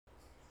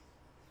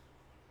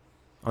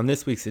On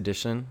this week's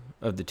edition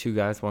of the Two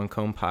Guys, One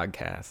Comb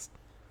podcast,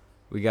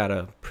 we got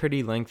a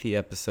pretty lengthy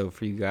episode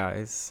for you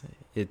guys.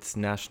 It's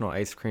National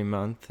Ice Cream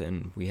Month,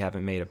 and we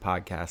haven't made a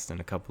podcast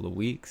in a couple of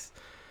weeks.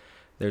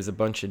 There's a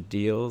bunch of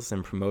deals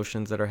and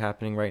promotions that are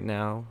happening right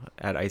now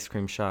at ice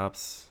cream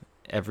shops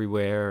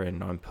everywhere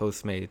and on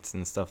Postmates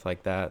and stuff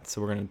like that.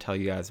 So we're going to tell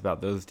you guys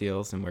about those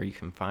deals and where you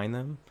can find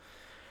them.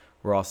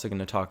 We're also going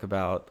to talk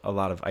about a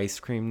lot of ice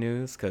cream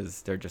news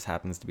because there just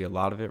happens to be a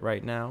lot of it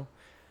right now.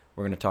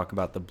 We're going to talk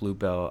about the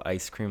Bluebell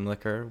ice cream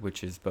liquor,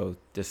 which is both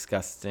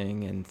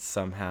disgusting and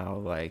somehow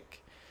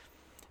like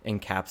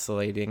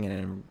encapsulating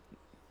and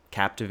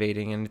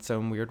captivating in its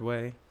own weird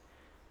way.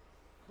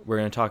 We're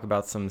going to talk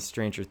about some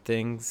Stranger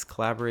Things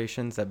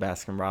collaborations that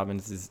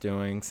Baskin-Robbins is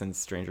doing since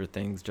Stranger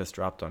Things just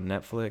dropped on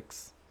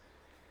Netflix.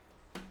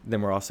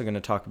 Then we're also going to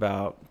talk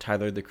about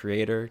Tyler, the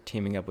Creator,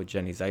 teaming up with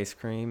Jenny's Ice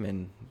Cream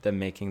and them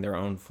making their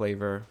own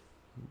flavor.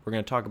 We're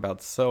going to talk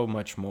about so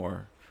much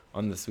more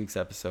on this week's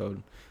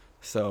episode.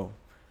 So,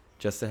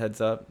 just a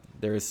heads up,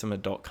 there is some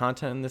adult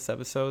content in this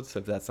episode, so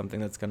if that's something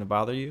that's going to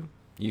bother you,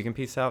 you can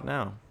peace out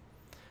now.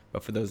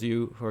 But for those of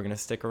you who are going to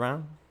stick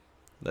around,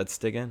 let's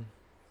dig in.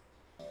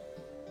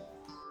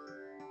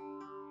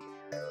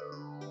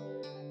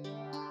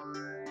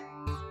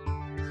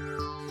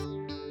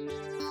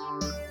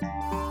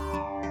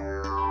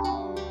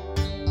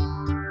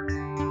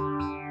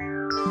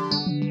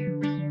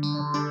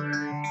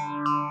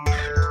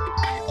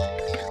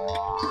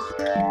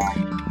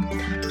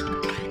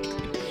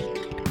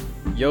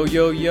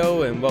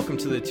 Yo, and welcome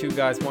to the Two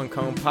Guys, One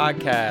Comb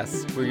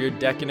podcast. We're your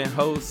decadent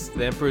hosts,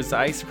 the Emperor's of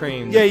Ice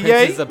Cream, the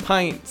Princes of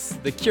Pints,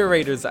 the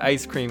Curators of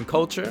Ice Cream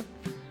Culture.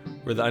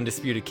 We're the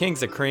Undisputed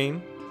Kings of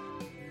Cream.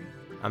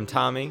 I'm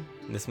Tommy,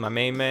 and this is my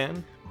main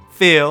man,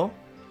 Phil.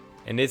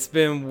 And it's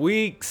been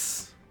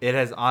weeks. It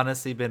has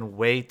honestly been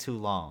way too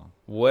long.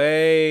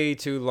 Way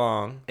too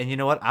long. And you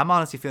know what? I'm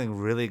honestly feeling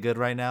really good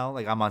right now.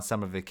 Like, I'm on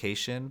summer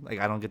vacation. Like,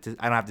 I don't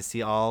have to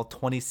see all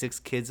 26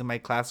 kids in my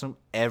classroom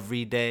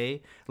every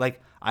day.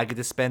 Like, I get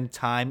to spend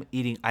time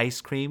eating ice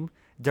cream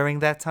during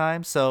that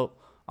time. So,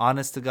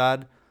 honest to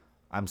God,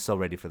 I'm so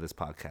ready for this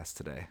podcast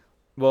today.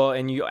 Well,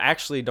 and you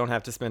actually don't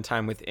have to spend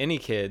time with any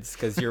kids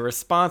because you're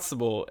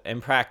responsible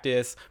and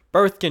practice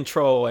birth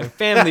control and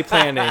family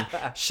planning.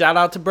 Shout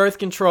out to birth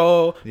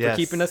control for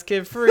keeping us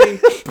kid free.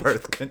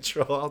 Birth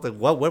control. I was like,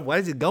 what? Why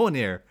is it going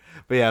here?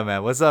 But yeah,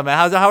 man, what's up,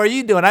 man? How are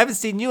you doing? I haven't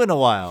seen you in a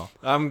while.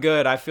 I'm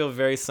good. I feel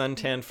very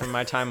suntanned from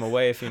my time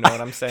away, if you know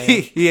what I'm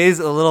saying. He is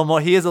a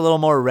little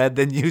more red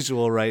than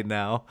usual right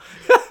now.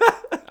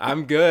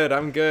 I'm good.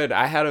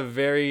 I had a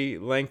very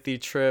lengthy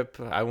trip.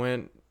 I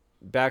went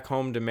back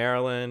home to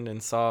Maryland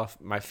and saw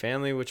my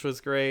family, which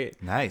was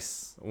great.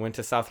 Nice. Went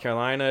to South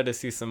Carolina to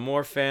see some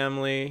more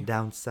family.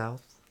 Down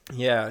south?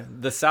 Yeah,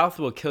 the South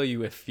will kill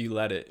you if you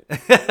let it.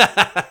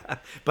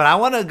 But I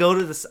want to go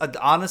to this.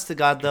 Honest to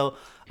God, though,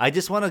 I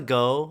just want to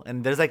go,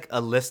 and there's like a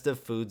list of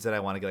foods that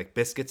I want to get. Like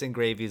biscuits and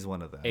gravy is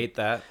one of them. Ate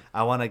that.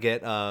 I want to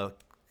get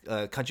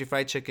country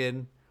fried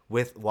chicken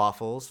with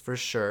waffles for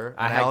sure.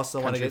 And I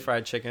also want to get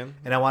fried chicken,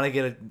 and I want to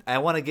get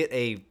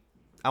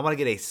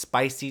a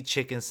spicy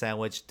chicken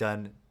sandwich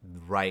done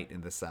right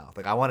in the South.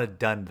 Like, I want it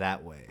done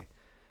that way.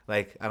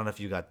 Like, I don't know if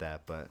you got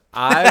that, but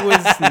I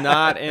was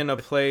not in a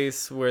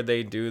place where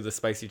they do the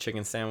spicy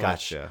chicken sandwich.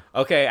 Gotcha.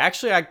 Okay,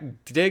 actually, I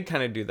did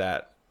kind of do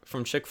that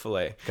from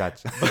Chick-fil-A.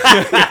 Gotcha.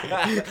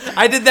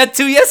 I did that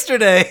too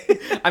yesterday.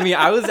 I mean,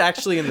 I was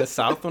actually in the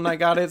South when I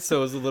got it, so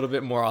it was a little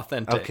bit more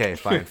authentic. Okay,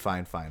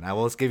 fine. I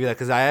will give you that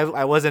because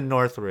I was in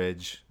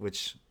Northridge,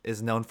 which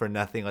is known for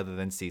nothing other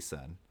than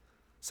CSUN.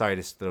 Sorry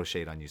to throw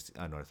shade on you,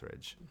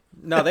 Northridge.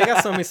 No, they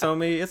got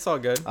Somi. It's all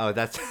good. Oh,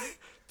 that's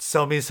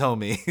Somi's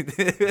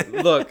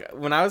homie. Look,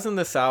 when I was in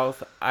the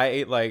South, I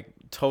ate like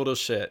total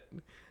shit.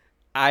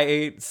 I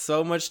ate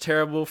so much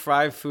terrible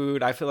fried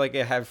food. I feel like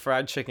I had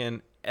fried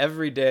chicken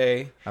every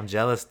day. I'm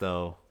jealous,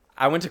 though.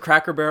 I went to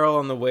Cracker Barrel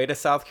on the way to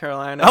South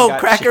Carolina. Oh,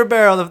 Cracker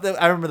Barrel.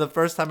 I remember the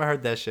first time I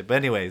heard that shit. But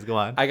anyways, go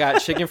on. I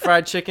got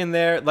fried chicken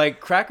there. Like,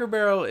 Cracker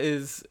Barrel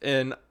is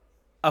an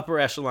upper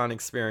echelon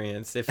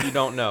experience, if you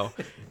don't know.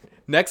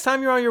 Next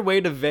time you're on your way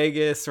to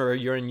Vegas or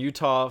you're in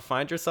Utah,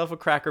 find yourself a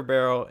Cracker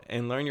Barrel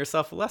and learn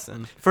yourself a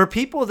lesson. For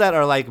people that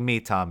are like me,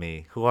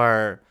 Tommy, who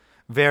are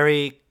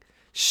very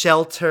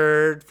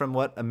sheltered from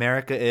what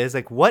America is,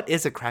 like, what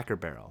is a Cracker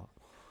Barrel?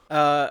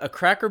 A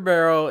Cracker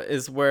Barrel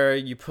is where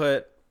you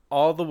put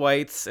all the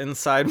whites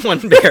inside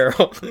one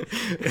barrel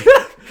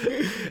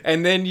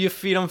and then you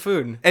feed them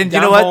food. And you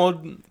know what?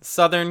 Old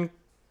Southern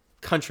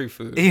country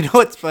food. You know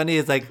what's funny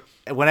is, like,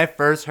 when I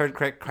first heard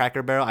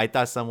Cracker Barrel, I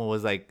thought someone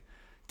was like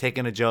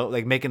making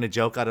a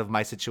joke out of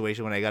my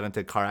situation when I got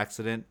into a car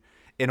accident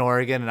in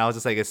Oregon, and I was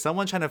just like, is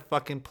someone trying to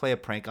fucking play a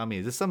prank on me?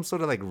 Is this some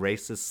sort of like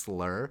racist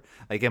slur?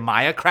 Like, am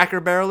I a Cracker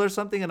Barrel or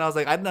something? And I was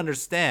like, I didn't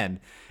understand.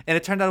 And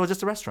it turned out it was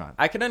just a restaurant.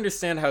 I can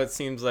understand how it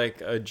seems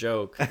like a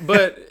joke,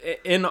 but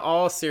in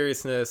all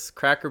seriousness,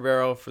 Cracker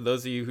Barrel, for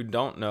those of you who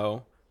don't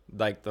know,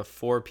 like the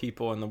 4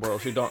 people in the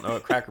world who don't know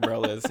what Cracker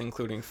Barrel is,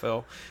 including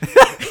Phil,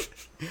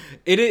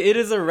 it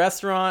is a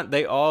restaurant.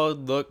 They all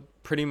look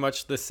pretty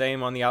much the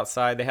same on the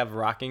outside. They have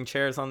rocking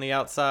chairs on the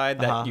outside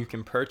that you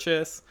can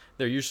purchase.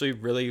 They're usually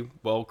really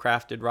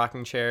well-crafted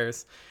rocking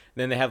chairs.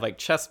 Then they have like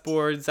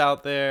chessboards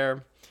out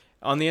there.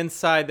 On the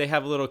inside, they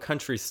have a little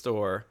country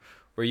store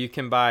where you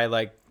can buy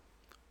like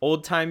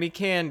old-timey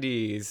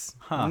candies,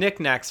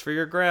 knickknacks for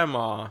your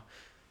grandma.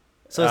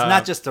 So it's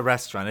not just a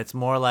restaurant. It's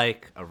more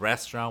like a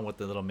restaurant with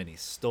a little mini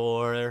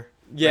store.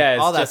 Yeah, like,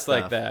 all it's that just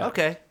stuff. like that.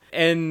 Okay.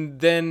 And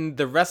then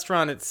the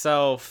restaurant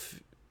itself,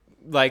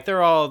 like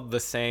they're all the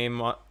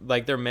same.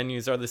 Like their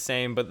menus are the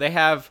same, but they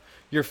have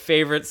your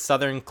favorite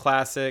Southern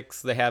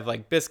classics. They have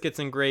like biscuits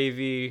and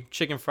gravy,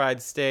 chicken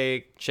fried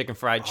steak, chicken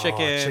fried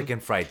chicken, Chicken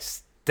fried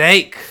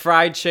steak.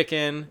 fried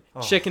chicken,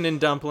 chicken and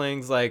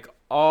dumplings, like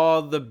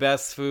all the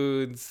best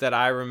foods that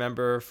I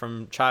remember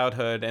from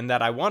childhood and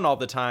that I want all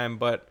the time,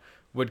 but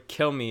would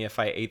kill me if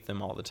I ate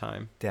them all the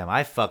time. Damn,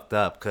 I fucked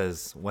up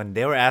because when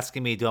they were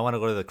asking me, do I want to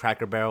go to the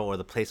Cracker Barrel or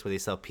the place where they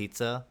sell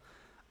pizza?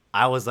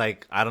 I was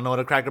like, I don't know what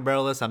a Cracker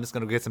Barrel is. I'm just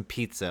going to get some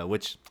pizza,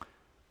 which,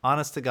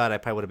 honest to God, I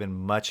probably would have been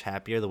much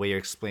happier the way you're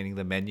explaining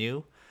the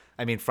menu.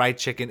 I mean, fried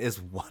chicken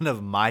is one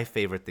of my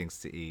favorite things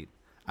to eat.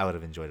 I would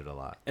have enjoyed it a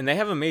lot. And they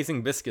have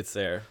amazing biscuits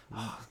there.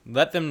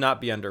 Let them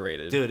not be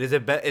underrated. Dude, is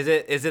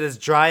it as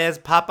dry as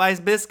Popeye's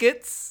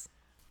biscuits?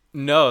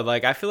 No,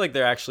 like I feel like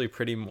they're actually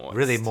pretty moist.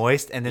 Really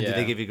moist? And then do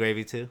they Yeah. give you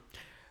gravy too?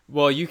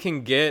 Well, you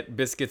can get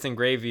biscuits and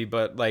gravy,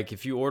 but like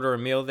if you order a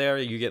meal there,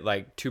 you get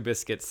like 2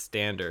 biscuits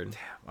standard.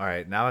 All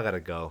right, now I got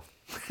to go.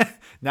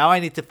 Now I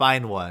need to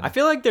find one. I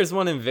feel like there's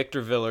one in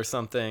Victorville or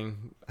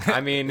something. I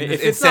mean,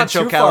 if in it's not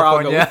too far,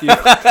 I'll go with you.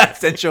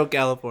 Central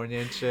California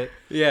and shit.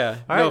 Yeah,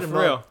 All no, right,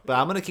 for real. But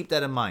I'm going to keep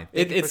that in mind.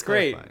 Thank you It's for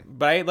great, clarifying.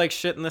 but I ate like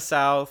shit in the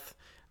South.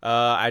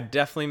 I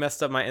definitely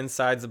messed up my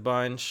insides a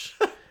bunch.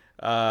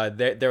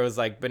 There was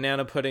like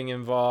banana pudding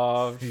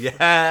involved,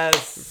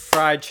 Yes.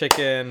 fried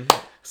chicken,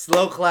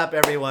 Slow clap,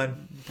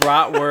 everyone.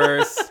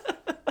 bratwurst.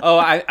 Oh,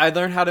 I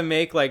learned how to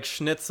make like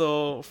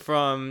schnitzel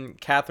from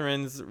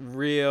Catherine's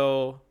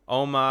real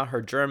Oma,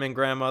 her German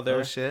grandmother.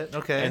 Oh, shit.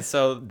 Okay. And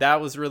so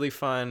that was really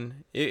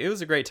fun. It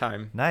was a great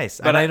time. Nice.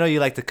 But And I know you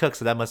like to cook,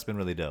 so that must have been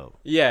really dope.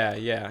 Yeah,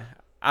 yeah.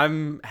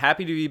 I'm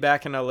happy to be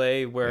back in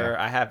LA where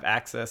Yeah. I have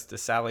access to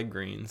salad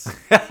greens.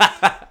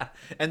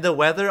 And the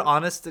weather,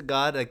 honest to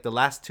God, like the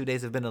last 2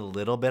 days have been a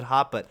little bit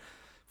hot, but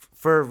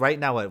for right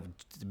now, what,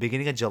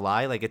 beginning of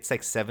July, like it's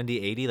like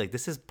 70, 80. Like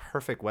this is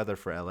perfect weather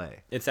for LA.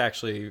 It's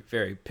actually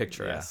very Yeah.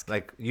 picturesque.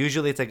 Like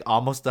usually it's like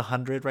almost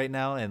 100 right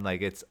now, and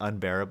like it's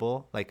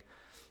unbearable. Like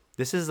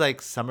this is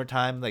like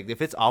summertime. Like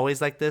if it's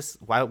always like this,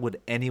 why would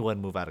anyone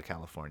move out of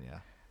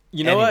California?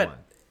 You know Anyone. what?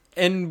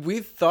 And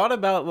we thought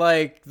about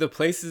like the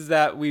places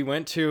that we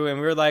went to and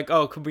we were like,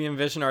 oh, could we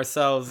envision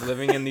ourselves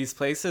living in these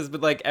places?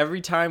 But like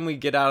every time we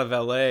get out of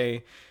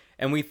LA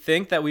and we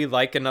think that we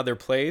like another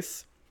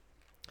place,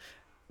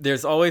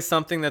 there's always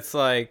something that's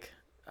like,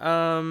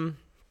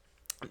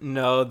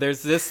 no,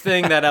 there's this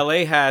thing that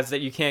LA has that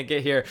you can't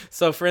get here.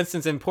 So for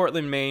instance, in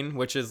Portland, Maine,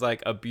 which is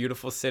like a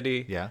beautiful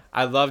city. Yeah.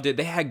 I loved it.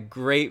 They had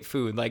great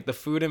food. Like the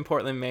food in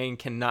Portland, Maine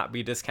cannot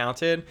be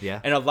discounted.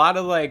 Yeah. And a lot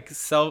of like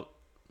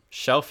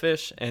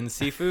shellfish and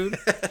seafood.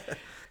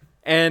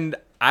 And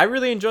I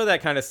really enjoy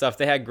that kind of stuff.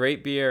 They had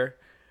great beer,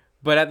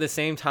 but at the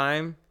same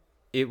time,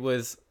 it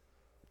was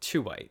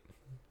too white.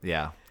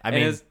 Yeah. And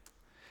it was-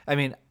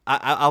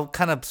 I'll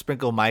kind of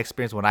sprinkle my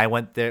experience when I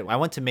went there. I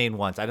went to Maine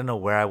once. I don't know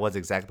where I was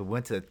exactly, but we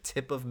went to the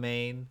tip of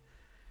Maine,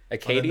 on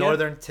Acadia. the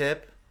northern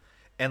tip,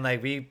 and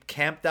like we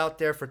camped out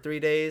there for 3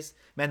 days.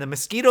 Man, the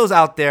mosquitoes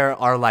out there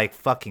are like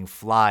fucking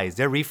flies.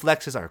 Their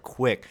reflexes are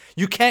quick.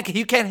 You can't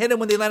hit them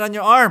when they land on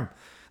your arm.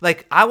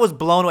 Like I was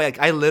blown away. Like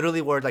I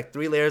literally wore like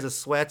 3 layers of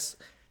sweats,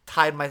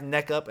 tied my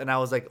neck up, and I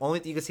was like, only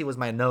thing you could see was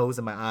my nose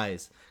and my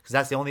eyes, because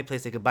that's the only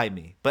place they could bite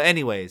me. But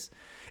anyways,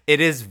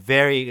 it is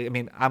very. I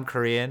mean, I'm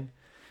Korean.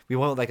 We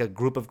went with like a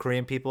group of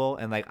Korean people,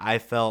 and like I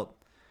felt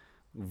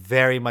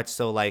very much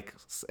so like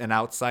an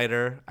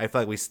outsider. I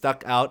felt like we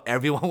stuck out.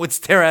 Everyone would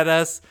stare at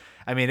us.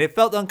 I mean, it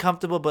felt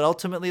uncomfortable, but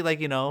ultimately, like,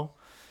 you know,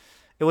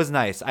 it was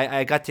nice.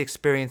 I got to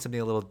experience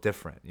something a little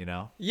different, you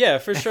know? Yeah,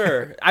 for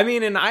sure. I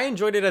mean, and I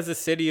enjoyed it as a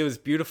city. It was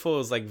beautiful. It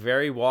was like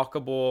very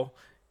walkable.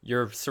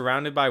 You're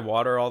surrounded by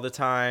water all the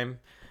time.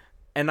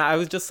 And I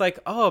was just like,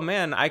 oh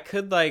man, I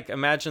could like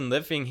imagine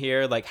living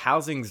here. Like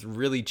housing's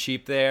really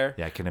cheap there.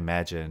 Yeah, I can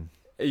imagine.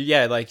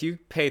 Yeah, like you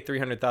pay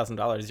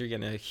 $300,000, you're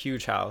getting a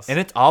huge house. And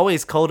it's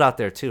always cold out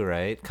there too,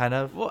 right? Kind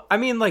of. Well, I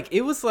mean, like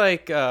it was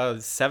like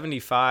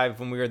 75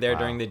 when we were there Wow.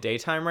 during the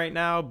daytime right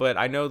now, but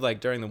I know like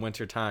during the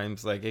winter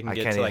times, like it can I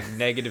get can't to like even-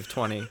 negative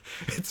 20.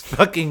 It's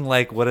fucking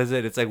like, what is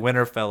it? It's like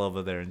Winterfell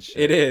over there and shit.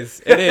 It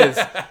is. It is.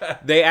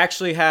 They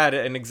actually had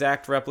an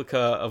exact replica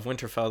of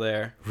Winterfell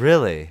there.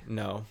 Really?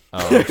 No.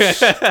 Oh,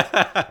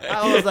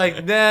 I was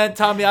like, nah,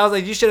 Tommy. I was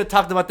like, you should have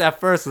talked about that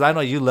first, because I know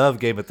you love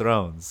Game of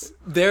Thrones.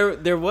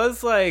 There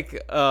was like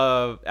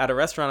at a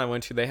restaurant I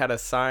went to, they had a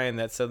sign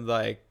that said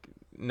like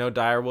no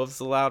dire wolves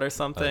allowed or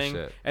something.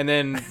 shit. And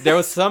then there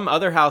was some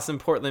other house in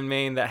Portland,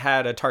 Maine that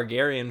had a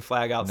Targaryen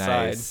flag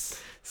outside.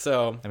 Nice.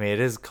 So I mean, it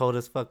is cold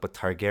as fuck, but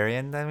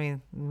Targaryen, I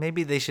mean,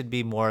 maybe they should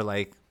be more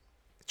like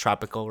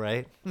tropical,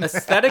 right?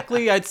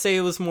 Aesthetically, I'd say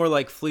it was more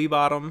like flea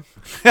bottom.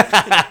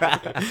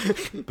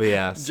 But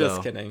yeah,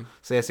 Just kidding.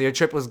 So yeah, so your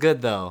trip was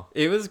good though.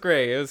 It was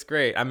great. It was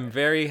great. I'm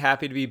very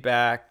happy to be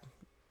back.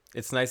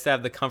 It's nice to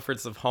have the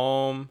comforts of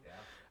home,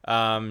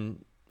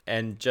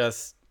 and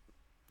just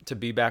to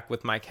be back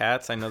with my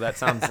cats. I know that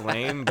sounds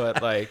lame,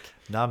 but like,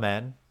 Nah,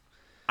 man.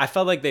 I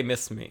felt like they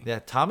missed me. Yeah,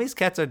 Tommy's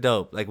cats are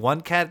dope. Like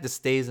one cat just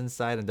stays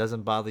inside and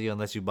doesn't bother you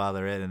unless you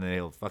bother it, and then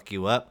it'll fuck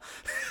you up.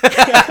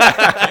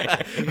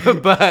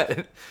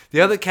 But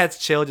the other cat's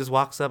chill, just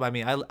walks up. I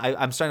mean,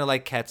 I'm starting to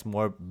like cats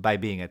more by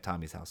being at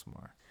Tommy's house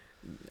more.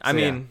 I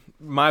mean,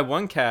 my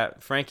one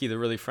cat, Frankie, the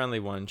really friendly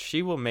one,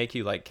 she will make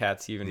you like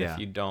cats even if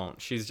you don't.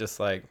 She's just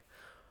like,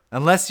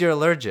 unless you're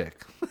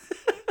allergic.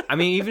 I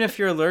mean, even if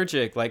you're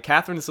allergic, like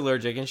Catherine's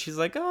allergic, and she's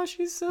like, oh,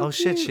 she's so Oh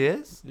cute. shit, she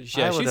is?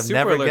 Yeah, I would she's have super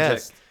never allergic.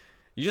 guessed.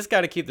 You just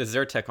got to keep the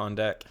Zyrtec on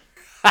deck.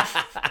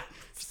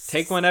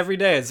 Take one every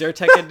day. A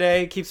Zyrtec a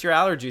day keeps your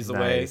allergies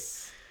away.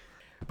 Nice.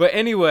 But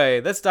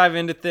anyway, let's dive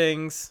into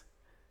things.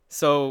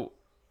 So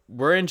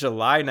we're in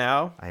July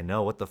now, I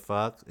know, what the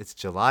fuck? It's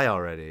July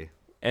already.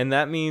 and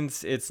that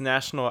means it's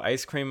National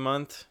Ice Cream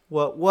Month.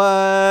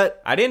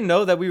 What? I didn't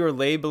know that we were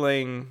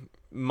labeling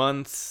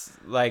months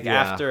like Yeah.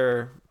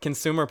 after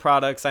consumer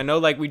products. I know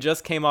like we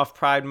just came off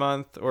Pride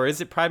Month, or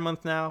is it Pride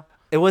Month now?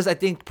 It was, I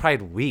think,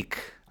 Pride Week.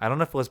 I don't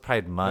know if it was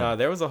Pride Month. No,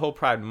 there was a whole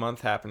Pride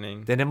Month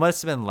happening. Then it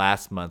must have been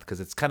last month because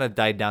it's kind of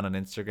died down on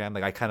Instagram.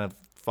 Like I kind of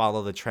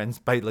follow the trends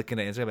by looking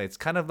at Instagram. It's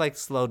kind of like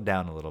slowed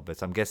down a little bit.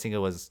 So I'm guessing it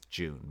was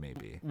June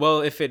maybe. Well,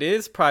 if it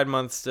is Pride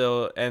Month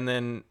still, and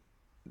then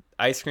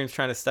ice cream's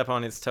trying to step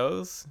on its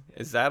toes,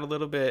 is that a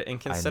little bit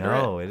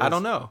inconsiderate? know, it I is.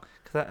 don't know.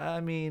 Cause I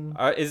mean,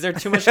 Is there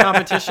too much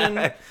competition?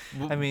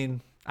 I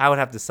mean, I would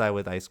have to side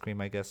with ice cream,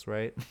 I guess,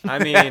 right? I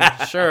mean,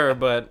 sure,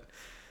 but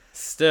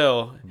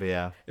still. But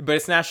yeah. But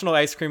it's National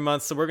Ice Cream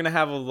Month, so we're going to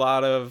have a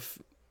lot of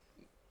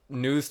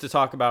news to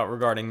talk about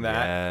regarding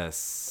that.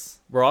 Yes.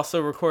 We're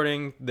also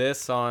recording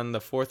this on the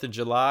 4th of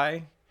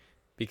July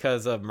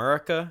because of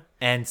America.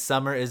 And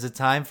summer is a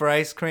time for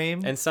ice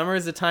cream. And summer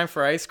is a time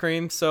for ice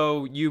cream,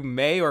 so you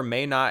may or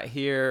may not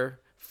hear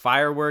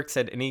fireworks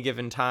at any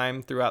given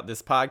time throughout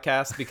this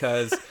podcast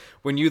because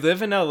when you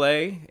live in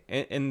LA,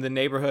 in the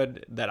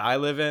neighborhood that I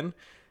live in,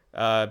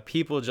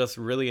 people just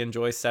really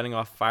enjoy setting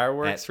off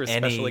fireworks At for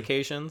any special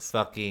occasions.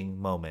 fucking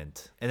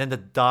moment. And then the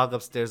dog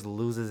upstairs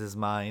loses his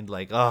mind.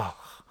 Like, oh.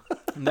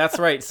 That's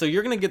right. So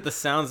you're going to get the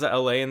sounds of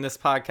LA in this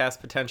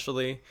podcast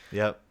potentially.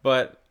 Yep.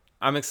 But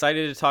I'm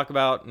excited to talk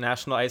about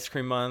National Ice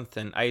Cream Month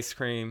and ice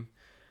cream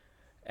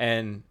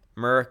and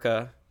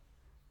America.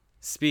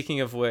 Speaking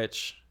of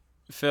which,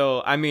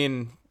 Phil, I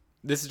mean,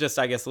 this is just,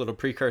 I guess, a little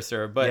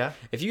precursor, but Yeah.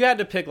 if you had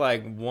to pick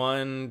like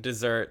one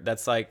dessert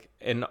that's like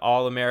an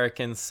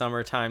all-American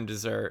summertime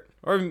dessert,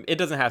 or it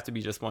doesn't have to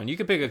be just one, you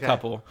could pick a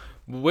couple,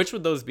 which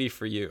would those be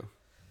for you?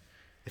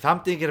 If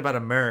I'm thinking about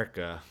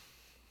America,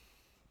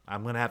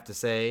 I'm going to have to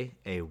say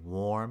a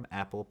warm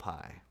apple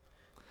pie.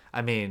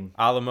 I mean,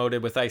 A la mode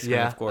with ice cream,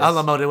 yeah, of course. a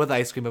la mode with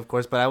ice cream, of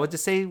course. But I would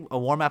just say a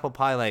warm apple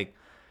pie. Like,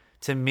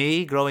 to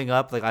me, growing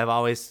up, like I've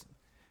always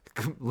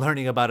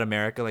learning about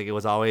America, like it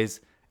was always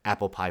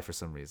apple pie for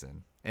some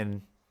reason,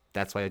 and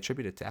that's why I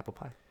attribute it to apple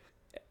pie.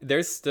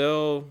 There's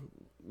still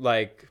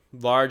like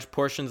large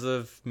portions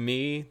of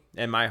me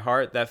and my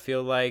heart that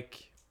feel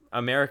like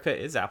America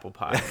is apple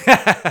pie.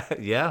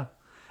 Yeah,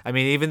 I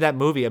mean, even that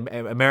movie,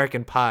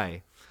 American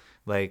Pie,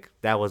 like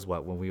that was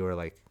what, when we were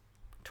like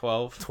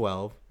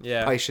 12.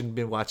 Yeah. I shouldn't have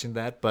been watching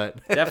that,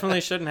 but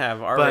Definitely shouldn't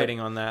have R but- rating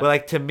on that. But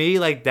like to me,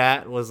 like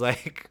that was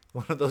like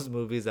one of those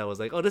movies that was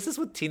like, oh, this is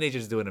what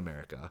teenagers do in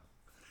America.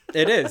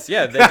 It is,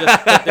 yeah. They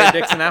just put their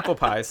dicks in apple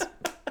pies.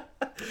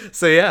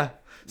 So yeah,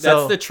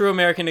 That's the true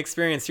American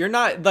experience. You're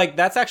not like,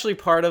 that's actually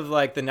part of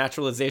like the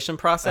naturalization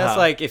process. Uh-huh.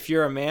 Like if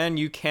you're a man,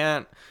 you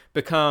can't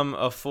become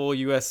a full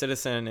U.S.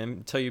 citizen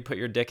until you put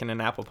your dick in an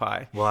apple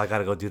pie. Well, I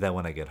gotta go do that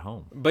when I get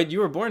home. But you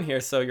were born here,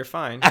 so you're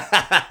fine.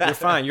 You're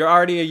fine. You're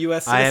already a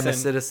U.S. citizen. I am a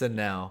citizen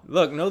now.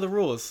 Look, know the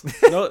rules.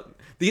 No,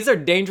 these are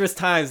dangerous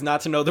times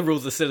not to know the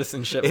rules of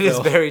citizenship. It is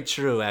Phil. very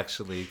true,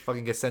 actually.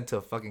 Fucking get sent to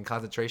a fucking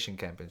concentration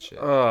camp and shit.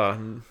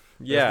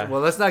 Yeah. Well,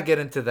 let's not get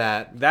into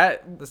that.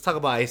 That Let's talk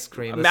about ice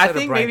cream. I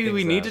think maybe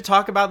we need to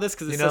talk about this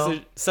because it's You know?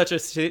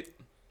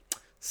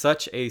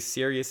 such a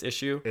serious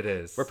issue. It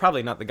is. We're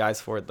probably not the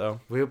guys for it though.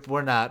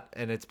 We're not,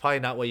 and it's probably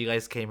not what you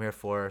guys came here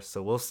for.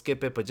 So we'll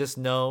skip it. But just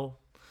know,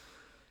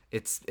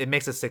 it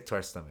makes us sick to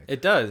our stomach.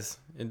 It does.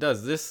 It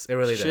does. This It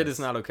really shit does. is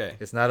not okay.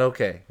 It's not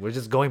okay. We're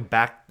just going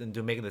back and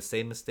making the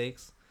same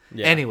mistakes.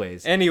 Yeah.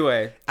 Anyways,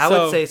 Anyway, I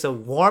would say so.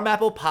 Warm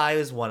apple pie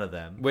is one of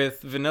them,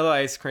 with vanilla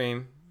ice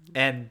cream.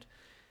 and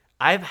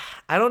I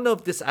don't know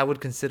if this I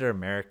would consider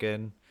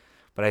American,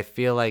 but I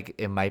feel like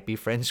it might be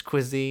French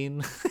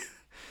cuisine.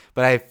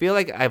 But I feel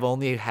like I've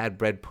only had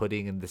bread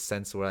pudding in the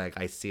sense where like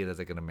I see it as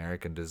like an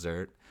American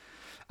dessert.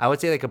 I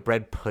would say like a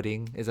bread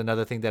pudding is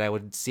another thing that I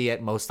would see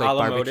at most like A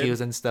la barbecues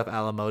moded. and stuff,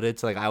 a la moded.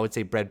 So like I would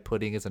say bread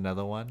pudding is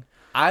another one.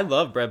 I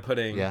love bread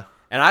pudding. Yeah.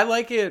 And I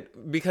like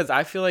it because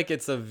I feel like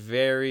it's a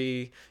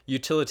very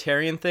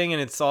utilitarian thing,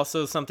 and it's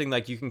also something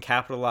like you can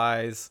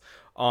capitalize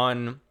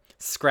on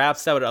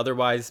scraps that would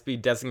otherwise be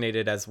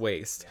designated as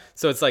waste.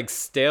 So it's like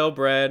stale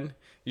bread.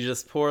 You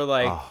just pour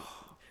like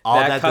All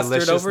that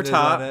custard over deliciousness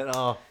top. on it.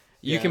 Oh,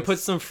 You can yes. put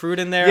some fruit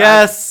in there.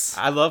 Yes.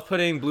 I love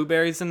putting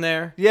blueberries in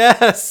there.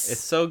 Yes.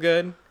 It's so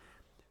good.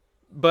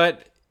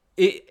 But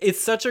it's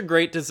such a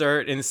great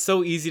dessert, and it's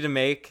so easy to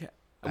make.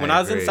 When I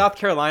was in agree. South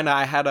Carolina,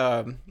 I had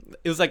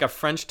it was like a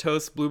French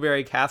toast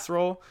blueberry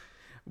casserole.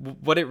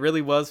 What it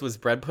really was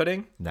bread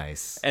pudding.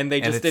 Nice. And they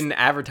just it's- didn't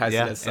advertise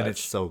yeah, it as such. and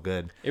it's so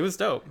good. It was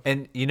dope.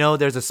 And you know,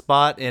 there's a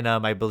spot in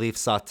I believe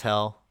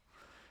Sawtell.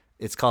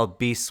 It's called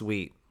Be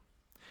Sweet.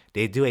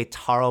 They do a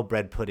taro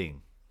bread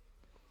pudding,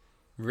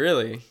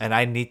 Really? and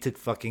I need to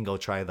fucking go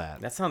try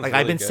that. That sounds like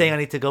really I've been good. saying I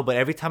need to go, but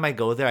every time I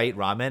go there, I eat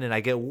ramen and I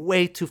get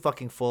way too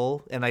fucking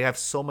full, and I have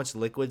so much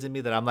liquids in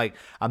me that I'm like,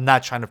 I'm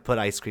not trying to put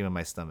ice cream in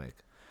my stomach.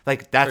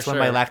 Like that's For when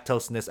my sure.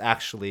 lactoseness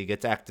actually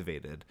gets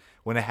activated,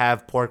 when I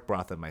have pork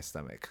broth in my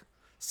stomach.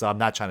 So I'm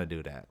not trying to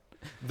do that.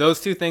 Those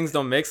two things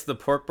don't mix, the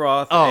pork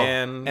broth Oh,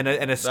 and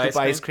a the scoop of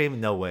ice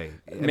cream? No way.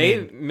 I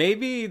Maybe, mean,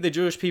 maybe the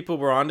Jewish people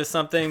were onto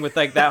something with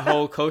like that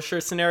whole kosher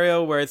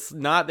scenario where it's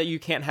not that you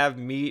can't have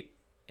meat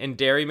and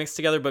dairy mixed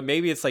together, but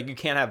maybe it's like you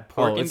can't have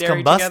pork and it's dairy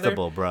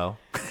combustible, together.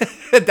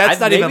 bro. That's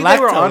not maybe even they lactose.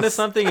 were onto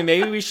something, and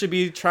maybe we should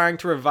be trying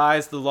to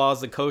revise the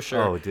laws of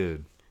kosher. Oh,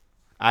 dude.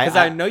 Because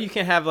I know you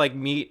can't have like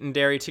meat and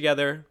dairy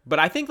together, but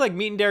I think like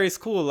meat and dairy is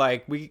cool.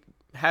 Like we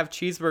have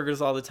cheeseburgers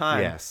all the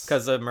time. Yes.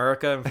 Because of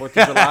America and 4th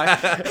of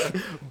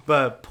July.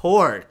 But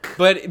pork.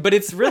 But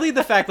it's really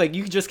the fact like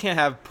you just can't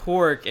have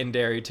pork and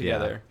dairy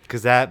together.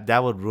 Because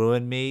that would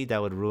ruin me.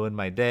 That would ruin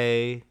my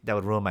day. That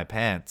would ruin my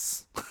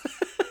pants.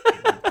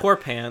 Poor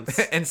pants.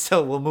 And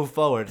so we'll move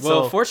forward.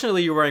 Well, so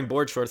fortunately, you're wearing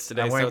board shorts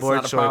today, I'm so wearing it's board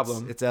not a shorts.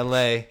 problem. It's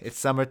LA. It's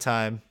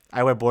summertime.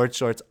 I wear board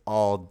shorts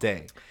all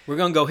day. We're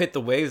going to go hit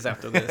the waves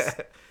after this.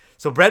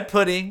 So bread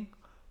pudding,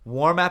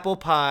 warm apple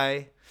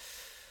pie,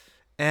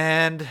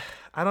 and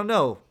I don't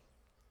know.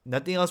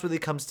 Nothing else really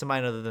comes to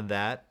mind other than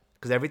that,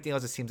 because everything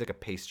else, it seems like a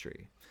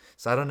pastry.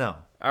 So I don't know.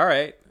 All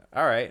right.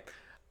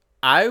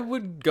 I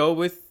would go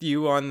with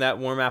you on that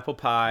warm apple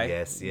pie.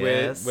 Yes.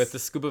 With a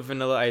scoop of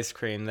vanilla ice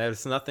cream.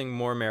 There's nothing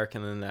more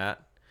American than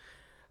that.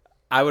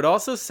 I would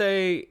also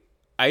say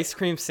ice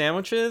cream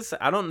sandwiches.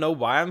 I don't know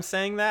why I'm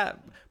saying that,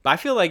 but I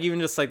feel like even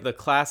just like the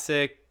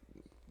classic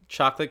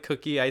chocolate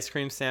cookie ice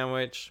cream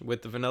sandwich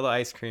with the vanilla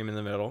ice cream in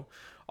the middle.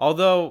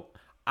 Although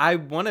I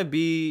want to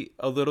be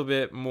a little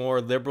bit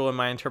more liberal in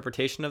my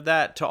interpretation of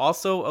that to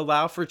also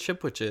allow for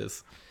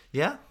chipwiches.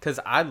 Yeah. Because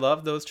I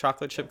love those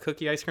chocolate chip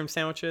cookie ice cream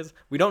sandwiches.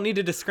 We don't need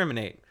to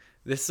discriminate.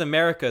 This is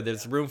America.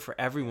 There's room for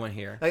everyone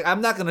here. Like,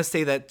 I'm not going to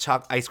say that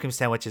ice cream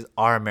sandwiches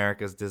are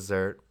America's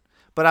dessert,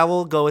 but I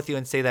will go with you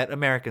and say that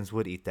Americans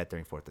would eat that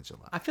during 4th of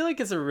July. I feel like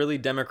it's a really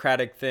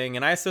democratic thing,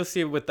 and I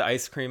associate it with the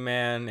ice cream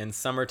man in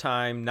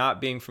summertime, not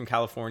being from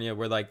California,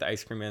 where like the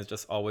ice cream man is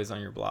just always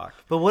on your block.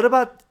 But what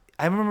about,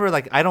 I remember,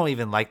 like, I don't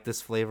even like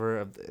this flavor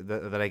of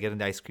that I get in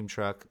the ice cream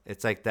truck.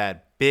 It's like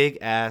that big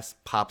ass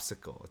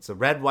popsicle. It's a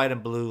red, white,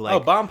 and blue.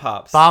 Like, Bomb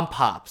Pops. Bomb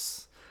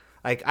Pops.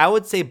 Like, I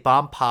would say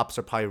Bomb Pops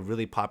are probably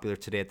really popular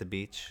today at the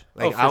beach.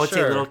 Like, for I would say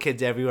sure. little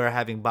kids everywhere are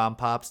having Bomb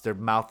Pops. Their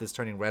mouth is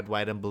turning red,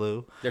 white, and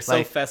blue. They're so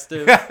Like,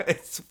 festive.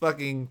 It's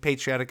fucking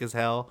patriotic as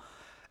hell,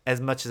 as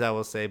much as I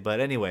will say. But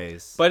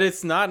anyways. But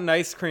it's not an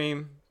ice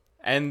cream.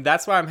 And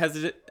that's why I'm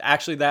hesitant.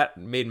 Actually, that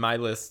made my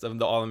list of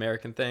the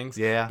all-American things.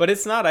 Yeah. But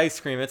it's not ice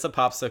cream. It's a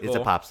popsicle. It's a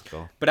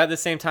popsicle. But at the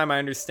same time, I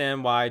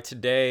understand why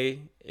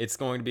today it's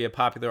going to be a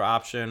popular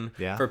option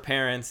Yeah. for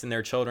parents and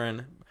their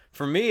children.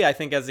 For me, I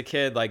think as a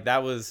kid, like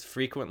that was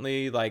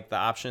frequently like the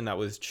option that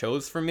was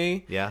chose for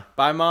me Yeah.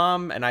 by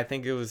mom. And I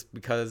think it was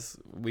because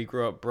we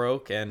grew up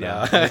broke and,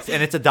 Yeah.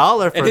 And it's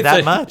 $1 and for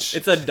that much.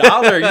 It's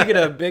 $1. You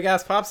get a big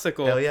ass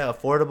popsicle. Hell yeah.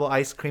 Affordable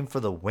ice cream for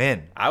the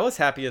win. I was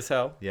happy as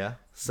hell. Yeah.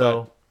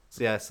 So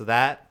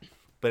that.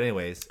 But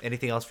anyways,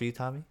 anything else for you,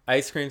 Tommy?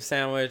 Ice cream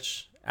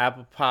sandwich,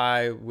 apple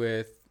pie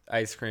with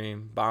ice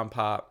cream, bomb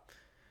pop.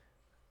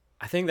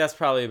 I think that's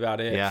probably about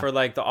it Yeah. for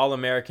like the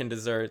all-American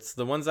desserts.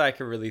 The ones that I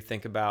could really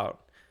think about.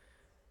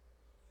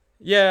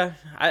 Yeah,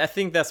 I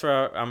think that's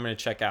where I'm gonna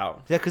check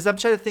out. Yeah, because I'm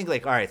trying to think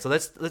like, all right, so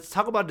let's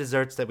talk about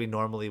desserts that we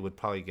normally would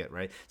probably get,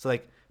 right? So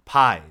like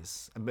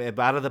pies.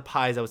 Out of the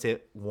pies, I would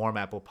say warm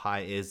apple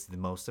pie is the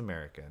most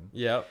American.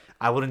 Yep.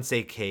 I wouldn't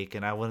say cake,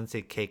 and I wouldn't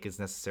say cake is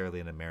necessarily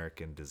an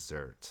American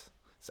dessert.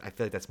 So I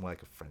feel like that's more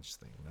like a French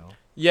thing, no?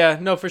 Yeah,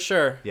 no, for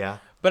sure. Yeah.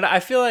 But I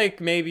feel like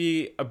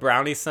maybe a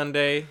brownie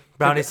sundae.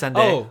 Brownie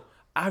sundae. Oh,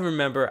 I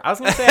remember. I was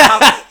gonna say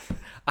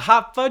a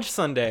hot fudge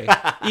sundae.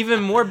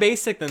 Even more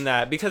basic than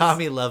that because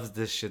Tommy loves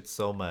this shit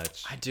so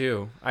much. I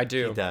do. He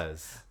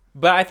does.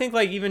 But I think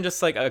like even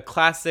just like a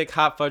classic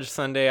hot fudge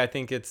sundae, I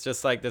think it's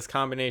just like this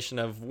combination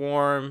of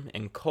warm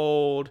and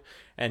cold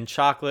and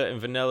chocolate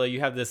and vanilla. You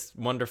have this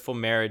wonderful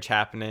marriage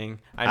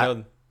happening. I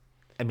know.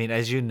 I mean,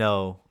 as you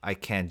know, I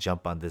can't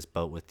jump on this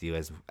boat with you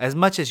as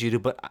much as you do.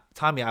 But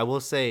Tommy, I will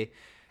say,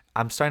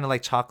 I'm starting to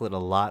like chocolate a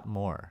lot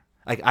more.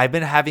 Like I've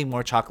been having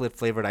more chocolate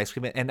flavored ice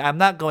cream, and I'm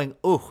not going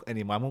ooh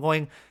anymore. I'm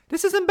going,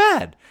 this isn't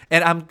bad,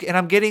 and I'm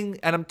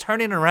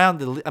turning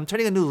around. I'm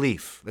turning a new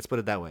leaf. Let's put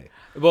it that way.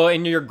 Well,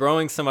 and you're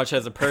growing so much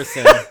as a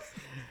person.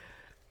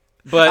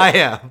 But I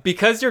am.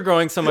 Because you're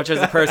growing so much as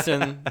a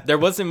person, there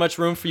wasn't much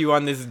room for you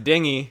on this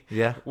dinghy.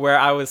 Yeah. Where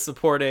I was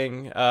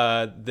supporting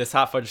this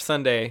hot fudge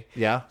sundae.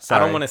 Yeah. I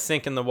don't want to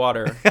sink in the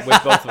water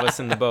with both of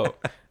us in the boat.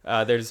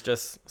 There's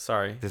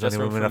There's only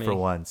room enough for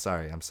one.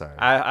 Sorry, I'm sorry.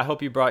 I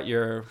hope you brought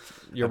your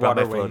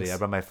water wings. I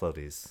brought my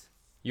floaties.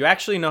 You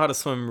actually know how to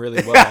swim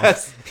really well.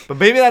 Yes, but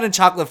maybe not in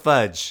chocolate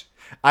fudge.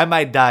 I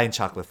might die in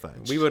chocolate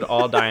fudge. We would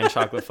all die in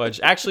chocolate fudge.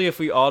 Actually, if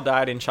we all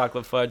died in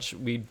chocolate fudge,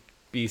 we'd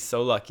be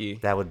so lucky.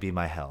 That would be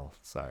my hell.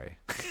 Sorry.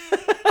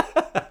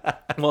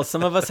 Well,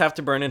 some of us have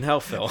to burn in hell,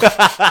 Phil.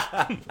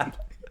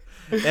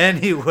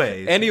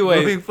 Anyways,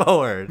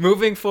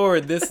 moving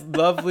forward, this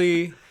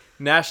lovely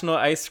National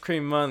Ice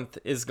Cream Month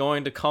is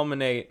going to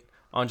culminate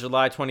on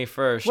July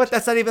 21st. What?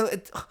 That's not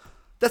even.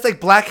 That's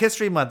like Black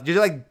History Month. You're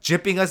like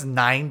jipping us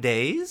 9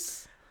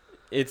 days.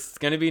 It's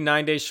going to be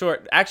 9 days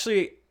short.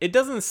 Actually, it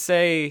doesn't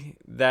say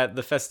that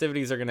the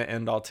festivities are going to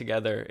end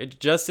altogether. It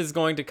just is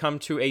going to come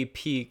to a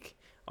peak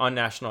on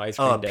National Ice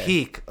Cream Day. Oh,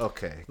 peak.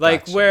 Okay.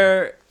 Like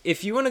where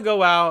if you want to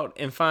go out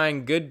and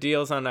find good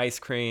deals on ice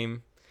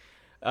cream,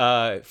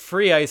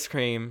 free ice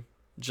cream,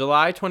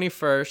 July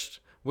 21st,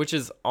 which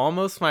is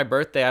almost my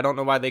birthday. I don't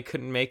know why they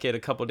couldn't make it a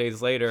couple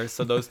days later.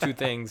 So those two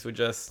things would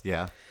just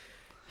yeah.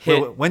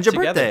 hit When's your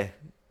together. birthday?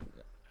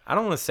 I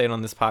don't want to say it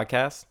on this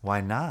podcast.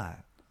 Why not?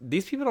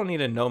 These people don't need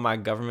to know my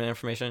government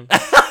information.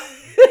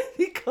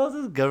 He calls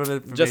us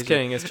government information. Just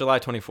kidding. It's July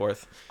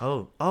 24th.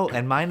 Oh,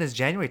 and mine is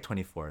January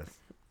 24th.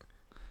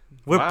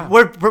 We're Wow.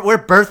 we're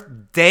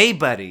birthday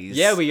buddies.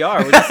 Yeah, we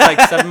are. We're just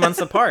like 7 months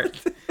apart.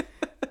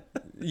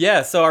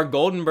 Yeah, so our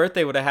golden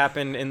birthday would have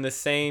happened in the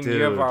same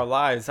year of Dude. our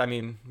lives. I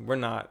mean, we're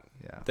not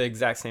Yeah. the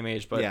exact same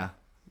age, but Yeah.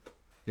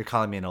 You're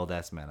calling me an old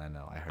ass man. I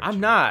know. I heard. I'm you.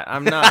 not.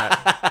 I'm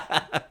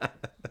not.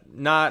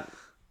 Not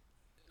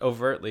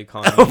overtly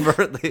calling me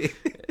Overtly.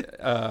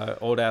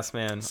 old ass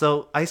man.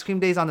 So ice cream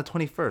day is on the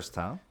 21st,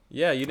 huh?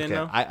 Yeah, you didn't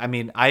know? I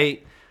mean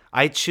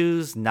I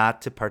choose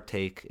not to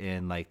partake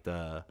in like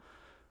the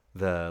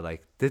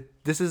like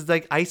this is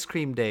like ice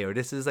cream day or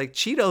this is like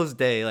Cheetos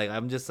day. Like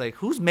I'm just like,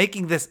 who's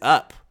making this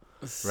up?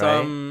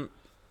 Some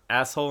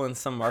asshole in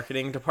some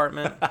marketing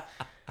department.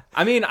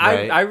 I mean,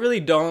 Right. I really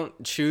don't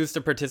choose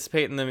to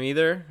participate in them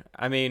either.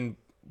 I mean,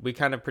 we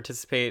kind of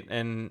participate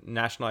in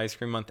National Ice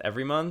Cream Month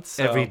every month.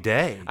 So. Every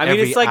day. I mean,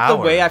 every it's like hour.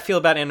 the way I feel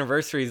about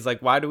anniversaries.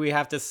 Like, why do we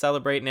have to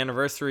celebrate an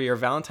anniversary or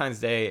Valentine's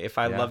Day if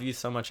I Yeah. love you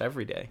so much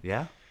every day?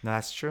 Yeah, no,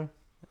 that's true.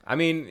 I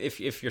mean, if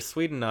you're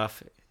sweet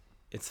enough,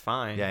 it's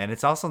fine. Yeah, and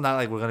it's also not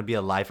like we're gonna be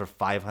alive for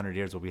 500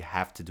 years where we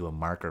have to do a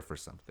marker for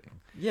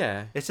something.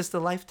 Yeah. It's just a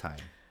lifetime.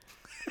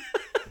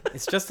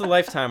 It's just a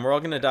lifetime. We're all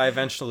going to die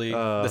eventually.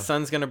 The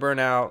sun's going to burn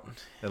out.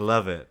 I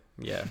love it.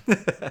 Yeah.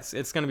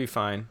 It's going to be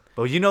fine.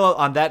 But you know,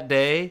 on that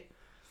day,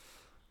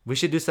 we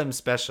should do something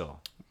special.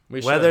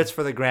 Whether it's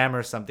for the gram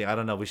or something, I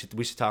don't know. We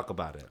should talk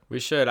about it. We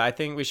should. I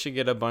think we should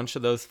get a bunch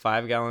of those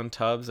 5-gallon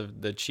tubs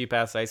of the cheap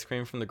ass ice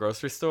cream from the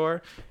grocery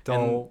store.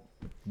 No,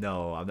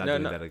 I'm not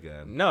doing that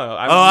again. No.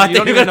 I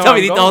think you're gonna tell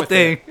me to eat the whole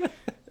thing.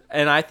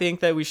 And I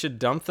think that we should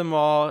dump them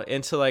all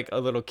into like a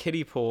little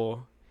kiddie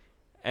pool,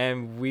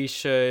 and we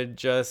should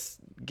just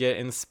get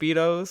in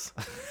Speedos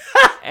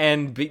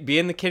and be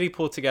in the kiddie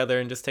pool together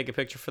and just take a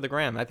picture for the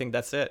gram. I think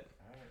that's it.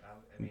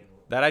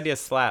 That idea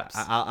slaps.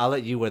 I'll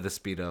let you wear the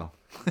Speedo.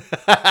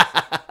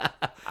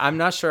 I'm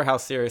not sure how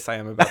serious I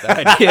am about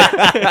that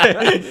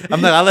idea.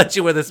 I'll let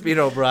you wear the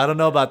Speedo, bro. I don't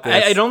know about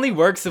this. It only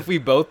works if we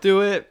both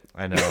do it.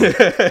 I know.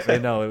 I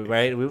know,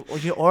 right?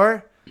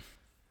 Or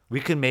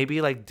we could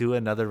maybe like do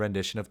another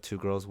rendition of Two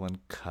Girls, One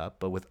Cup,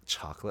 but with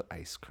chocolate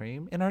ice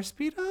cream in our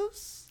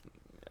Speedos.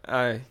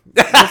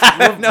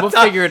 We'll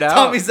figure it out.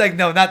 Tommy's like,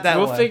 no, not that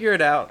one. We'll figure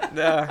it out.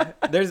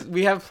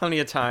 We have plenty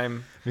of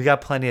time. We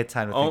got plenty of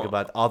time to think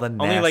about all the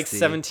nasty, only like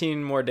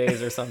 17 more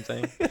days or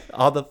something.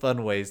 all the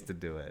fun ways to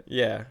do it.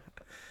 Yeah,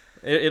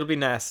 it'll be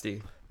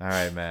nasty. All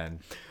right, man.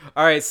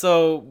 All right,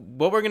 so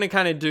what we're gonna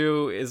kind of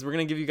do is we're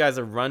gonna give you guys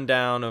a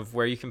rundown of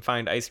where you can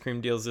find ice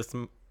cream deals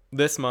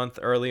this month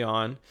early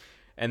on,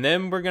 and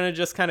then we're gonna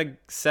just kind of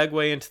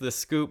segue into the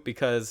scoop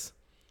because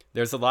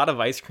there's a lot of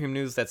ice cream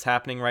news that's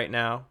happening right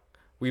now.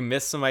 We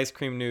missed some ice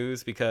cream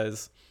news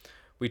because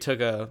we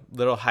took a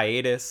little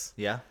hiatus.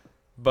 Yeah.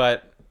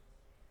 But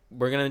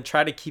we're going to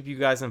try to keep you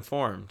guys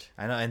informed.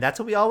 I know, and that's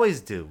what we always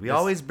do. We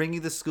always bring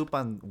you the scoop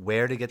on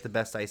where to get the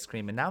best ice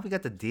cream, and now we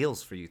got the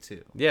deals for you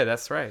too. Yeah,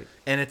 that's right.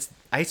 And it's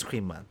ice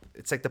cream month.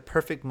 It's like the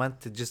perfect month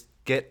to just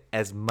get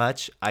as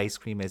much ice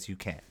cream as you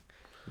can.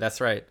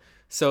 That's right.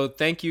 So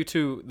thank you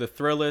to the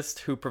Thrillist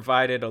who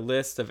provided a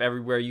list of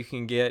everywhere you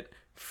can get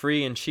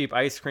free and cheap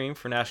ice cream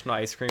for National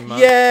Ice Cream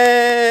Month.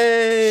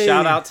 Yay!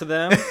 Shout out to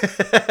them.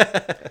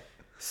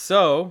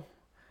 So,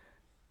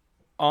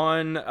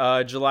 on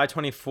July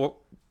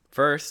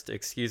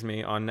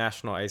 21st, on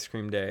National Ice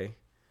Cream Day,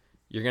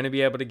 you're going to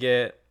be able to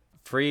get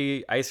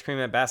free ice cream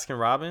at Baskin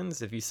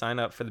Robbins if you sign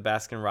up for the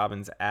Baskin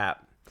Robbins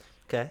app.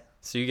 Okay.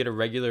 So you get a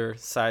regular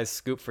size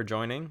scoop for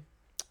joining.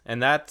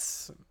 And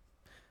that's,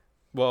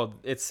 well,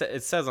 it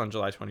says on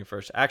July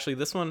 21st. Actually,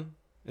 this one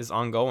is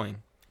ongoing.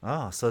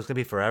 Oh, so it's going to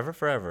be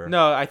forever?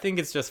 No, I think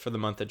it's just for the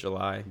month of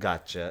July.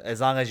 Gotcha. As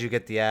long as you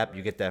get the app,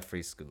 you get that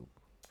free scoop.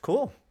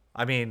 Cool.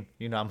 I mean,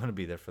 I'm going to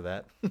be there for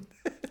that.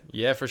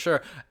 Yeah, for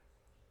sure.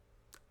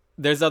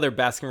 There's other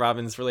Baskin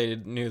Robbins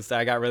related news that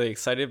I got really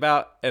excited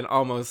about and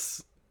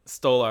almost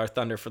stole our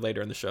thunder for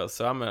later in the show.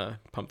 So I'm going to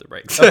pump the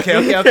brakes.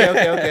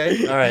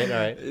 Okay. All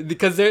right.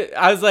 Because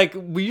I was like,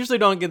 we usually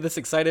don't get this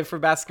excited for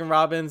Baskin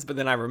Robbins, but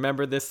then I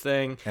remember this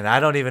thing. And I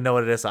don't even know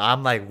what it is. So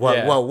I'm like, what?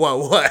 Yeah.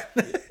 What?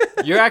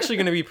 You're actually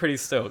going to be pretty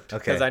stoked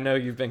Okay. because I know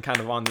you've been kind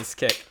of on this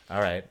kick.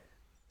 All right.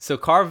 So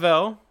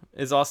Carvel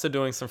is also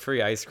doing some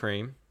free ice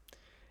cream,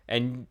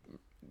 and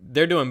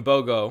they're doing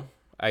BOGO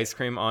ice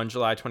cream on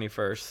July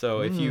 21st.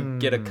 So if you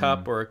get a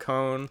cup or a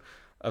cone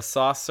of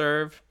soft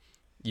serve,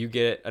 you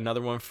get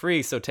another one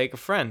free. So take a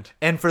friend.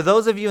 And for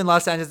those of you in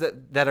Los Angeles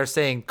that are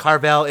saying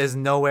Carvel is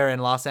nowhere in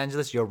Los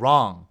Angeles, you're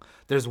wrong.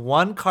 There's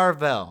one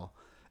Carvel,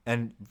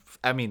 and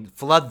I mean,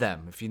 flood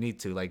them if you need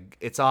to. Like,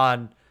 it's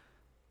on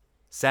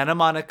Santa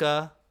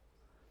Monica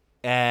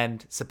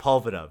and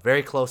Sepulveda,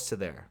 very close to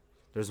there.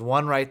 There's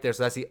one right there.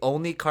 So that's the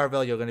only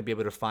Carvel you're going to be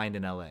able to find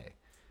in LA.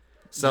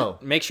 So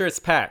make sure it's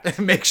packed.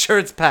 make sure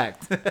it's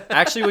packed.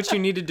 Actually, what you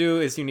need to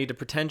do is you need to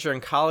pretend you're in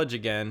college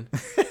again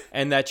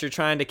and that you're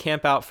trying to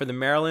camp out for the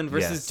Maryland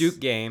versus Yes. Duke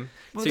game.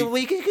 Well, So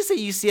you can say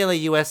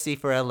UCLA, USC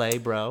for LA,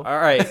 bro. all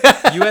right,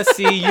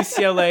 USC,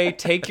 UCLA,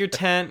 take your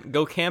tent,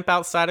 go camp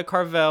outside of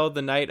Carvel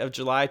the night of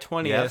July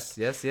 20th.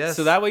 Yes.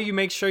 So that way you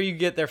make sure you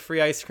get their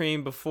free ice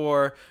cream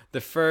before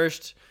the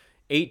first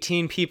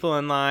 18 people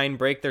in line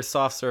break their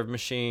soft serve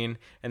machine,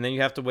 and then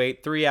you have to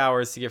wait 3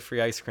 hours to get free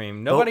ice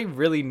cream. Nobody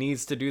really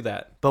needs to do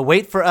that. But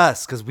wait for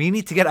us, because we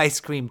need to get ice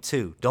cream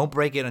too. Don't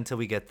break it until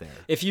we get there.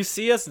 If you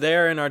see us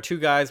there in our 2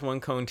 guys 1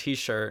 cone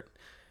t-shirt,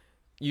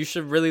 you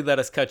should really let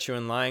us cut you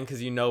in line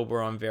because you know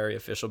we're on very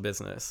official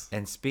business.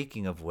 And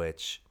speaking of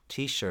which,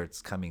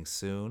 t-shirts coming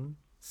soon.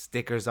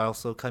 Stickers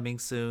also coming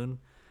soon.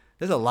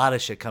 There's a lot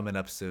of shit coming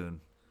up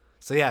soon.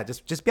 So yeah,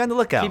 just be on the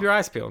lookout. Keep your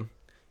eyes peeled.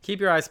 Keep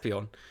your eyes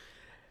peeled.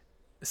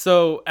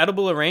 So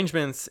Edible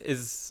Arrangements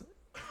is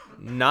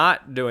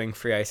not doing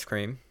free ice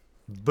cream.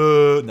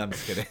 Boo. No, I'm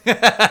just kidding.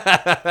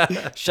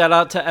 Shout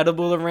out to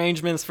Edible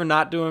Arrangements for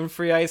not doing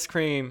free ice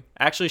cream.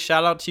 Actually,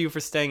 shout out to you for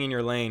staying in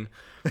your lane.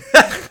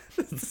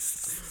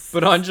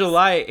 But on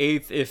July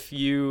 8th, if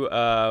you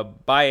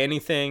buy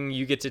anything,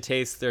 you get to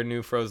taste their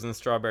new frozen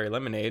strawberry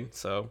lemonade.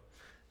 So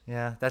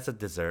Yeah, that's a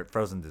dessert,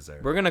 frozen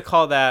dessert. we're going to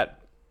call that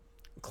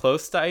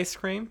close to ice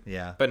cream,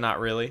 Yeah. but not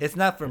really. It's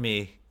not for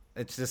me.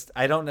 It's just,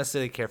 I don't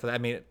necessarily care for that. I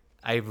mean,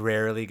 I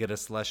rarely get a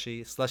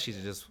slushie. Slushies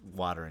are just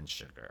water and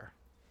sugar.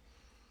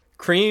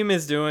 Cream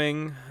is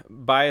doing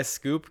buy a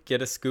scoop,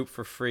 get a scoop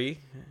for free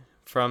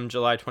from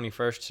July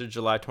 21st to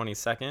July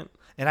 22nd.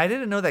 And I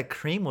didn't know that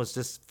Cream was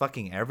just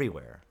fucking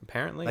everywhere.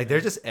 Apparently. Like,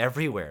 they're just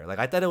everywhere. Like,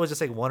 I thought it was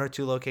just like 1 or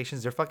 2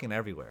 locations. They're fucking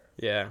everywhere.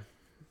 Yeah.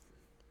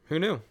 Who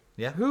knew?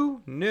 Yeah.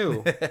 Who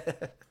knew?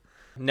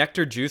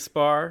 Nectar Juice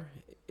Bar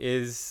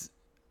is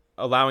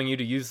allowing you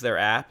to use their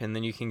app, and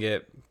then you can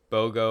get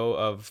BOGO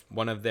of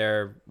one of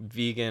their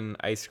vegan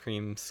ice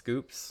cream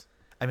scoops.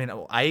 I mean,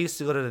 I used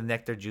to go to the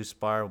Nectar Juice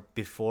Bar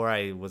before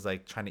I was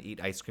like trying to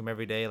eat ice cream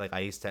every day. Like, I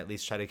used to at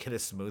least try to get a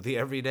smoothie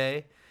every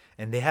day.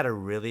 And they had a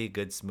really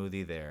good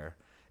smoothie there.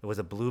 It was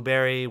a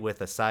blueberry with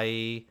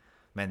acai.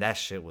 Man, that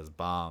shit was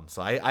bomb.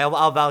 So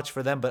I'll vouch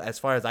for them. But as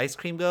far as ice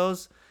cream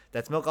goes,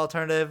 that's milk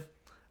alternative.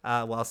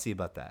 Well, I'll see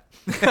about that.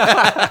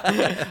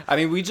 I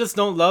mean, we just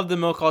don't love the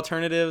milk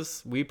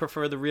alternatives. We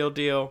prefer the real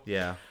deal.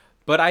 Yeah.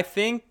 But I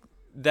think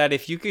that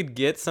if you could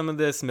get some of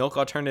this milk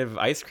alternative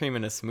ice cream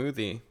in a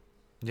smoothie,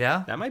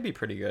 Yeah? that might be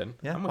pretty good.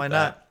 Yeah, I'm with why that.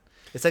 not?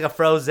 It's like a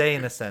frosé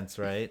in a sense,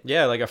 right?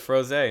 Yeah, like a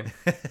frosé.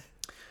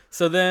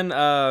 So then,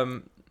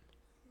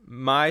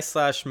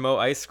 My/Mo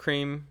ice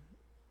cream,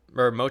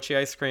 or Mochi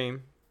ice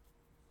cream,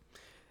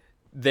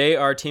 they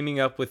are teaming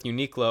up with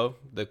Uniqlo,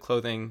 the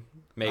clothing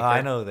maker. Oh,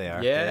 I know who they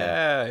are.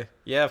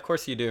 Yeah, of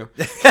course you do.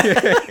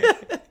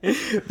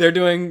 They're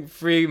doing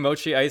free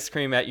mochi ice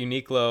cream at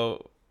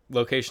Uniqlo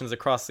locations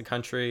across the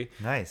country.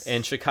 Nice.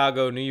 In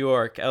Chicago, New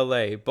York,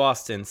 LA,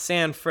 Boston,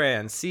 San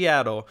Fran,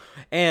 Seattle,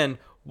 and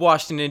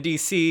Washington,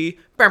 D.C.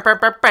 You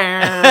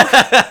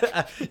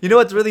know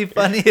what's really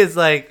funny is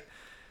like,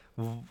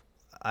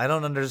 I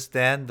don't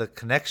understand the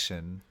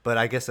connection, but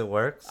I guess it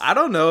works. I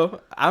don't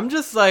know. I'm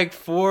just like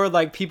for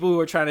like people who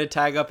are trying to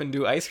tag up and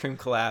do ice cream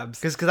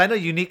collabs. Because I know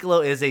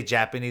Uniqlo is a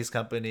Japanese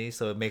company,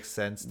 so it makes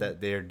sense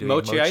that they're doing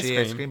mochi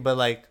ice cream. But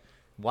like,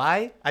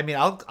 why? I mean,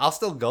 I'll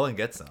still go and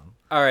get some.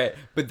 All right,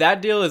 but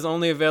that deal is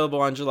only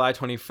available on July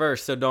 21st,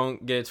 so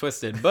don't get it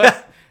twisted.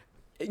 But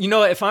you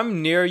know, if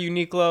I'm near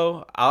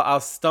Uniqlo, I'll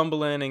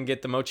stumble in and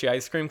get the mochi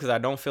ice cream because I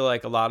don't feel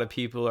like a lot of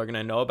people are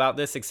gonna know about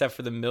this, except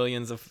for the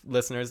millions of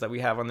listeners that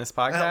we have on this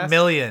podcast.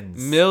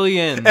 Millions.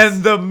 Millions.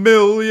 And the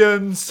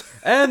millions.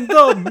 And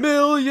the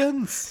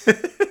millions.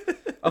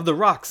 of the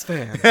Rocks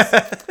fans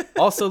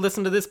also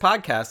listen to this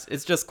podcast.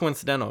 It's just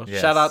coincidental.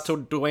 Yes. Shout out to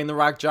Dwayne The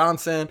Rock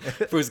Johnson,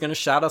 who's going to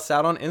shout us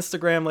out on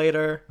Instagram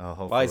later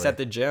while he's at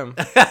the gym.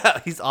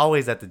 He's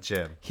always at the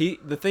gym.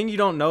 The thing you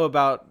don't know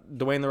about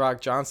Dwayne The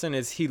Rock Johnson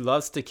is he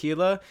loves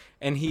tequila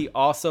and he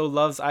also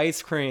loves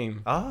ice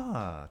cream.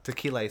 Ah,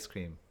 tequila ice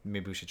cream.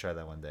 Maybe we should try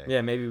that one day.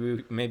 Yeah, maybe we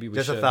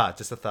Just should.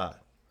 Just a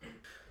thought.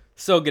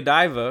 So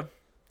Godiva,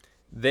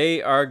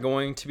 they are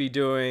going to be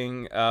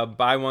doing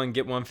buy one,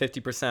 get one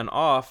 50%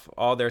 off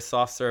all their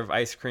soft serve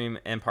ice cream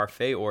and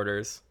parfait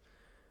orders.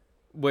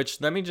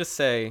 Which, let me just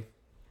say,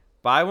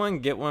 buy one,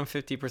 get one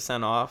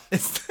 50% off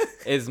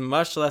is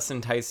much less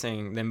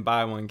enticing than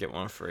buy one, get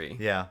one free.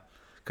 Yeah.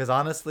 Because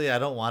honestly, I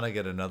don't want to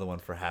get another one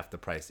for half the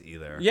price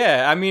either.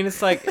 Yeah, I mean,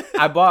 it's like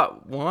I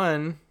bought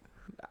one.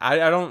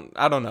 I don't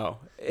know.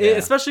 Yeah.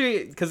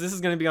 Especially because this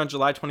is going to be on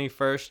July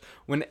 21st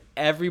when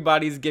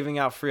everybody's giving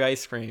out free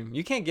ice cream.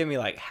 You can't give me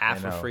like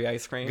half of free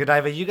ice cream.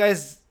 Godiva, you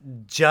guys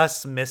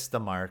just missed the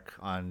mark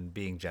on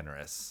being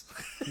generous.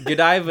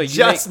 Godiva,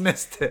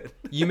 missed it.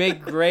 You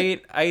make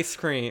great ice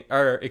cream,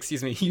 or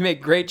excuse me, you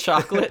make great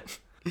chocolate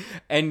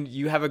and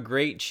you have a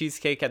great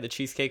cheesecake at the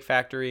Cheesecake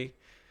Factory,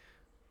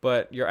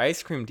 but your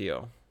ice cream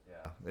deal,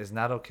 is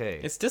not okay.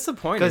 it's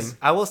disappointing. Because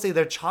I will say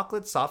their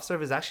chocolate soft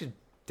serve is actually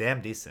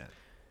damn decent.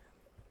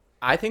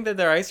 I think that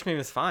their ice cream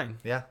is fine.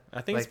 Yeah.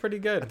 I think it's pretty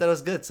good. I thought it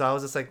was good. So I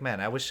was just like,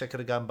 man, I wish I could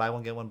have gotten buy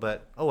one, get one,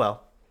 but oh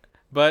well.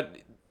 But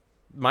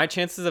my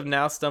chances of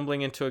now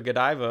stumbling into a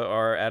Godiva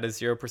are at a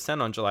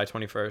 0% on July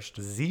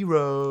 21st.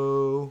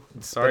 0.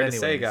 Sorry But to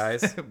say,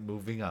 anyways, guys.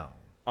 Moving on.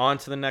 On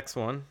to the next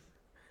one.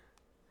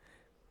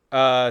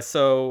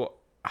 So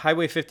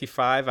Highway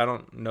 55, I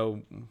don't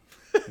know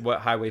what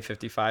Highway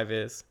 55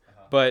 is,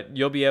 but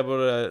you'll be able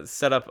to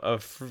set up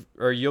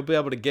you'll be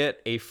able to get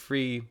a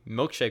free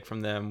milkshake from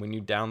them when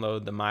you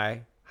download the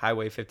My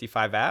Highway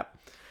 55 app.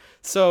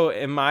 So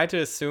am I to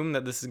assume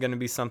that this is going to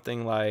be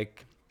something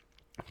like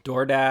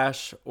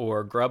DoorDash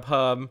or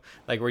Grubhub,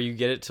 like where you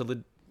get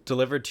it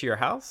delivered to your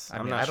house?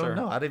 I'm not sure. I don't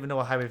know. I don't even know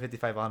what Highway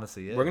 55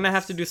 honestly is. We're going to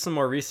have to do some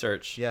more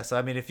research. Yeah, so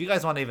I mean, if you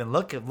guys want to even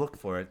look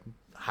for it,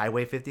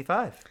 Highway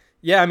 55.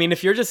 Yeah, I mean,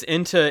 if you're just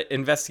into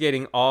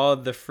investigating all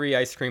the free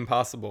ice cream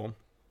possible,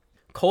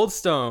 Cold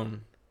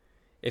Stone.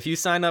 If you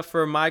sign up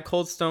for my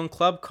Cold Stone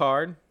Club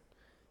card,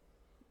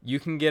 you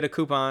can get a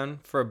coupon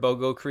for a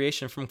BOGO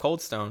creation from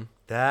Cold Stone.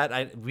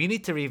 We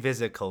need to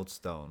revisit Cold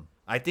Stone.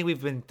 I think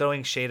we've been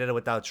throwing shade at it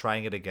without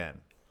trying it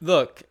again.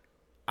 Look,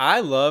 I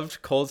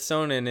loved Cold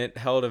Stone and it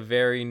held a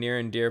very near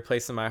and dear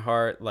place in my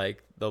heart,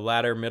 like the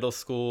latter middle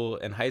school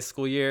and high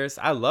school years.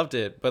 I loved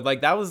it, but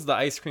like that was the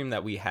ice cream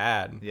that we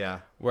had. Yeah.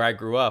 Where I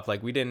grew up.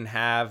 Like we didn't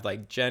have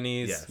like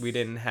Jenny's, Yes. We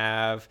didn't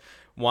have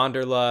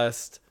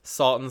Wanderlust,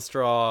 Salt and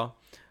Straw,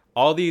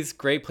 all these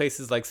great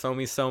places like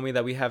Somi Somi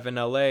that we have in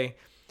LA.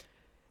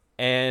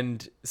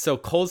 And so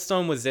Cold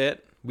Stone was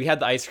it. We had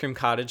the ice cream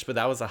cottage, but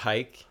that was a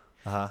hike.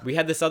 Uh-huh. We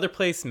had this other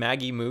place,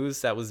 Maggie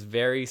Moo's, that was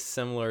very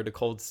similar to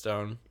Cold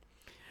Stone.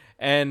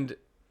 And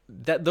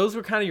those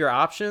were kind of your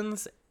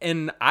options.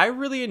 And I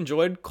really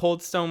enjoyed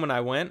Cold Stone when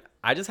I went.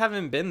 I just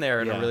haven't been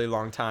there in a really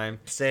long time.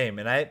 Same.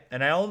 And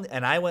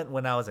I went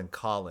when I was in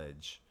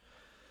college.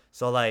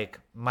 So like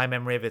my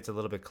memory of it's a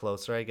little bit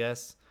closer, I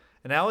guess.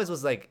 And I always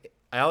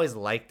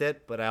liked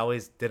it, but I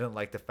always didn't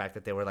like the fact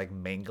that they were like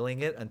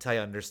mangling it until I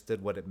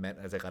understood what it meant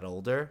as I got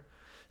older.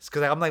 It's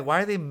because I'm like,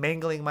 why are they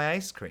mangling my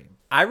ice cream?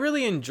 I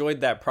really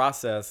enjoyed that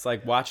process,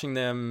 like watching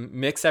them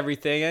mix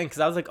everything in, because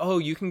I was like, oh,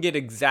 you can get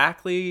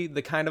exactly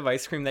the kind of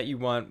ice cream that you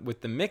want with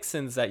the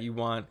mix-ins that you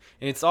want,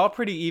 and it's all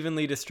pretty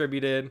evenly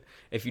distributed.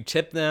 If you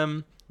tip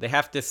them, they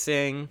have to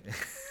sing.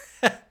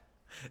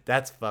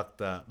 That's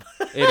fucked up.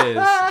 It is.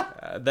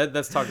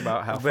 Let's talk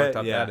about how fucked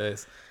up that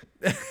is.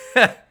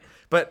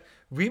 But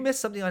we missed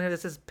something on here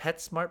that says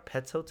PetSmart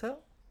Pets Hotel.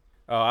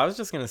 Oh, I was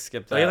just gonna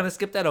skip that. Are you gonna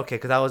skip that? Okay,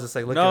 because I was just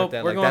like looking at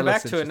that. We're going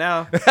back to it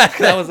now.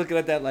 Because I was looking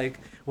at that like,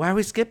 why are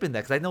we skipping that?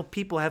 Because I know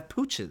people have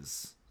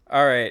pooches.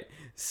 All right.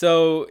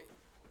 So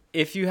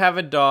if you have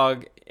a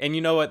dog, and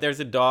you know what, there's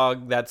a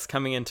dog that's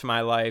coming into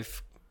my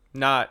life,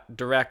 not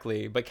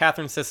directly, but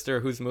Catherine's sister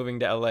who's moving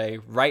to LA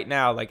right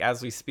now, like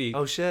as we speak.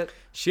 Oh shit.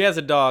 She has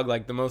a dog,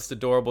 like the most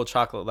adorable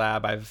chocolate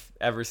lab I've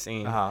ever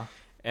seen. Uh-huh.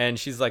 And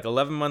she's like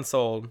 11 months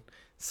old.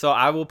 So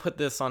I will put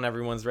this on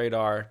everyone's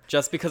radar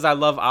just because I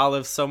love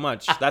Olive so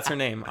much. That's her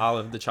name,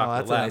 Olive the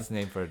chocolate that's lab. a nice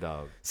name for a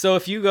dog. So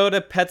if you go to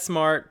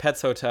PetSmart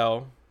Pets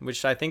Hotel,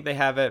 which I think they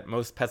have at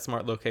most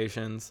PetSmart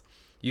locations,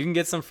 you can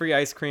get some free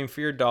ice cream for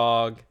your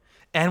dog.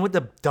 And with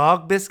the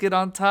dog biscuit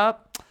on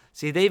top,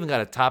 see, they even got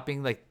a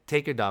topping, like,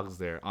 take your dogs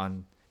there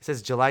on, it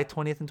says July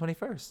 20th and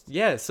 21st.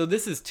 Yeah, so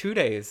this is 2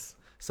 days.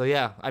 So,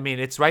 yeah, I mean,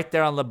 it's right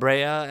there on La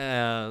Brea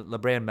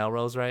and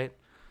Melrose, right?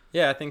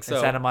 Yeah, I think so.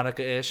 And Santa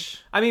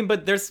Monica-ish. I mean,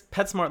 but there's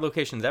PetSmart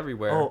locations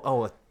everywhere.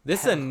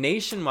 This is a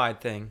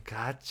nationwide thing.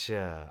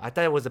 Gotcha. I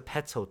thought it was a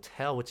Pets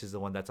Hotel, which is the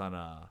one that's on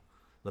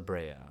La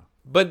Brea.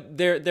 But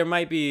there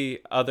might be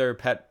other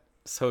pet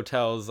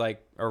hotels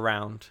like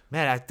around.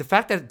 Man, the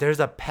fact that there's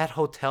a pet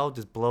hotel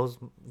just blows.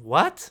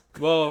 What?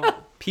 Well,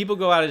 people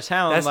go out of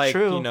town. That's like,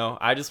 true. You know,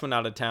 I just went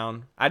out of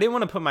town. I didn't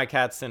want to put my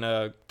cats in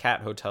a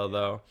cat hotel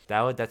though.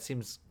 That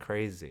seems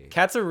crazy.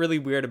 Cats are really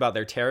weird about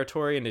their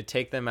territory, and to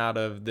take them out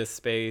of this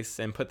space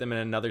and put them in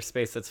another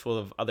space that's full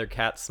of other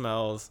cat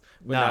smells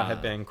would not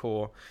have been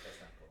cool.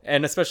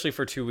 And especially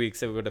for 2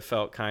 weeks, it would have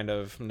felt kind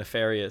of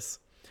nefarious.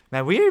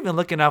 Man, we're even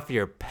looking out for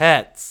your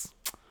pets.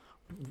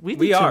 We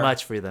do too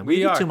much for them. We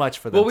do too much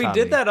for them. Well, we Tommy.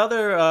 did that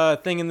other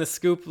thing in the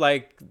scoop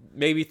like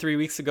maybe 3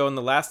 weeks ago in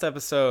the last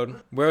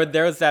episode where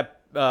there was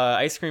that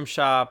ice cream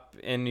shop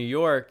in New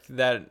York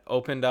that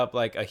opened up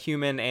like a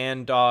human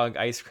and dog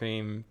ice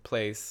cream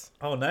place.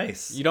 Oh,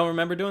 nice. You don't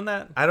remember doing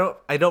that? I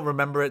don't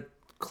remember it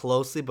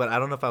closely, but I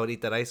don't know if I would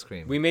eat that ice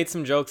cream. We made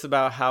some jokes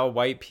about how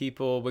white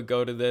people would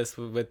go to this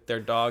with their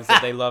dogs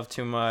that they love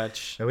too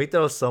much. And we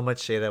throw so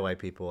much shade at white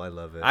people. I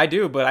love it. I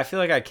do, but I feel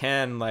like I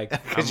can, like,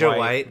 Because I'm you're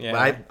white. Yeah.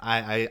 But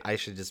I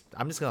should just.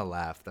 I'm just gonna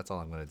laugh. That's all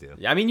I'm gonna do.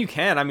 Yeah, I mean, you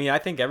can. I mean, I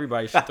think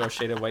everybody should throw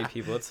shade at white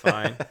people. It's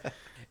fine.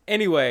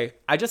 Anyway,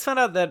 I just found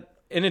out that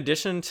in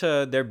addition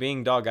to there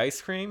being dog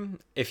ice cream,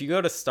 if you go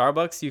to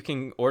Starbucks, you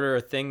can order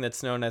a thing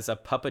that's known as a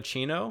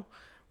puppuccino,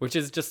 which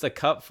is just a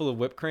cup full of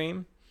whipped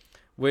cream,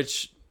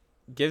 which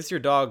gives your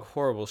dog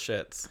horrible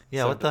shits.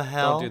 Yeah, So what the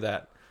hell? Don't do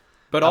that.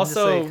 But I'm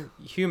also,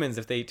 just humans,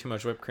 if they eat too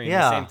much whipped cream,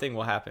 Yeah. the same thing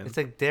will happen. It's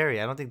like dairy.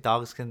 I don't think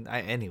dogs can.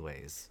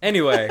 Anyways.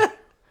 Anyway,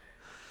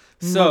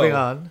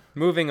 so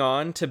Moving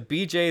on. to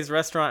BJ's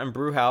Restaurant and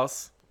Brew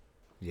House.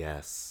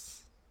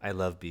 Yes, I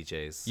love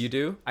BJ's. You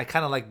do? I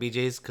kind of like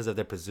BJ's because of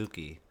their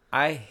Pizookie.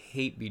 I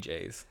hate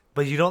BJ's.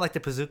 But you don't like the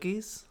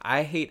Pizookies?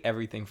 I hate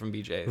everything from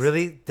BJ's.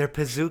 Really? Their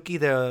Pizookie,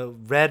 the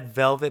red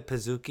velvet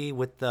Pizookie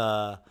with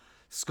the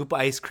scoop of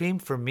ice cream,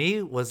 for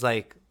me was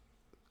like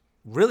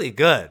really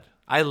good.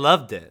 I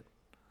loved it.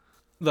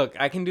 Look,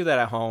 I can do that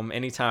at home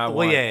anytime I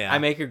want. Yeah. I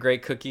make a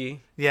great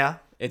cookie. Yeah.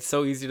 It's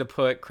so easy to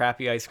put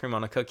crappy ice cream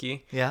on a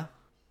cookie. Yeah.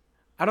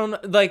 I don't know,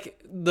 like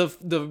the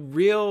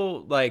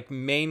real like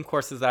main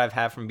courses that I've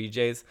had from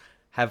BJ's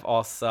have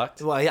all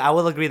sucked. Well, I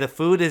will agree. The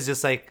food is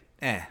just like,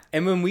 eh.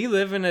 And when we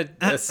live in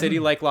a city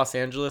like Los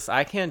Angeles,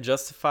 I can't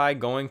justify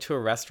going to a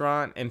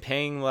restaurant and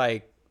paying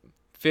like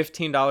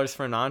 $15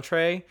 for an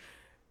entree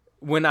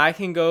when I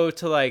can go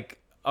to like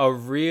a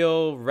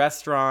real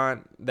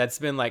restaurant that's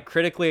been like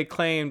critically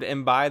acclaimed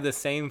and buy the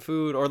same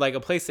food, or like a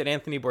place that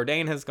Anthony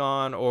Bourdain has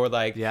gone, or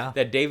like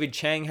that David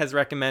Chang has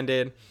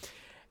recommended,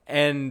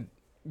 and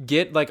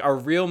get like a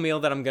real meal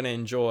that I'm going to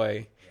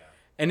enjoy.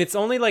 And it's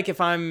only like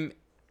if I'm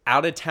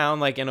out of town,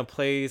 like in a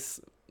place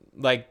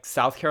like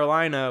South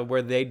Carolina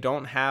where they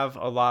don't have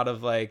a lot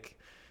of like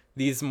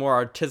these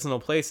more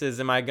artisanal places,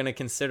 am I going to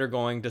consider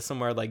going to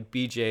somewhere like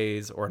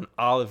BJ's or an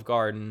Olive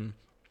Garden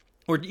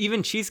or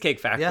even Cheesecake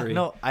Factory? Yeah,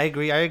 no, I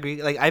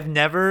agree. Like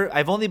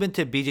I've only been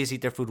to BJ's,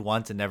 eat their food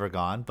once and never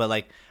gone. But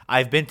like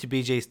I've been to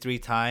BJ's 3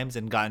 times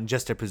and gotten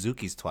just their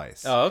Pizookies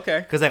twice. Oh, okay.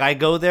 Because like I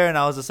go there and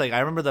I was just like, I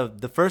remember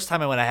the first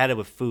time I went, I had it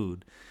with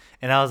food,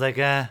 and I was like,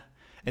 eh.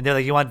 And they're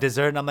like, you want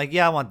dessert? And I'm like,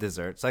 yeah, I want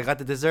dessert. So I got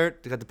the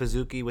dessert. I got the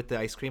Pizookie with the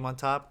ice cream on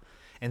top,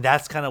 and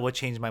that's kind of what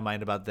changed my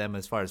mind about them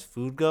as far as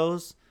food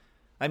goes.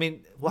 I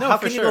mean, well, how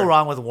can you go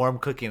wrong with warm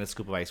cookie and a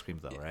scoop of ice cream,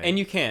 though, right? And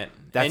you can't.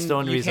 That's the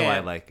only reason why I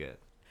like it.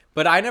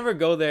 But I never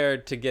go there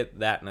to get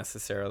that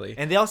necessarily.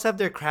 And they also have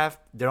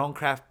their own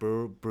craft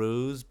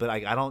brews, but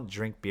I don't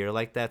drink beer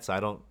like that, so I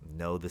don't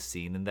know the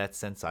scene in that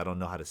sense. So I don't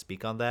know how to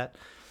speak on that.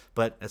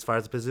 But as far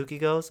as the Pizookie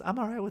goes, I'm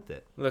all right with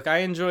it. Look, I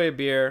enjoy a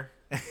beer,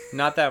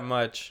 not that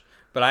much,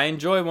 but I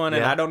enjoy one,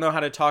 and I don't know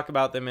how to talk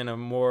about them in a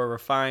more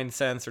refined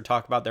sense, or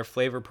talk about their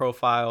flavor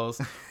profiles,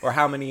 or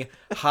how many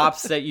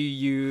hops that you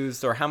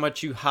used, or how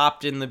much you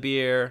hopped in the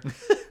beer.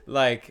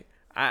 Like,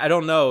 I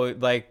don't know,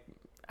 like,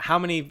 how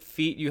many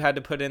feet you had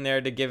to put in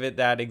there to give it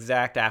that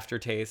exact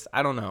aftertaste.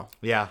 I don't know.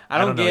 Yeah. I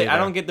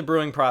don't get the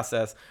brewing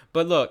process.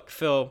 But look,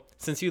 Phil,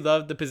 since you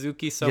love the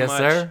Pizookie so much,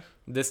 sir.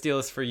 This deal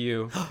is for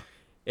you.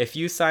 If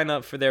you sign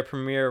up for their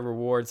Premier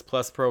Rewards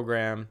Plus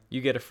program,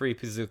 you get a free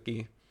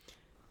Pizookie.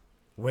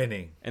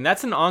 Winning. And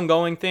that's an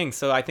ongoing thing.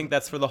 So I think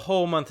that's for the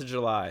whole month of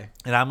July.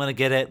 And I'm gonna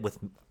get it with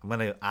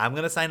I'm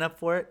gonna sign up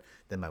for it.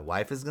 Then my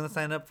wife is gonna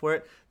sign up for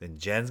it. Then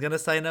Jen's gonna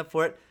sign up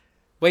for it.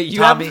 Wait, you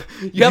Tommy,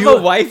 have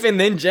a wife and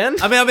then Jen?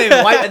 I mean,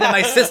 wife, and then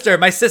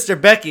my sister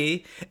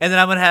Becky, and then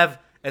I'm gonna have,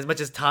 as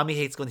much as Tommy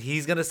hates going,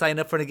 he's gonna sign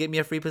up for it and get me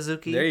a free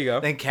Pizookie. There you go.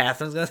 Then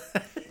Catherine's gonna.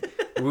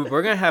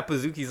 We're gonna have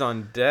Pizookies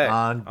on deck.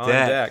 On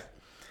deck.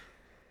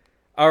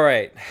 All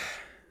right.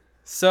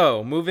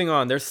 So moving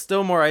on, there's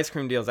still more ice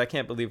cream deals. I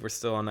can't believe we're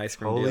still on ice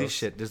cream deals. Holy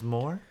shit! There's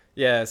more.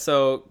 Yeah.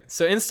 So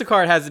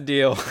Instacart has a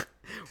deal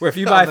where if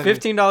you buy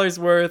 $15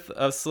 worth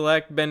of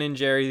select Ben and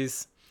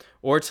Jerry's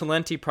or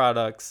Talenti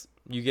products,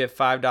 you get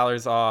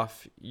 $5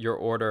 off your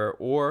order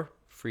or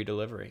free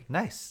delivery.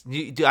 Nice.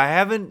 I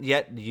haven't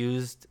yet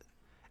used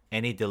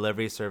any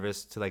delivery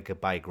service to like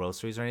buy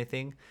groceries or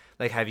anything.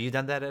 Like, have you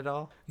done that at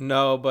all?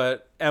 No,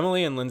 but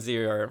Emily and Lindsay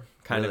are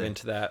kind of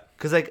into that.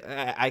 Cause like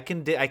I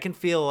can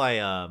feel like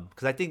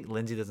cause I think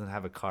Lindsay doesn't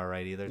have a car,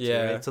 right, either. Too,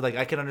 yeah. Right? So like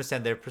I can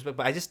understand their perspective,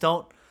 but I just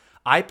don't.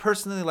 I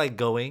personally like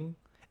going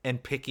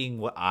and picking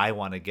what I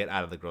want to get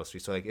out of the grocery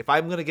store. Like if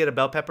I'm gonna get a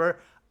bell pepper,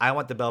 I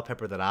want the bell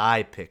pepper that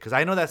I pick, because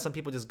I know that some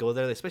people just go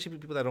there, especially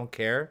people that don't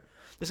care.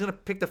 They're just gonna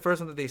pick the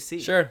first one that they see.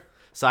 Sure.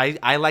 So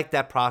I like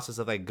that process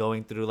of like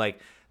going through like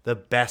the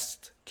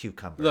best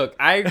cucumber. Look,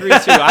 I agree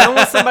too. I don't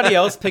want somebody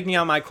else picking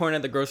out my corn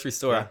at the grocery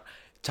store. Yeah.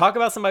 Talk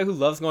about somebody who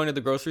loves going to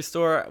the grocery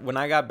store. When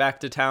I got back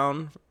to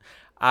town,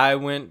 I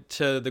went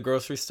to the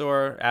grocery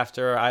store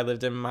after I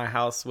lived in my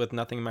house with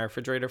nothing in my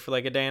refrigerator for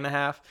like a day and a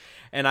half.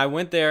 And I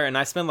went there and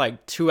I spent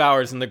like 2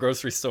 hours in the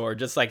grocery store,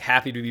 just like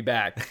happy to be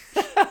back.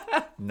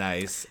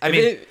 Nice. I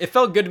mean, it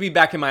felt good to be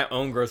back in my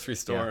own grocery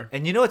store. yeah.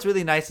 And you know what's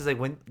really nice is like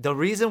when the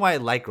reason why I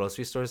like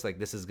grocery stores, like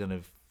this is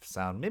gonna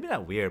sound maybe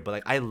not weird, but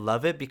like I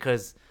love it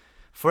because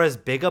for as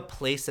big a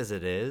place as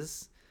it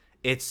is,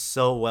 it's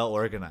so well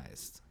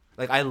organized.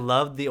 Like I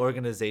love the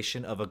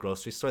organization of a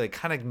grocery store. It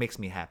kind of makes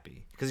me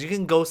happy because you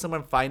can go somewhere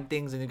and find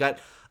things, and you got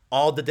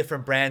all the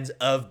different brands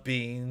of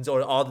beans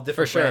or all the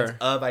different brands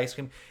of ice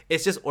cream.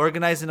 It's just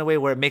organized in a way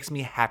where it makes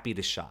me happy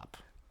to shop.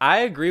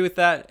 I agree with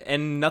that,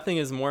 and nothing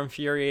is more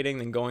infuriating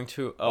than going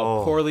to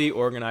a poorly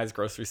organized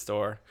grocery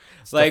store.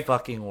 It's like the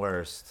fucking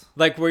worst.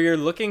 Like where you're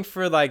looking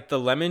for like the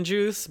lemon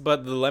juice,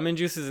 but the lemon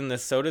juice is in the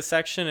soda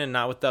section and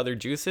not with the other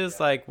juices.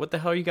 Yeah. Like, what the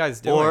hell are you guys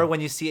doing? Or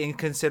when you see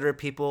inconsiderate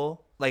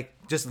people like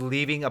just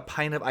leaving a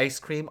pint of ice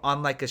cream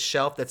on like a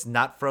shelf that's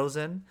not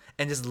frozen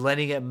and just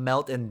letting it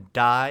melt and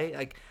die.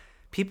 Like,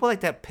 people like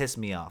that piss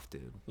me off,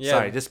 dude. Yeah.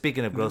 Sorry, just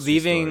speaking of grocery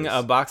leaving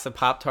stores. a box of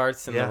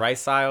Pop-Tarts in the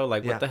rice aisle.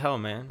 Like, what the hell,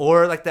 man?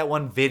 Or like that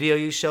one video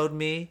you showed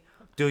me.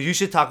 Dude, you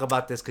should talk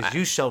about this because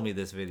you showed me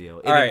this video.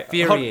 It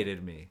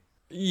infuriated me.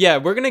 Yeah,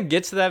 we're going to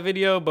get to that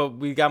video, but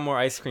we got more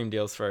ice cream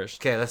deals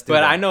first. Okay, let's do that.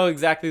 But I know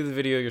exactly the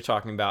video you're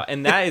talking about.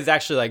 And that is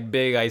actually like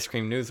big ice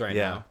cream news right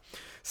now.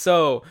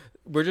 So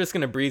we're just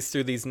going to breeze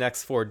through these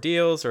next 4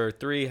 deals, or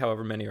 3,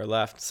 however many are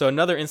left. So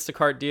another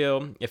Instacart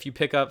deal, if you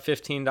pick up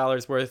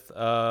 $15 worth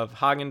of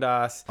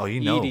Haagen-Dazs,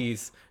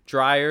 Edy's,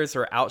 Dryers,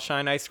 or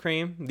Outshine ice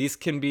cream, these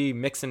can be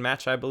mix and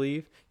match, I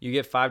believe. You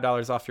get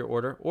 $5 off your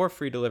order or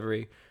free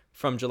delivery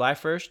from July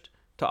 1st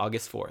to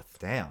August 4th.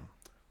 Damn.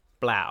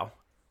 Blow.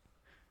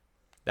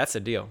 That's a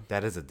deal.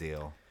 That is a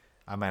deal.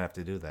 I might have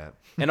to do that.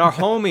 And our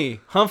homie,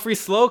 Humphrey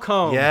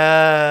Slocombe.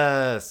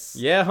 Yes.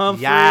 Yeah,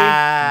 Humphrey.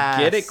 Yes.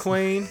 Get it,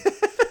 queen.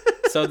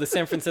 So the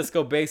San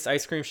Francisco-based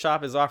ice cream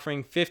shop is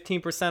offering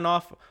 15%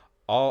 off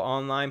all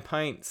online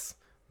pints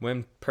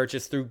when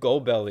purchased through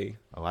Goldbelly.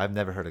 Oh, I've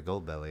never heard of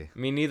Goldbelly.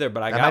 Me neither,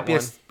 but I got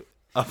one.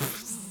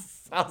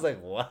 I was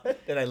like, what?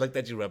 And I looked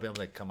at you, Ruby. I was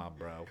like, come on,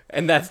 bro.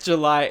 And that's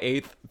July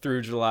 8th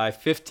through July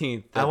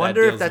 15th. I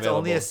wonder if that's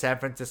only a San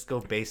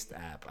Francisco-based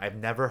app. I've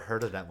never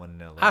heard of that one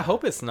in LA. I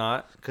hope it's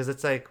not. Because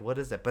it's like, what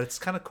is that? But it's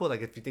kind of cool.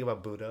 Like, if you think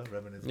about Buddha,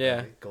 Reminiscence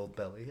Belly,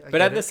 Goldbelly. But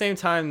at the same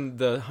time,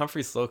 the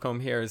Humphrey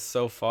Slocombe here is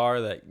so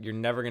far that you're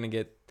never going to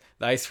get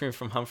the ice cream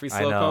from Humphrey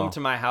Slocombe to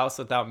my house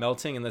without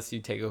melting unless you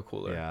take a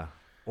cooler. Yeah.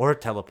 Or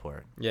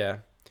teleport. Yeah.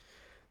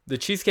 The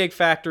Cheesecake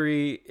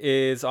Factory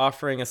is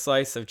offering a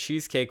slice of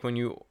cheesecake when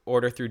you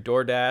order through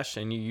DoorDash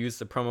and you use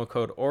the promo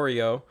code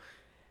Oreo.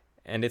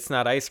 And it's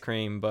not ice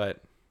cream,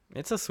 but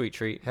it's a sweet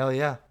treat. Hell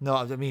yeah. No,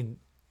 I mean,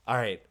 all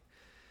right.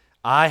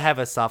 I have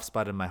a soft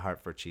spot in my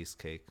heart for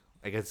cheesecake.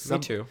 I guess Me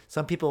too.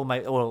 Some people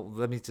might, well,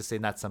 let me just say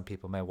not some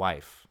people. My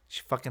wife,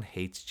 she fucking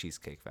hates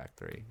Cheesecake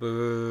Factory.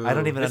 Boo. I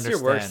don't even understand.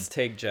 It's your worst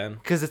take, Jen.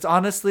 Because it's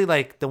honestly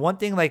like the one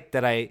thing like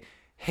that I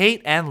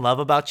hate and love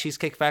about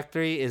Cheesecake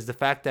Factory is the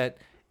fact that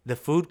the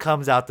food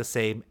comes out the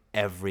same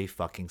every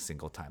fucking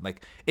single time.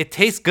 Like, it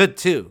tastes good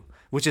too,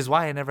 which is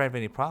why I never have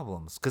any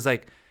problems. Because,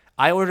 like,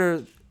 I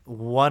order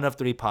one of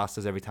 3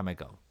 pastas every time I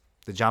go.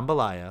 The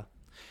jambalaya,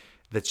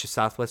 the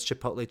Southwest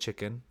Chipotle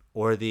chicken,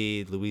 or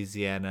the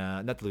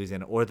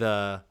or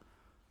the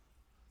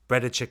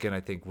breaded chicken,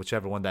 I think,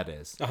 whichever one that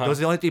is. Uh-huh. Those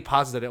are the only 3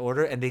 pastas that I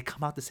order, and they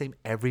come out the same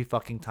every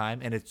fucking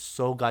time, and it's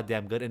so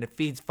goddamn good, and it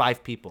feeds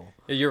 5 people.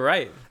 You're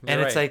right.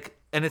 It's like,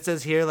 and it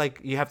says here, like,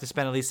 you have to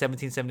spend at least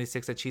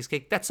 $17.76 at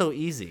cheesecake. That's so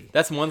easy.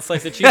 That's one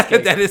slice of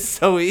cheesecake. That is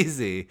so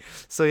easy.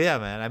 So, yeah,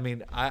 man. I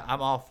mean,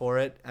 I'm all for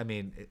it. I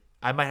mean,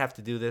 I might have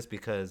to do this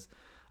because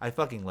I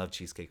fucking love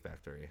Cheesecake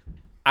Factory.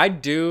 I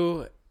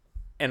do,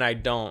 and I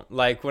don't.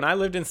 Like, when I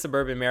lived in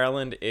suburban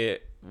Maryland,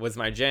 it was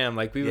my jam.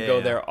 Like, we would go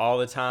there all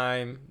the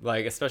time.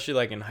 Like, especially,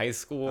 like, in high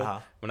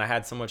school when I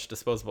had so much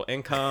disposable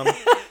income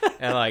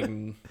and, like,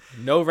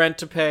 no rent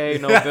to pay,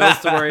 no bills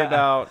to worry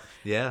about.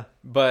 Yeah.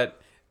 But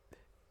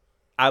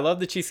I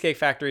love the Cheesecake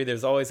Factory.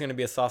 There's always going to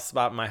be a soft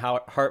spot in my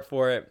heart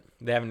for it.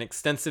 They have an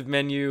extensive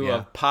menu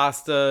of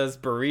pastas,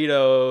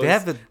 burritos. They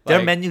have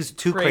their menu's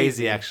too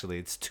crazy, actually.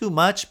 It's too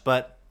much,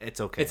 but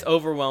it's okay. It's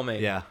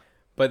overwhelming. Yeah.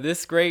 But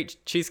this great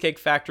Cheesecake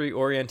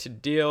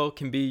Factory-oriented deal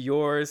can be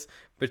yours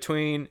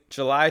between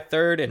July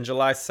 3rd and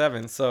July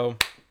 7th. So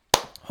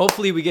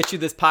hopefully we get you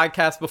this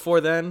podcast before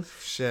then.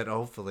 Shit,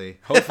 hopefully.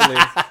 Hopefully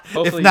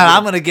if not,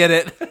 I'm going to get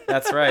it.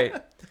 That's right.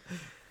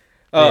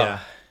 Yeah.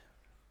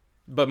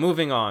 But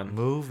moving on.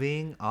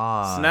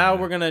 So now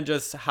we're going to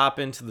just hop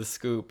into the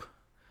scoop.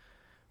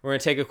 We're going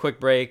to take a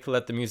quick break,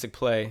 let the music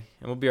play,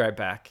 and we'll be right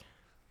back.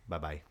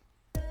 Bye-bye.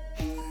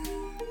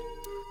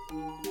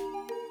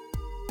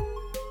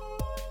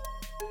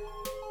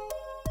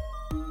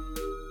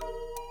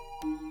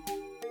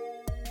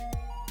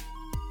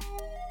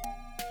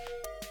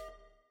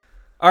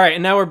 All right,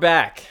 and now we're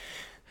back.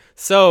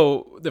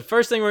 So the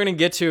first thing we're going to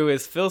get to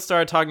is Phil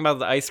started talking about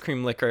the ice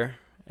cream liquor.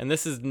 And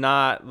this is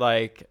not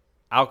like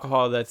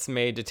alcohol that's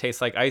made to taste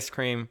like ice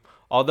cream.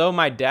 Although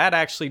my dad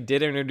actually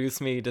did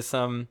introduce me to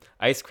some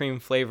ice cream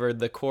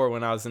flavored liqueur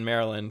when I was in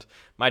Maryland.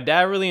 My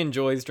dad really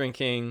enjoys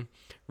drinking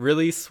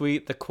really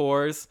sweet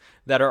liqueurs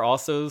that are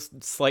also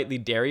slightly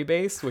dairy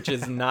based, which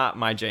is not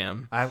my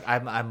jam.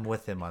 I'm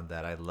with him on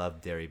that. I love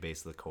dairy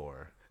based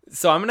liqueur.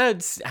 So I'm gonna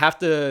have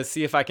to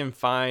see if I can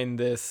find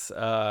this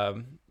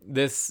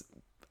this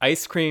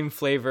ice cream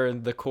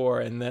flavored liqueur,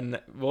 and then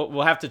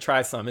we'll have to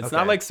try some. It's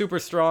not like super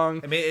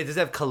strong. I mean, does it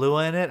have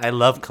Kahlua in it? I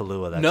love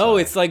Kahlua. No,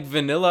 it's like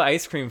vanilla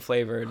ice cream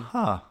flavored.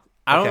 Huh.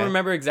 I don't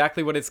remember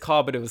exactly what it's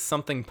called, but it was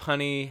something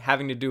punny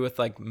having to do with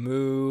like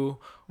moo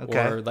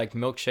or like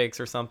milkshakes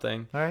or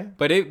something. All right.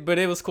 But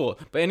it was cool.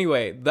 But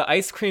anyway, the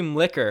ice cream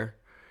liquor.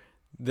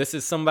 This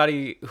is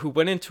somebody who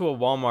went into a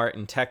Walmart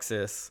in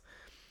Texas,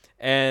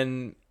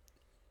 and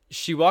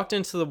she walked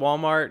into the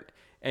Walmart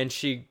and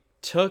she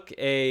took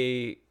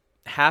a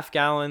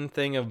half-gallon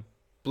thing of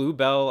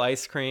Bluebell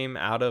ice cream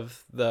out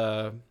of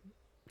the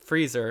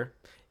freezer.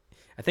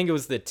 I think it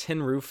was the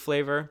tin roof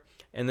flavor.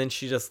 And then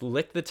she just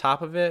licked the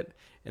top of it,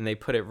 and they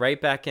put it right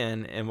back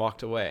in and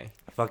walked away.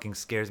 It fucking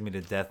scares me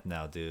to death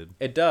now, dude.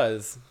 It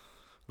does.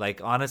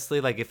 Like,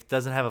 honestly, like, if it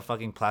doesn't have a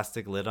fucking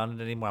plastic lid on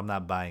it anymore, I'm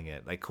not buying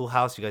it. Like, Cool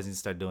House, you guys need to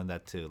start doing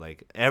that, too.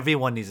 Like,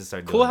 everyone needs to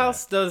start doing that. Cool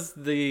House does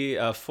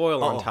the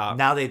foil on top.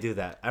 Now they do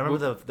that. I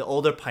remember the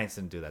older pints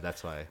didn't do that.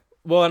 That's why.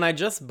 Well, and I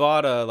just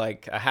bought a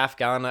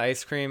half-gallon of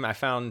ice cream. I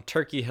found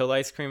Turkey Hill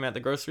ice cream at the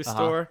grocery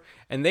store,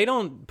 and they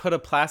don't put a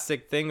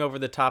plastic thing over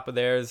the top of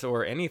theirs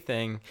or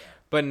anything.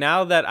 But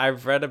now that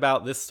I've read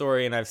about this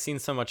story and I've seen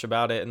so much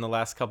about it in the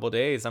last couple of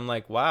days, I'm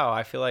like, wow,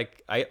 I feel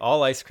like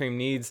all ice cream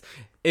needs,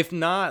 if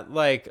not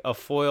like a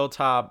foil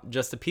top,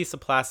 just a piece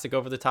of plastic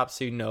over the top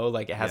so you know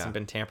like it hasn't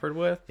been tampered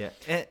with. Yeah.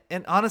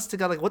 And honest to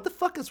God, like, what the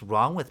fuck is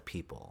wrong with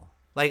people?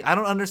 Like, I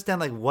don't understand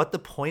like what the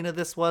point of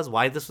this was,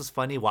 why this was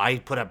funny, why you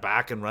put it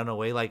back and run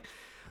away. Like,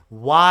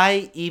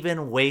 why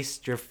even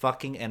waste your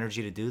fucking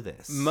energy to do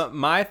this?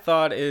 My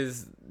thought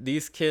is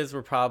these kids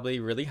were probably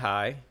really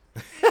high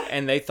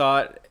and they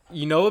thought,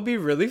 you know, it'd be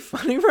really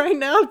funny right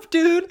now,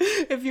 dude,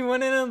 if you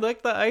went in and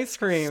licked the ice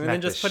cream and then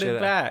just put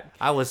it back.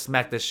 I would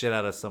smack the shit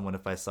out of someone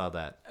if I saw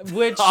that.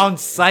 Which on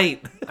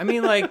sight. I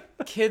mean,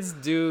 like, kids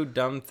do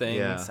dumb things.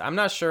 Yeah. I'm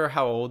not sure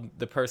how old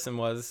the person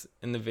was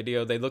in the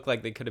video. They look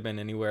like they could have been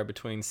anywhere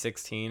between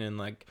 16 and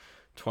like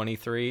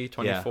 23,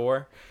 24.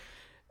 Yeah.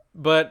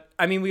 But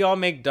I mean, we all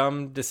make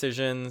dumb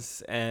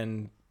decisions,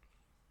 and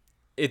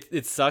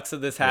it sucks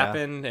that this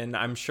happened, and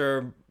I'm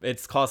sure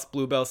it's cost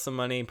Bluebell some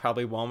money,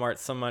 probably Walmart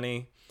some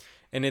money.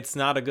 And it's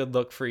not a good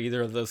look for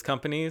either of those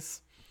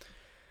companies.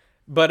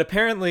 But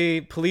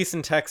apparently, police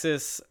in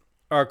Texas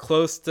are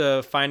close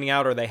to finding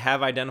out, or they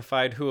have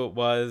identified who it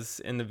was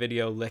in the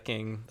video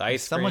licking the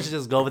ice cream. Someone should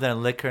just go over there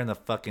and lick her in the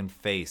fucking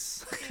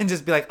face and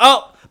just be like,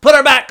 "Oh, put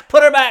her back,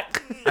 put her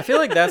back." I feel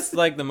like that's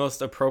like the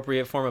most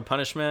appropriate form of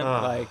punishment.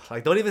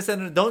 Like don't even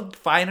send her, don't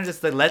fine her,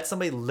 just like, let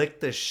somebody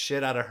lick the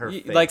shit out of her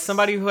face. Like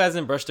somebody who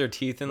hasn't brushed their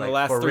teeth in the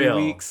last 3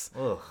 weeks.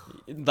 Ugh.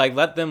 Like,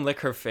 let them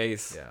lick her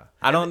face. Yeah.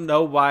 I don't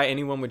know why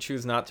anyone would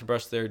choose not to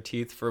brush their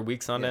teeth for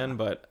weeks on end,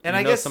 but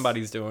I guess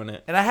somebody's doing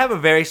it. And I have a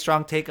very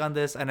strong take on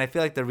this, and I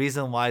feel like the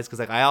reason why is because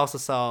like I also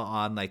saw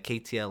on like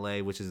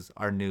KTLA, which is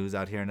our news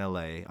out here in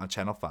LA on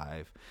Channel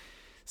 5,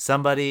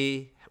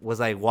 somebody was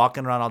like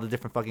walking around all the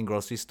different fucking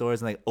grocery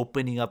stores and like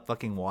opening up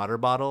fucking water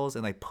bottles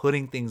and like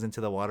putting things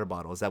into the water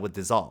bottles that would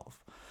dissolve.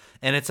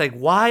 And it's like,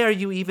 why are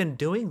you even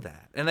doing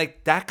that? And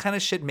like that kind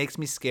of shit makes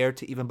me scared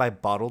to even buy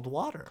bottled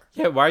water.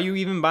 Yeah, why are you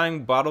even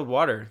buying bottled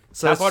water?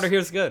 So tap water here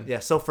is good. Yeah,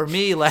 so for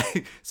me,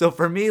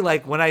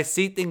 like when I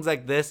see things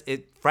like this,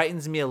 it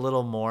frightens me a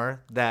little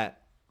more that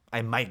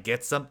I might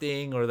get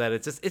something, or that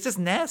it's just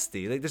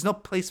nasty. Like there's no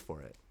place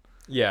for it.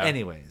 Yeah.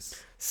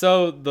 Anyways.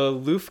 So the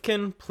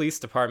Lufkin Police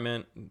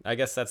Department, I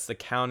guess that's the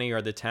county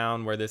or the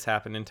town where this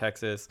happened in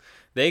Texas,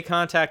 they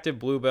contacted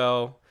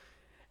Bluebell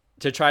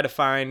to try to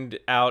find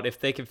out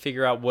if they could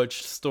figure out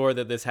which store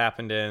that this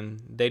happened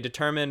in. They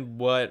determined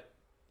what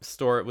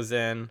store it was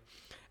in,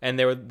 and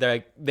they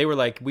were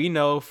like, we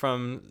know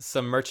from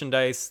some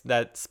merchandise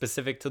that's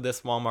specific to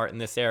this Walmart in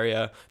this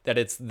area that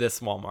it's this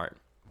Walmart.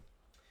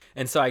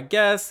 And so I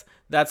guess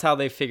that's how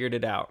they figured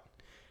it out.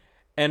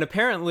 And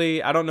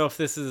apparently, I don't know if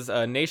this is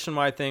a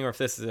nationwide thing or if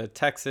this is a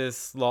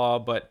Texas law,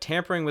 but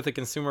tampering with a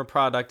consumer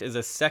product is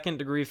a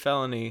second-degree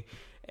felony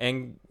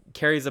and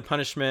carries a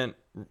punishment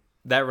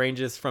that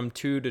ranges from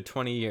 2 to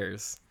 20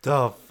 years.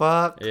 The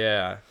fuck?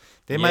 Yeah.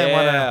 They might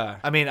want to...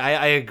 I mean,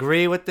 I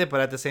agree with it, but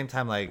at the same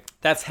time, like...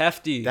 That's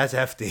hefty. That's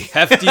hefty.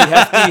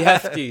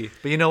 Hefty.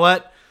 But you know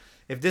what?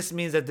 If this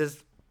means that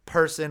this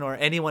person or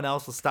anyone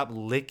else will stop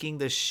licking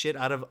the shit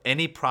out of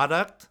any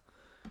product,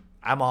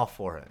 I'm all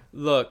for it.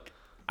 Look,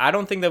 I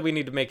don't think that we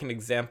need to make an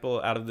example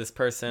out of this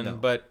person,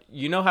 but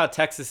you know how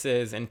Texas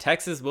is, and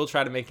Texas will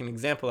try to make an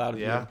example out of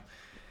you.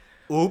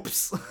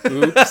 Oops.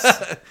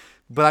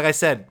 But like I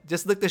said,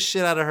 just lick the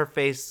shit out of her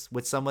face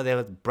with someone that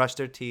would brush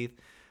their teeth,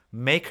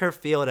 make her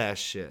feel that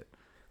shit.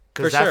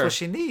 For Because that's sure. what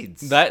she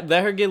needs. Let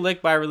her get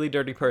licked by a really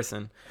dirty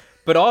person.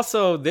 But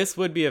also, this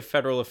would be a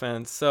federal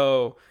offense.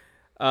 So,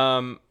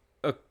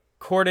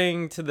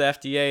 according to the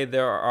FDA,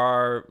 there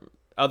are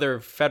other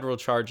federal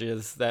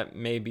charges that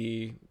may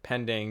be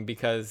pending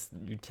because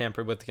you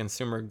tampered with the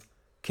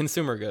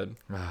consumer good.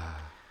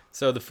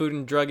 So the Food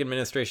and Drug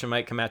Administration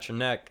might come at your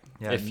neck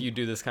if you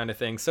do this kind of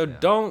thing. So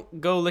don't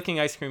go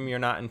licking ice cream you're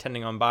not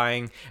intending on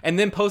buying and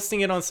then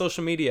posting it on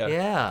social media.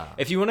 Yeah.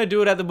 If you want to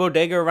do it at the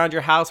bodega around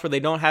your house where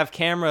they don't have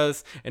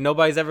cameras and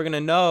nobody's ever going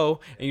to know,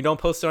 and you don't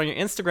post it on your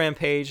Instagram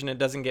page and it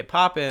doesn't get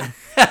popping,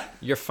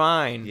 you're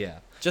fine. Yeah.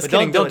 Just But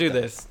kidding. Don't do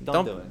though. this.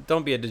 Don't do it.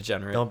 Don't be a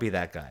degenerate. Don't be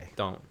that guy.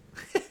 Don't.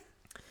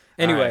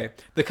 Anyway,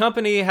 right. the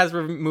company has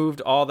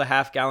removed all the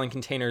half-gallon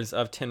containers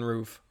of Tin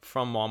Roof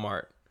from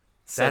Walmart,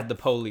 said the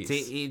police.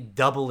 See, he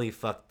doubly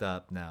fucked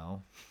up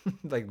now.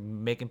 Like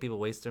making people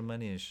waste their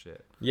money and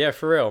shit. Yeah,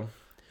 for real.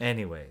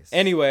 Anyways.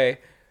 Anyway,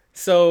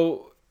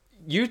 so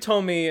you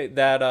told me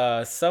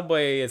that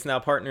Subway is now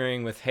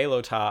partnering with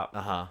Halo Top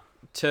Uh-huh.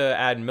 to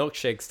add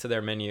milkshakes to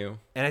their menu.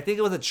 And I think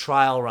it was a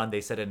trial run,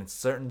 they said, in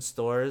certain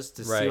stores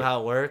to see Right.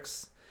 how it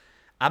works.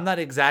 I'm not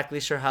exactly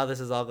sure how this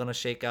is all going to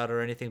shake out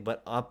or anything,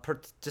 but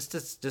just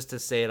to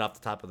say it off the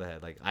top of the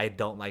head, like, I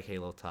don't like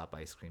Halo Top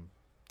ice cream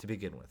to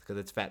begin with because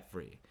it's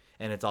fat-free.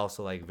 And it's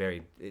also, like,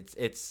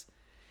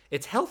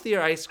 it's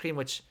healthier ice cream,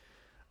 which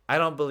I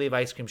don't believe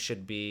ice cream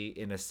should be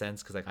in a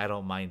sense because, like, I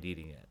don't mind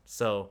eating it.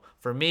 So,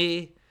 for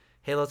me,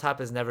 Halo Top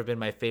has never been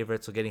my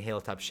favorite, so getting Halo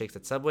Top shakes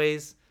at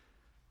Subway's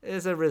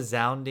is a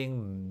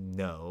resounding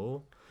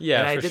no. Yeah,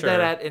 and I for did sure.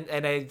 that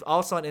and I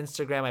also on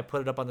Instagram I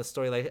put it up on the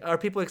story like, are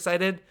people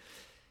excited?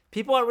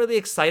 People aren't really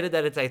excited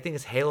that I think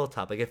it's Halo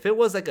Top. Like if it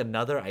was like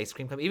another ice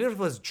cream company, even if it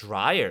was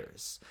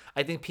Dryers,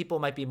 I think people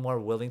might be more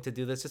willing to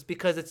do this just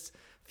because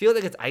feels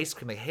like it's ice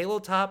cream. Like Halo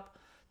Top,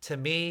 to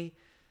me,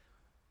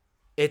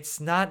 it's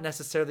not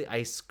necessarily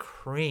ice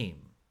cream.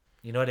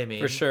 You know what I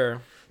mean? For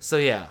sure. So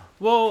yeah.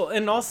 Well,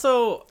 and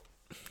also,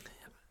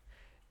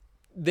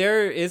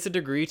 there is a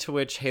degree to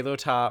which Halo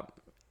Top,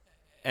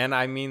 and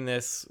I mean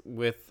this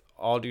with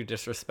all due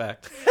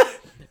disrespect,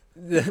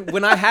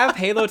 when I have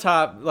Halo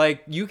Top,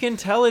 like, you can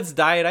tell it's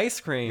diet ice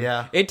cream.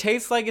 Yeah. It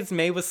tastes like it's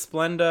made with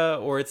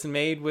Splenda or it's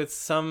made with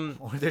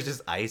Or there's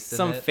just ice in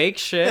some it. fake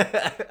shit,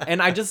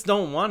 and I just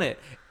don't want it.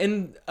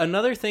 And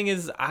another thing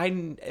is, I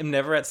am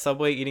never at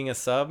Subway eating a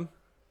sub.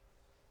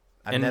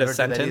 I've End of never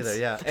done that sentence. either,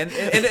 yeah.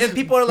 And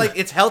people are like,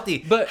 it's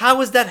healthy. But-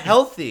 how is that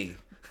healthy?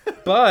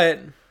 But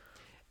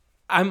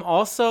I'm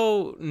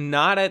also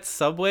not at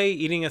Subway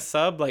eating a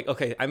sub. Like,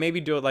 okay, I maybe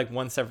do it like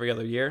once every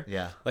other year.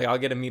 Yeah. Like, I'll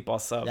get a meatball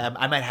sub. Yeah,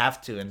 I might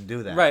have to and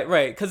do that.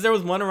 Right. Because there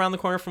was one around the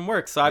corner from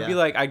work. So I'd be Yeah.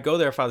 like, I'd go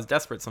there if I was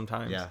desperate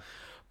sometimes. Yeah.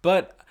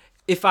 But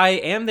if I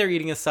am there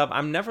eating a sub,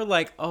 I'm never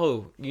like,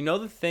 oh, you know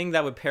the thing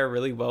that would pair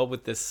really well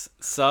with this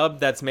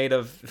sub that's made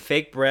of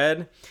fake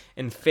bread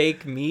and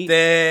fake meat?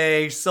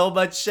 There's so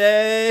much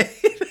shade.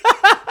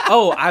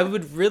 Oh, I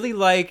would really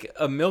like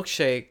a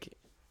milkshake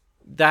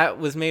that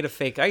was made of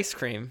fake ice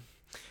cream.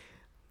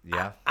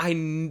 Yeah. I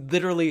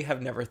literally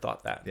have never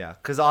thought that. Yeah.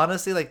 Because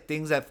honestly, like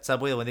things at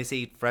Subway, when they say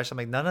eat fresh, I'm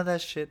like, none of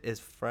that shit is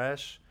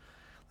fresh.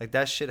 Like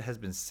that shit has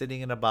been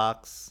sitting in a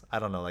box. I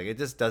don't know. Like it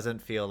just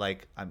doesn't feel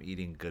like I'm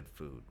eating good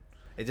food.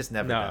 It just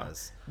never No.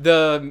 does.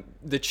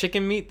 The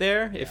chicken meat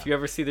there, if Yeah. you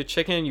ever see the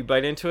chicken, you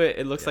bite into it,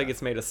 it looks like Yeah.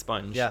 it's made of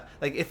sponge. Yeah.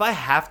 Like if I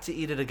have to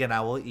eat it again,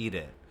 I will eat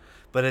it.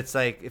 But it's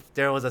like if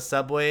there was a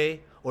Subway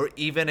or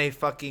even a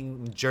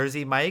fucking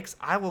Jersey Mike's,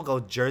 I will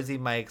go Jersey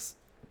Mike's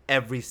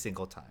every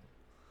single time.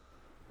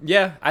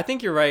 Yeah, I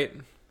think you're right.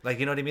 Like,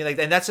 you know what I mean? Like,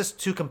 and that's just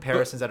two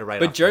comparisons that are right.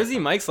 But off Jersey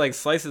Mike's like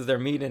slices their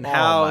meat in Oh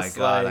house. my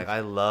god! Like, Like, I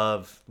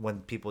love when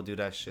people do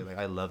that shit. Like,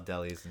 I love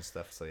delis and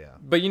stuff. So yeah.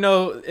 but you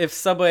know, if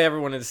Subway ever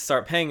wanted to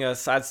start paying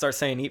us, I'd start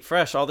saying eat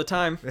fresh all the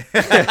time.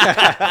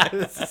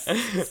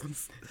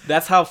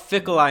 That's how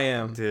fickle I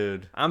am.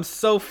 Dude, I'm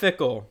so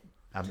fickle.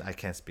 I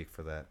can't speak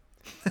for that.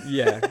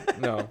 Yeah,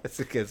 no.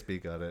 I can't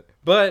speak on it.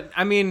 But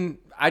I mean,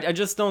 I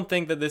just don't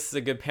think that this is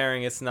a good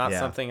pairing. It's not Yeah.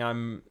 something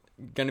I'm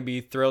gonna be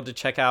thrilled to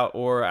check out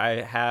or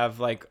I have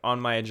like on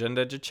my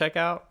agenda to check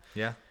out.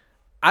 Yeah.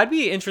 I'd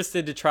be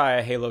interested to try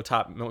a Halo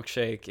Top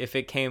milkshake if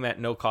it came at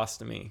no cost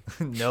to me.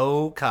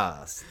 No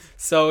cost.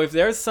 So if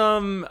there's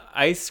some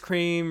ice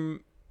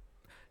cream,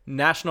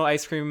 National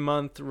Ice Cream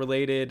Month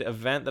related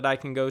event that I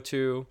can go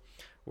to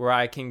where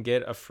I can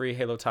get a free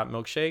Halo Top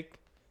milkshake,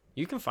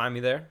 you can find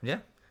me there. Yeah.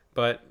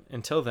 But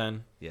until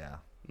then, Yeah.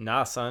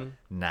 nah, son.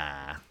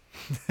 Nah.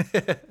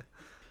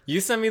 You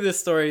sent me this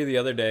story the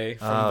other day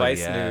from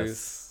Vice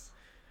News.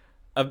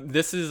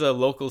 This is a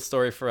local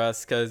story for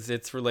us because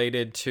it's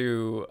related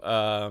to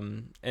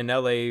an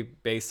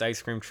LA-based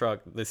ice cream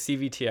truck, the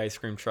CVT ice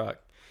cream truck.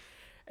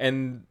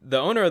 And the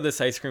owner of this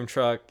ice cream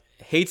truck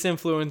hates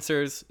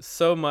influencers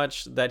so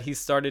much that he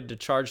started to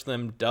charge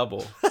them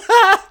double.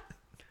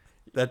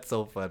 That's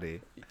so funny.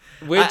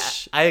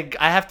 Which I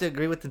have to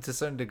agree with it to a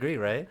certain degree,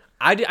 right?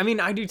 I mean,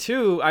 I do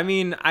too. I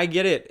mean, I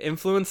get it.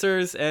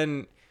 Influencers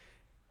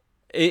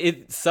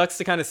it sucks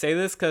to kind of say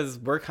this because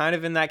we're kind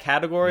of in that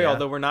category, Yeah.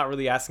 although we're not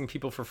really asking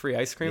people for free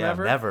ice cream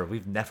ever. Never.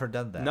 We've never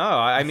done that. No,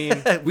 I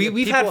mean, we've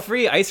People- had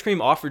free ice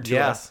cream offered to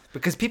us.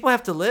 because people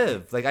have to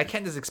live. Like, I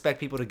can't just expect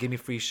people to give me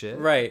free shit.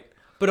 Right.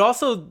 But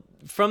also,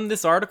 from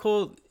this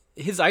article,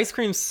 his ice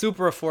cream's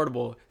super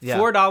affordable. Yeah.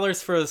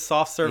 $4 for a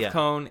soft serve Yeah.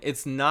 cone.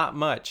 It's not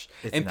much.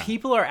 It's and not.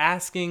 people are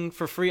asking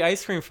for free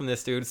ice cream from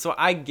this dude. So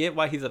I get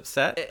why he's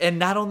upset. And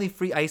not only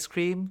free ice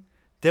cream,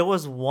 there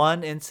was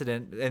one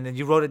incident, and then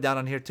you wrote it down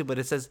on here too, but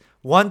it says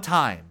one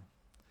time,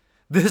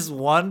 this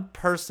one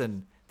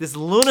person, this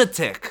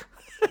lunatic,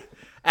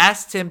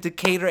 asked him to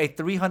cater a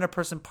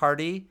 300-person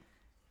party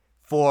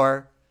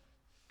for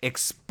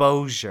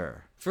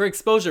exposure. For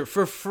exposure,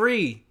 for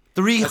free.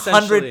 300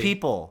 essentially.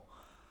 people.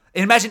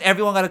 And imagine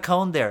everyone got a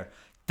cone there.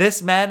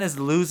 This man is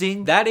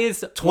losing That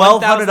is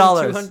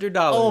 $1,200. $1,200.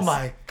 Oh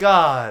my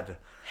God.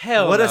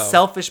 Hell What no. a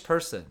selfish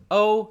person.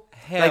 Oh,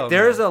 hell Like,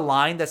 there's no. a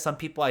line that some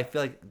people I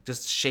feel like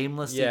just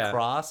shamelessly Yeah.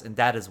 cross, and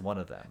that is one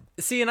of them.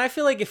 See, and I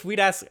feel like if we'd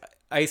ask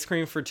ice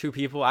cream for 2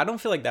 people, I don't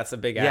feel like that's a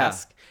big Yeah.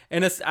 ask.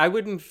 And I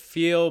wouldn't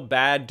feel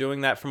bad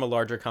doing that from a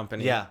larger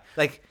company. Yeah.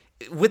 Like,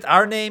 with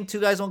our name, Two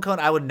Guys One Cone,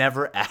 I would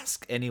never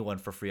ask anyone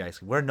for free ice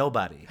cream. We're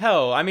nobody.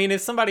 Hell, I mean,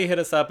 if somebody hit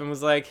us up and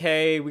was like,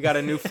 hey, we got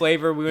a new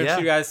flavor. We want Yeah.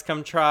 you guys to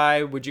come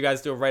try. Would you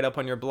guys do a write-up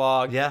on your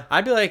blog? Yeah.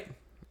 I'd be like,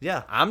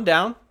 Yeah. I'm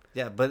down.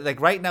 Yeah. But,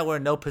 like, right now, we're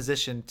in no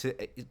position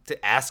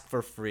to ask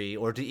for free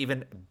or to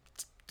even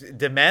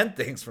demand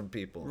things from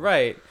people.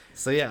 Right.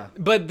 So, yeah.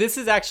 But this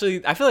is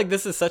actually, I feel like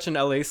this is such an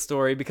LA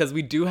story because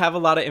we do have a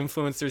lot of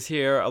influencers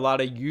here, a lot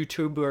of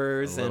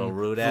YouTubers Little and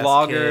rude-ass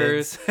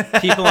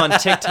vloggers, people on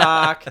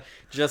TikTok,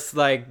 just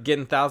like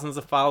getting thousands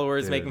of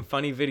followers, Dude. making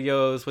funny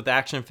videos with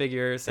action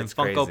figures and It's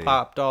Funko crazy.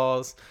 Pop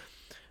dolls.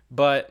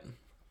 But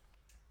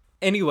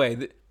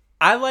anyway,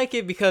 I like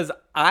it because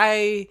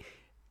I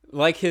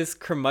like his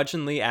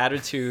curmudgeonly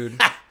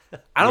attitude.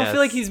 I don't Yes.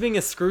 feel like he's being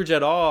a Scrooge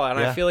at all. And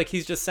Yeah. I feel like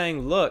he's just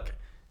saying, look,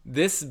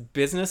 this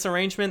business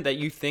arrangement that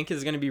you think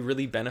is going to be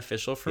really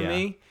beneficial for Yeah.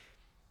 me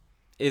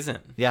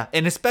isn't. Yeah,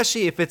 and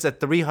especially if it's a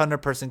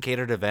 300-person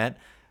catered event,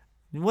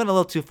 you went a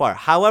little too far.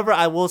 However,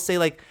 I will say,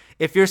 like,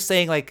 if you're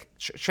saying, like,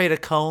 trade a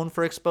cone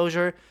for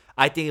exposure,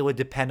 I think it would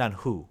depend on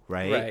who,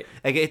 right? Right.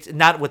 Like, it's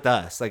not with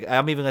us. Like,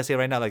 I'm even going to say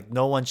right now, like,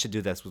 no one should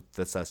do this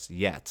with us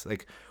yet.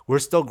 Like, we're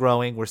still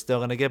growing. We're still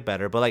going to get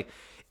better. But, like,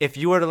 if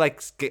you were to,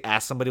 like,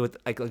 ask somebody with,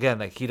 like, again,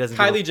 like, he doesn't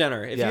give Kylie a-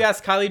 Jenner. If Yeah. you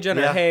ask Kylie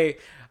Jenner, Yeah. hey,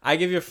 I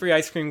give you a free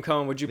ice cream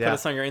cone, would you put Yeah.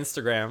 us on your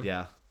Instagram?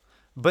 Yeah.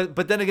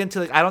 But then again, too,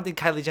 like, I don't think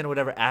Kylie Jenner would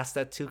ever ask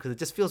that, too, because it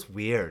just feels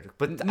weird.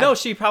 But No,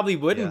 she probably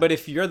wouldn't. Yeah. But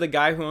if you're the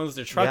guy who owns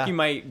the truck, Yeah. you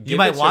might You give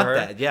might it to want her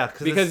that, yeah, 'cause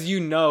because it's- you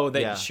know that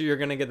Yeah. you're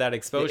gonna get that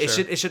exposure.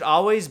 It should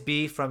always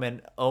be from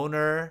an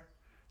owner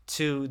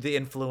to the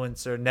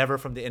influencer, never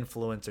from the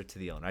influencer to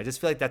the owner. I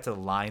just feel like that's a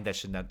line that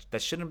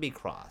shouldn't be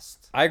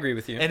crossed. I agree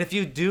with you. And if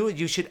you do,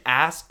 you should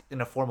ask in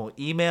a formal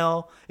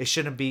email. It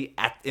shouldn't be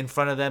in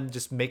front of them,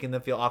 just making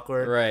them feel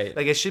awkward. Right.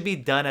 Like, it should be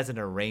done as an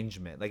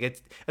arrangement. Like,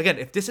 it's, again,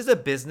 if this is a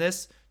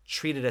business,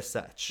 treat it as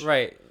such.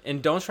 Right.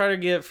 And don't try to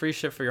get free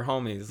shit for your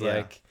homies. Yeah.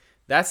 Like,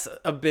 that's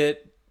a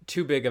bit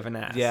too big of an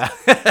ask. Yeah,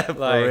 for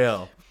Like-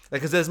 real.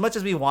 Like, because as much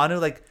as we want to,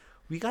 like,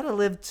 we gotta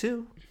live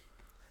too.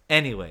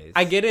 Anyways,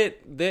 I get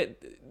it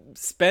that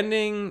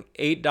spending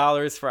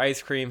 $8 for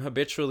ice cream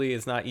habitually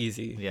is not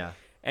easy. Yeah.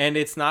 And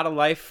it's not a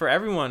life for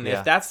everyone. Yeah.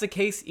 If that's the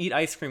case, eat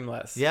ice cream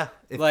less. Yeah,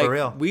 like, for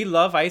real. We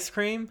love ice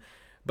cream,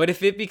 but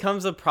if it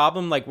becomes a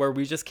problem like where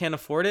we just can't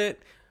afford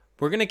it,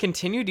 we're going to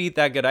continue to eat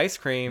that good ice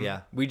cream.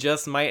 Yeah. We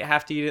just might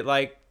have to eat it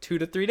like 2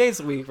 to 3 days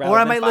a week. Or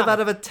I might live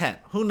out of a tent.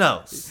 Who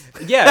knows?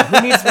 Yeah,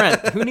 who needs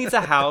rent? Who needs a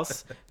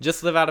house?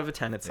 Just live out of a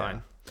tent. It's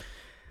fine.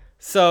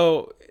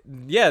 So,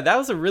 yeah, that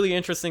was a really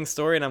interesting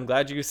story, and I'm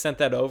glad you sent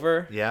that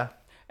over. Yeah.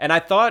 And I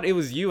thought it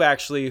was you,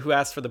 actually, who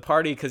asked for the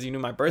party because you knew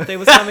my birthday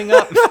was coming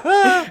up.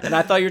 And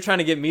I thought you were trying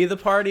to get me the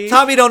party.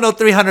 Tommy don't know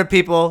 300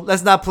 people.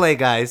 Let's not play,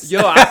 guys.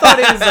 Yo, I thought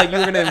it was like you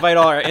were going to invite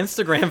all our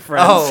Instagram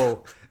friends.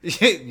 Oh,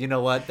 you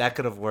know what? That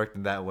could have worked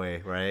in that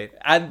way, right?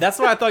 That's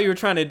what I thought you were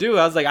trying to do.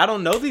 I was like, I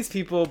don't know these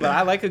people, but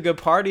I like a good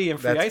party and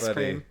free ice funny.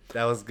 cream.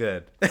 That was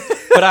good.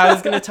 But I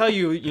was going to tell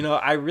you,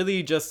 I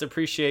really just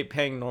appreciate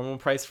paying normal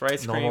price for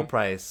ice cream. Normal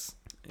price.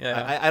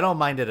 Yeah. I don't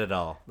mind it at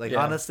all. Like,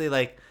 Yeah. honestly,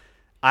 like,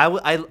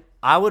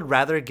 I would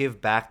rather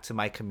give back to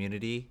my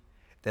community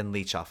than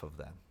leech off of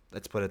them.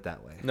 Let's put it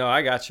that way. No,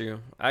 I got you.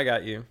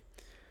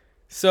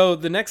 So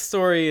the next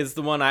story is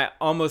the one I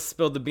almost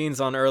spilled the beans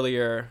on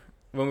earlier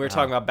when we were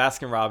talking about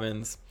Baskin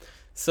Robbins.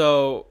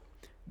 So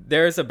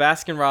there's a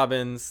Baskin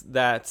Robbins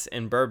that's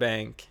in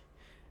Burbank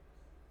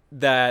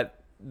that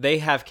they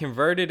have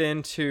converted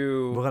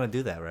into. We're gonna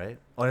do that, right?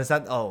 Or is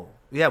that? Oh,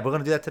 yeah, we're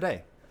gonna do that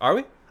today. Are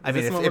we? I Is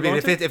mean, this what we're going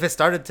if to? it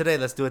started today,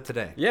 let's do it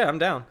today. Yeah, I'm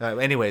down. All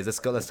right, anyways, let's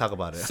go. Let's talk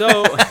about it.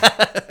 So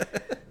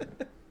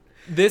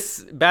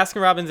this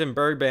Baskin Robbins in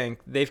Burbank,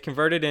 they've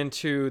converted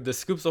into the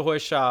Scoops Ahoy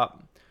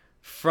shop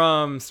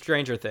from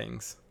Stranger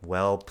Things.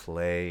 Well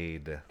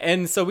played.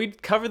 And so we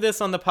covered this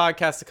on the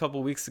podcast a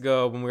couple weeks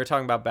ago when we were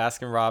talking about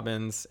Baskin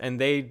Robbins, and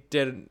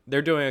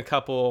they're doing a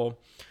couple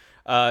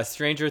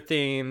Stranger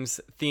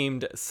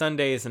themed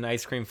sundaes and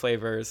ice cream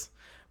flavors,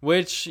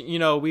 which,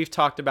 we've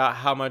talked about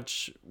how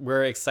much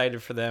we're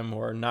excited for them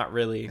or not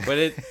really.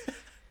 But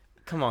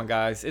come on,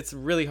 guys. It's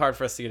really hard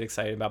for us to get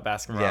excited about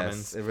Baskin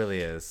Robbins. Yes, it really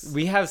is.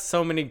 We have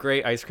so many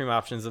great ice cream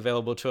options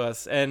available to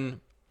us. And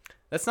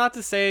that's not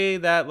to say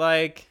that,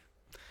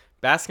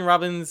 Baskin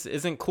Robbins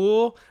isn't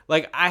cool.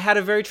 I had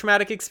a very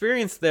traumatic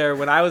experience there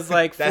when I was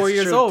 4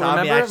 years true. old.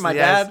 Tommy Remember? My actually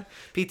has dad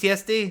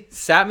PTSD.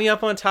 sat me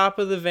up on top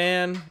of the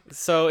van.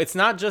 So it's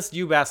not just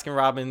you, Baskin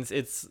Robbins.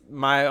 It's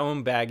my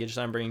own baggage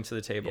that I'm bringing to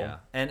the table. Yeah.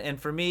 And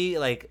for me,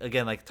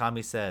 again, like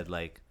Tommy said,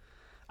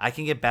 I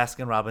can get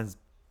Baskin Robbins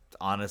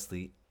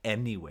honestly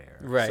anywhere.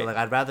 Right. So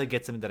I'd rather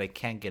get something that I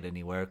can't get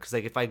anywhere. Because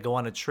if I go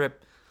on a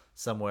trip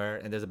somewhere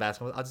and there's a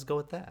Baskin Robbins, I'll just go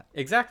with that.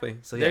 Exactly.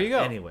 So there you go.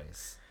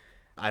 Anyways,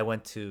 I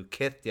went to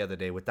Kith the other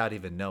day without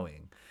even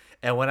knowing.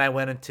 And when I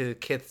went into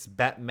Kith's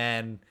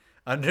Batman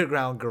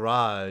underground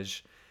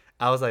garage,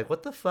 I was like,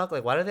 what the fuck?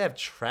 Why do they have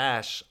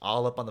trash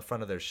all up on the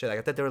front of their shit?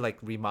 I thought they were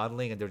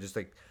remodeling and they were just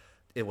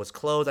it was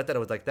closed. I thought it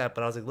was like that.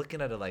 But I was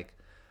looking at it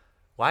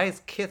why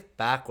is Kith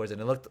backwards? And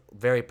it looked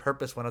very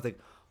purposeful. And I was like,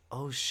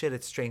 oh shit,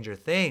 it's Stranger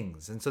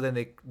Things. And so then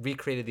they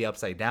recreated the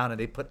upside down and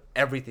they put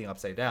everything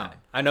upside down.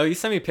 I know you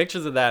sent me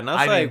pictures of that and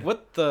I was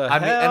what the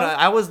hell? And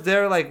I was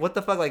there what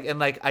the fuck?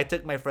 And I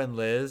took my friend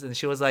Liz and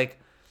she was like,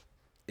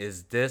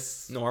 is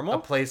this normal? A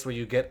place where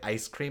you get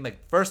ice cream?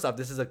 First off,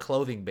 this is a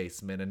clothing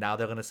basement and now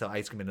they're going to sell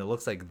ice cream and it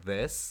looks like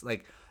this.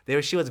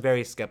 She was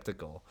very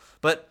skeptical.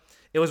 But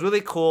it was really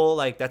cool.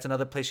 That's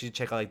another place you should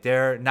check out.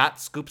 They're not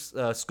Scoops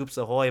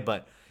Ahoy,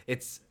 but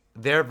it's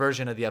their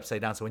version of the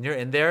upside down. So when you're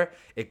in there,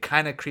 it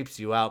kind of creeps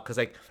you out because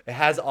it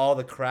has all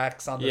the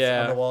cracks on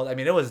the wall. I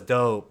mean, it was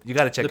dope. You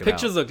got to check it out. The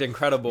pictures looked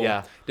incredible.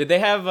 Yeah. Did they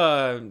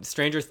have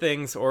Stranger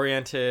Things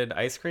oriented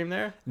ice cream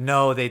there?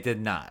 No, they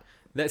did not.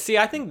 See,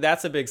 I think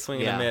that's a big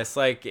swing and a miss.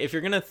 If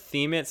you're gonna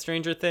theme it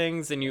Stranger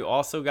Things, and you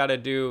also got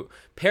to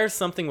pair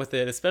something with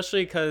it,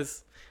 especially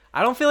because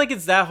I don't feel like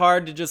it's that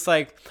hard to just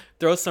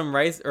throw some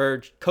rice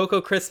or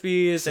Cocoa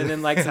Krispies and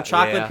then some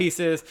chocolate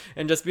pieces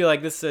and just be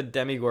this is a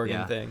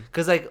Demigorgon thing.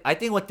 Because I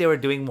think what they were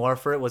doing more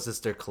for it was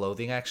just their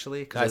clothing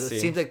actually. Because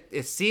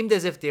it seemed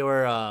as if they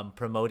were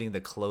promoting the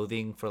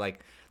clothing for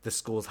the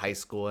school's high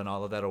school and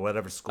all of that or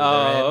whatever school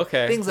they're in.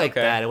 Okay. Things like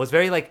that. It was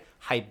very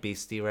hype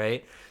beastie,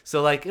 right?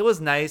 So it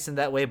was nice in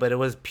that way, but it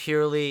was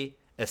purely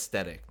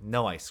aesthetic.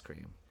 No ice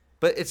cream.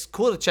 But it's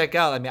cool to check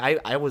out. I mean,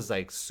 I was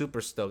super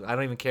stoked. I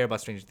don't even care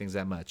about Stranger Things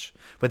that much.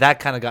 But that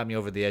kind of got me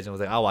over the edge and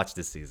was I'll watch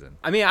this season.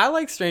 I mean, I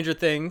like Stranger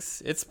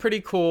Things. It's pretty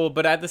cool.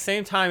 But at the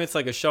same time, it's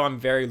a show I'm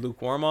very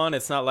lukewarm on.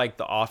 It's not like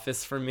The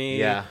Office for me.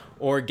 Yeah.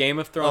 Or Game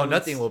of Thrones. Oh,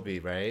 nothing will be,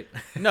 right?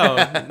 No,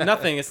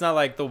 nothing. It's not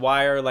like The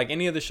Wire.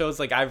 Any of the shows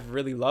I've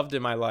really loved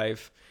in my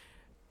life.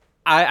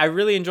 I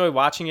really enjoy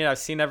watching it. I've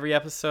seen every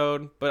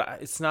episode. But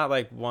it's not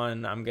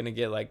one I'm going to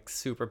get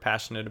super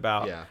passionate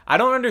about. Yeah. I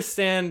don't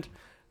understand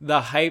the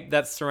hype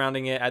that's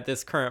surrounding it at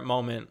this current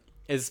moment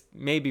is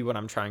maybe what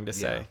I'm trying to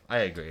say. Yeah, I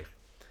agree.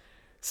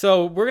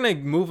 So we're going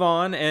to move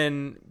on,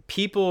 and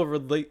People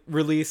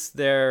released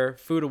their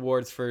food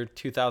awards for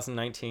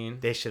 2019.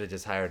 They should have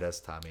just hired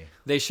us, Tommy.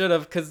 They should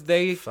have, because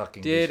they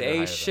did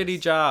a shitty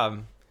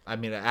job. I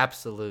mean, an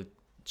absolute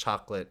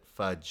chocolate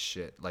fudge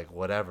shit.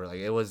 Whatever.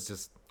 It was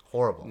just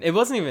horrible. It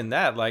wasn't even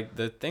that.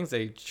 The things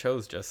they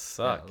chose just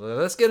suck. Yeah,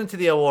 let's get into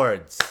the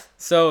awards.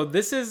 So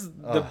this is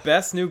the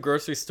best new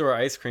grocery store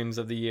ice creams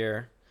of the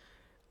year.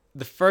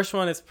 The first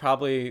one is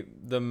probably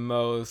the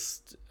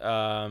most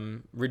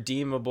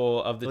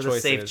redeemable of the choices.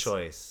 A safe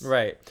choice.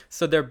 Right.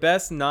 So their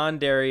best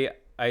non-dairy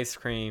ice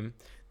cream,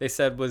 they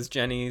said, was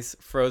Jenny's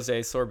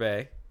Frosé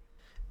Sorbet.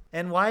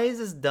 And why is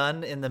this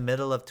done in the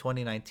middle of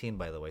 2019,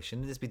 by the way?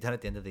 Shouldn't this be done at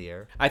the end of the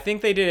year? I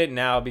think they did it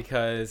now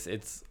because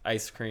it's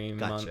ice cream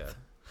month.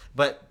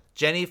 But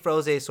Jenny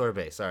Frosé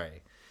Sorbet,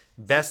 sorry.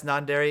 Best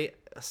non-dairy,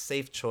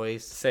 safe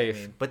choice. Safe. I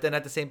mean, but then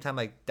at the same time,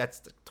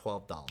 that's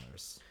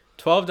 $12.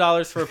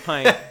 $12 for a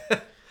pint.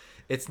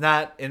 It's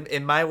not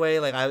in my way.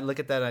 I look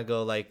at that and I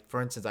go,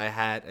 for instance,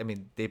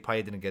 they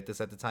probably didn't get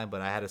this at the time,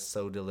 but I had a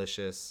So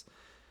Delicious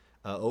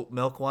oat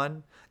milk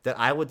one that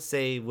I would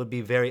say would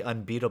be very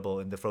unbeatable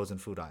in the frozen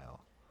food aisle.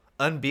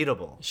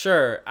 Unbeatable.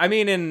 Sure. I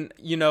mean,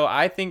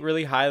 I think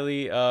really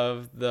highly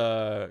of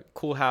the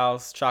Cool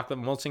House chocolate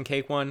molten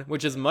cake one,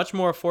 which is much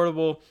more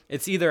affordable.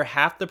 It's either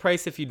half the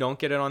price if you don't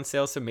get it on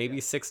sale, so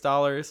maybe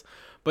 $6.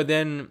 But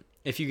then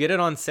if you get it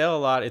on sale a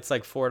lot, it's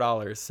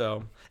 $4.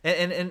 So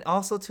and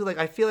also too,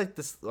 I feel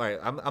this. All right,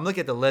 I'm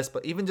looking at the list,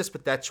 but even just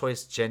with that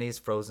choice, Jenny's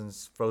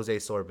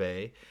Frosé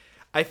Sorbet,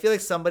 I feel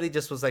somebody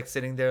just was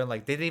sitting there and they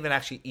didn't even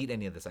actually eat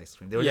any of this ice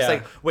cream. They were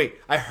just wait,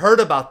 I heard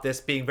about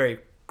this being very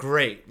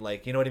great,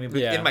 you know what I mean?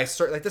 In my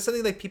circle, that's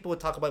something people would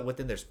talk about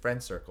within their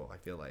friend circle. I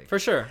feel for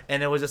sure,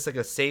 and it was just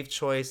a safe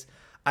choice.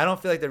 I don't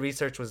feel the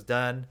research was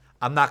done.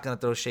 I'm not gonna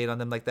throw shade on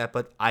them like that,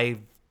 but I've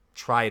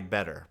tried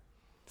better.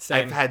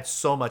 Same. I've had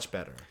so much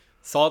better.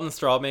 Salt and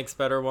Straw makes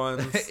better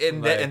ones.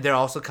 and they're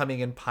also coming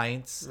in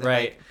pints.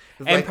 Right.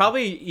 And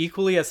probably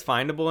equally as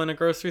findable in a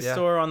grocery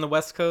store on the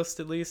West Coast,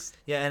 at least.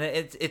 Yeah, and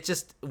it's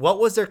just, what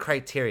was their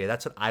criteria?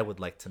 That's what I would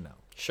like to know.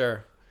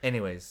 Sure.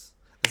 Anyways,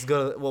 let's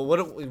go. Well,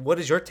 what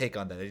is your take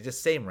on that? It's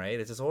just same, right?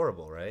 It's just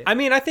horrible, right? I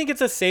mean, I think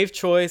it's a safe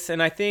choice,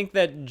 and I think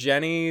that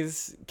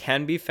Jenny's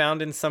can be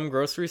found in some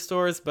grocery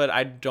stores, but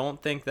I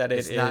don't think that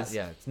it's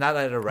not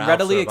at a Ralph's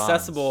readily or a Vons.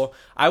 accessible.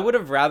 I would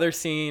have rather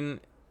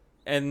seen,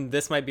 and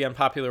this might be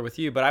unpopular with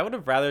you, but I would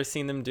have rather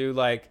seen them do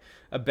like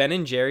a Ben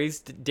and Jerry's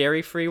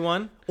dairy-free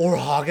one, or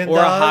Haagen-Dazs, or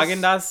a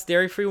Haagen-Dazs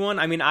dairy-free one.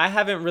 I mean, I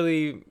haven't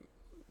really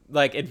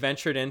like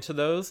adventured into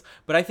those,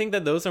 but I think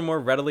that those are more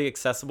readily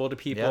accessible to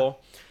people.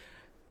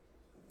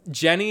 Yeah.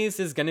 Jenny's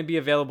is going to be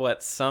available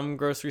at some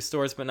grocery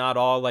stores, but not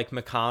all, like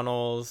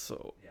McConnell's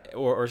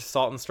or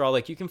Salt and Straw.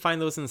 Like, you can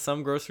find those in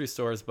some grocery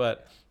stores,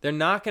 but they're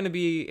not going to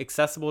be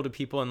accessible to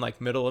people in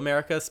like middle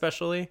America,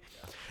 especially.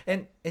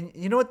 And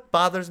you know what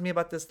bothers me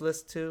about this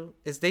list too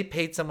is they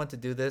paid someone to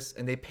do this,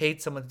 and they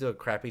paid someone to do a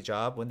crappy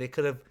job when they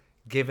could have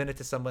given it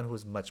to someone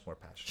who's much more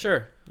passionate.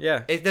 Sure.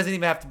 Yeah. It doesn't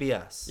even have to be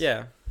us.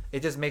 Yeah.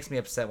 It just makes me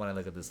upset when I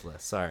look at this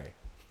list. Sorry.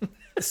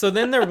 So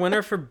then their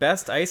winner for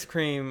best ice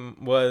cream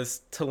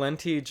was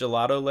Talenti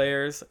Gelato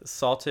Layers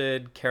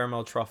Salted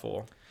Caramel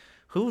Truffle.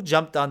 Who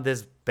jumped on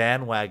this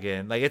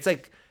bandwagon? Like, it's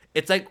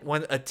like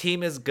when a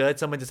team is good,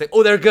 someone just say,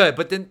 "Oh, they're good,"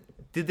 but then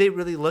did they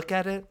really look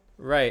at it?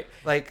 Right.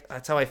 Like,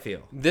 that's how I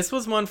feel. This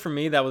was one for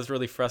me that was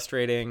really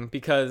frustrating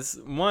because,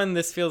 one,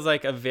 this feels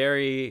like a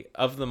very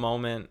of the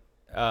moment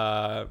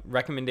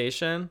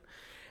recommendation,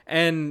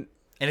 and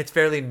it's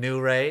fairly new,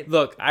 right?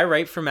 Look, I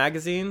write for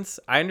magazines.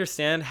 I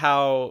understand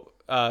how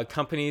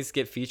companies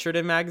get featured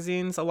in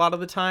magazines a lot of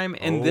the time.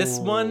 And this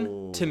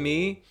one, to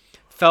me,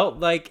 felt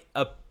like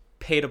a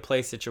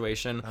pay-to-play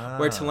situation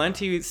where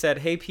Talenti said,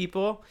 "Hey,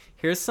 people,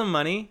 here's some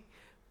money.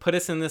 Put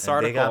us in this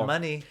article." They got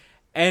money.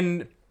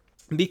 And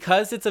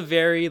because it's a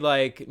very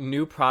like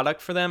new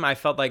product for them, I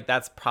felt like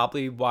that's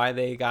probably why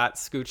they got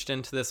scooched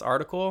into this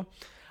article.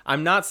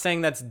 I'm not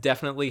saying that's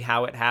definitely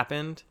how it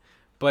happened,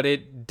 but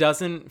it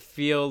doesn't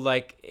feel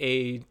like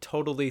a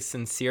totally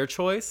sincere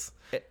choice.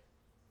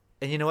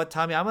 And you know what,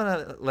 Tommy? I'm going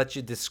to let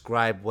you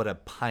describe what a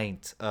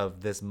pint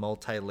of this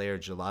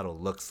multi-layered gelato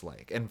looks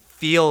like and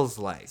feels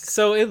like.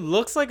 So it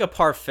looks like a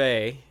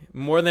parfait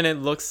more than it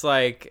looks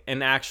like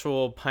an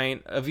actual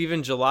pint of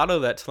even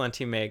gelato that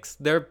Talenti makes.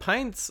 Their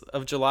pints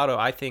of gelato,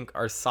 I think,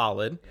 are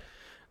solid.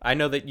 I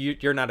know that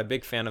you're not a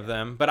big fan of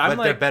them, but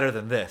they're better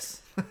than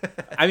this.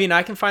 I mean,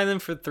 I can find them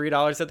for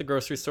 $3 at the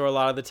grocery store a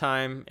lot of the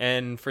time.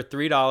 And for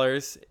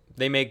 $3,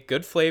 they make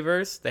good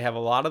flavors. They have a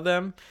lot of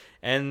them,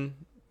 and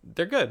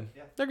they're good.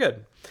 Yeah. They're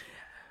good.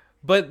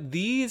 But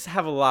these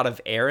have a lot of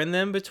air in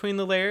them between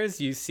the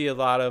layers. You see a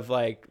lot of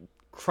like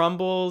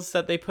crumbles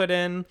that they put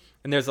in,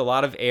 and there's a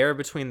lot of air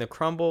between the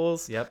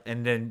crumbles. Yep.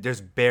 And then there's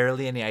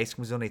barely any ice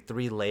cream. There's only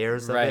 3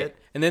 layers of it.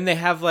 And then they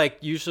have like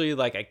usually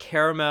like a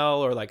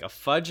caramel or like a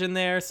fudge in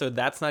there, so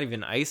that's not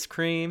even ice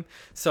cream.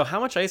 So how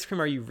much ice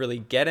cream are you really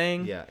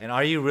getting? Yeah. And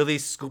are you really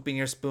scooping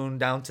your spoon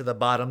down to the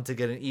bottom to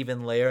get an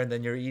even layer, and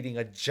then you're eating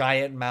a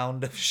giant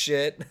mound of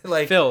shit?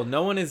 Like, Phil,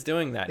 no one is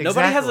doing that. Exactly.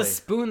 Nobody has a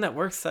spoon that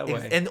works that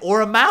way.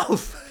 Or a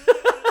mouth.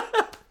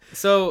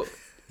 So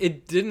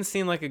it didn't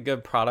seem like a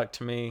good product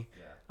to me.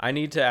 I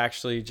need to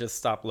actually just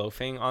stop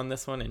loafing on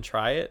this one and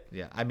try it.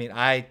 Yeah, I mean,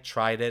 I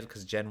tried it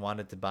because Jen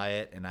wanted to buy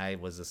it, and I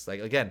was just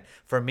like, again,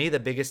 for me, the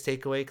biggest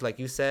takeaway, like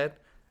you said,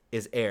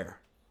 is air.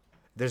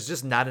 There's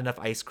just not enough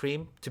ice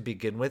cream to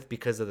begin with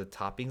because of the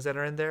toppings that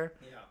are in there.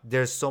 Yeah.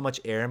 There's so much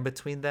air in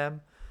between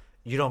them.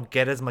 You don't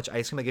get as much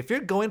ice cream. Like, if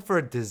you're going for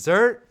a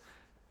dessert,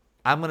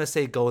 I'm going to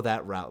say go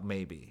that route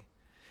maybe.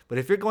 But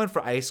if you're going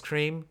for ice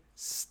cream,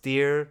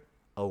 steer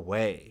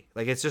away.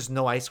 Like, it's just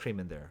no ice cream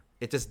in there.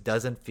 It just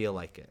doesn't feel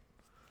like it.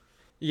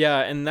 Yeah,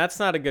 and that's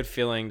not a good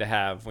feeling to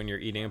have when you're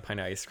eating a pint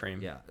of ice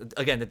cream. Yeah.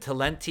 Again, the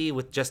Talenti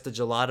with just the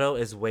gelato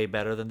is way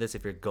better than this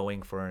if you're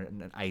going for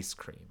an ice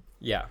cream.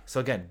 Yeah. So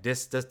again,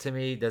 this to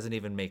me doesn't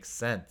even make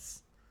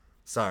sense.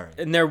 Sorry.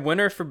 And their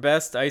winner for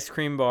best ice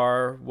cream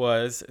bar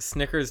was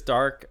Snickers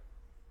Dark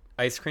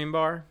Ice Cream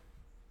Bar.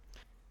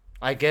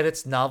 I get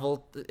it's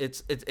novel.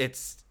 It's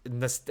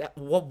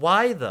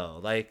why though?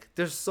 Like,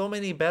 there's so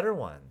many better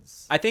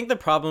ones. I think the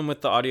problem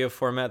with the audio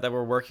format that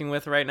we're working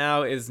with right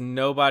now is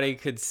nobody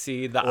could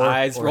see the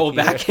eyes roll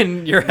back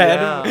in your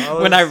head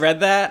when I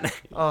read that.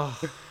 Oh,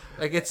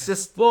 like, it's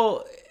just...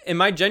 Well, and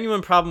my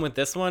genuine problem with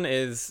this one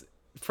is,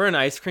 for an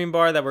ice cream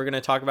bar that we're going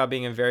to talk about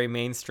being a very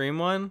mainstream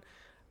one,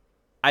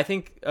 I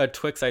think a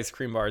Twix ice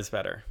cream bar is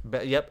better.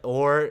 Yep.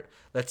 Or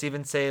let's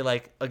even say,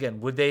 like,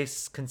 again, would they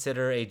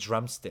consider a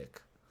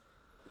drumstick?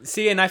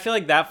 See, and I feel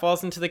like that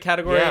falls into the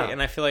category,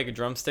 and I feel like a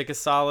drumstick is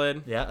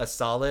solid. Yeah, a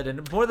solid,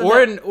 and more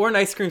than or an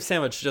ice cream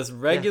sandwich, just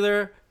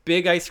regular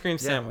big ice cream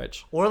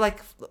sandwich. Or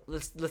like,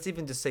 let's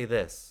even just say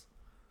this: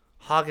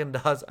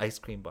 Haagen-Dazs ice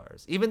cream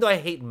bars. Even though I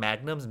hate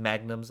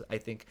Magnums, I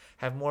think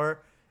have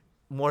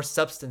more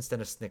substance than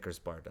a Snickers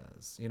bar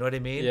does. You know what I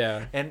mean?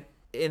 Yeah. And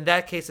in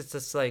that case, it's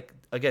just like,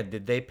 again,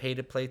 did they pay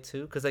to play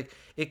too? Because like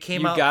it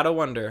came You out gotta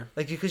wonder.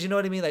 like, because you know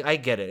what I mean. Like I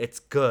get it. It's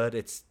good.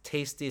 It's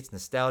tasty. It's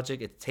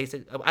nostalgic. It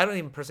tasted. I don't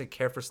even personally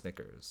care for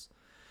Snickers,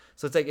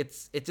 so it's like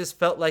it just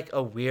felt like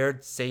a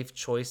weird safe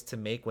choice to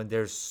make when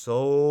there's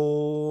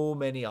so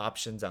many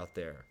options out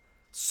there,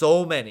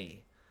 so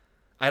many.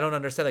 I don't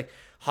understand. Like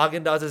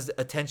Haagen-Dazs's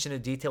attention to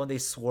detail when they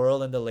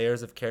swirl in the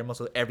layers of caramel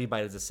so every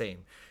bite is the same.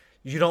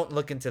 You don't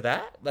look into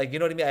that? Like, you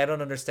know what I mean? I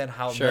don't understand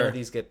how none of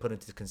these get put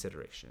into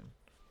consideration.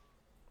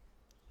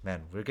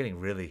 Man, we're getting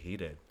really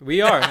heated.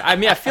 We are. I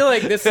mean, I feel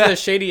like this is a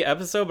shady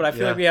episode, but I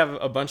feel Yeah. like we have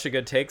a bunch of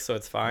good takes, so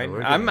it's fine.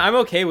 we're I'm getting-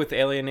 okay with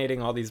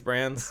alienating all these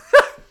brands.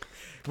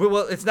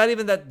 Well, it's not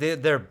even that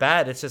they're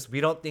bad. It's just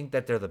we don't think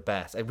that they're the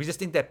best. Like, we just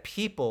think that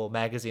People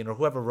magazine or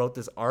whoever wrote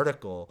this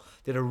article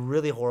did a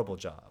really horrible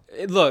job.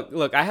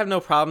 Look, I have no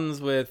problems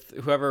with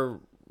whoever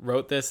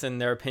wrote this and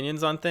their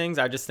opinions on things.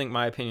 I just think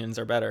my opinions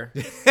are better.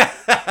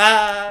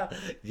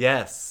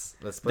 Yes.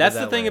 Let's put That's it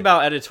the that thing way.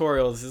 about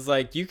editorials is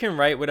like you can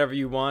write whatever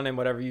you want and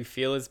whatever you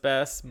feel is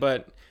best,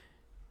 but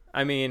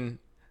I mean,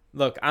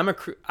 look, I'm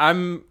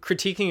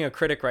critiquing a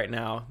critic right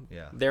now.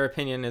 Yeah. Their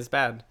opinion is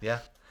bad. Yeah.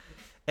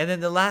 And then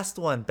the last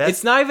one, best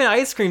It's not even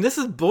ice cream. This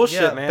is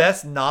bullshit, man.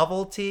 best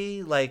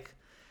novelty, like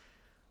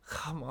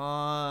come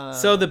on.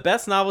 So the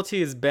best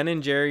novelty is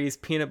Ben & Jerry's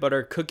peanut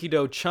butter cookie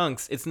dough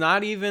chunks. It's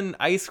not even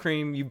ice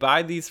cream. You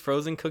buy these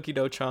frozen cookie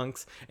dough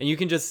chunks and you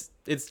can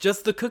it's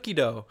just the cookie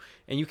dough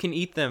and you can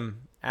eat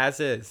them as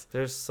is.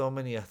 There's so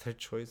many other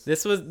choices.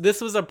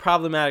 This was a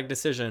problematic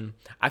decision.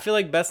 I feel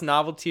like best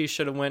novelty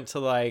should have went to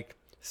like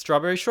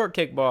strawberry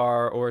shortcake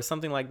bar or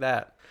something like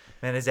that.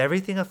 Man, is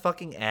everything a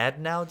fucking ad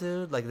now,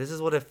 dude? Like, this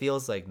is what it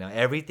feels like now.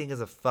 Everything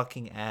is a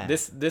fucking ad.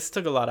 This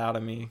took a lot out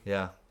of me.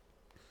 Yeah.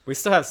 We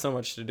still have so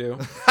much to do.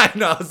 I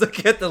know. I was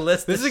looking at the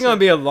list. This is going to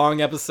be a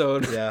long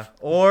episode. Yeah.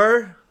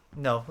 Or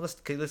no. Let's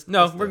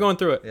No, do we're it. going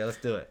through it. Yeah, let's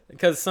do it.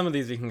 Because some of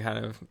these we can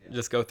kind of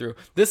just go through.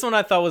 This one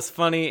I thought was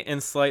funny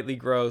and slightly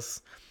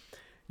gross.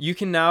 You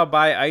can now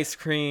buy ice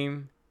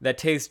cream that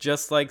tastes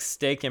just like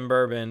steak and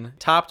bourbon,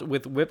 topped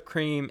with whipped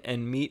cream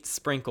and meat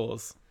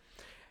sprinkles.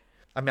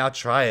 I mean, I'll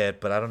try it,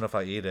 but I don't know if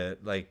I'll eat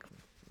it. Like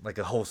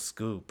a whole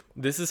scoop.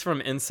 This is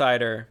from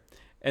Insider.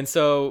 And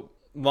so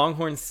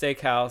Longhorn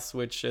Steakhouse,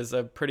 which is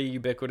a pretty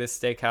ubiquitous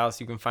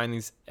steakhouse, you can find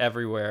these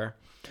everywhere.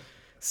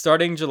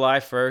 Starting July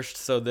 1st,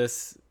 so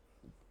this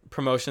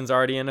promotion's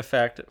already in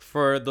effect,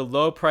 for the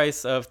low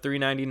price of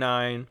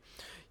 $3.99,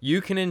 you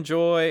can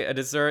enjoy a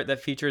dessert that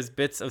features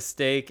bits of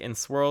steak and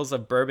swirls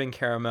of bourbon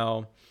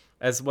caramel,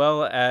 as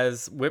well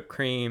as whipped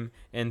cream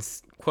and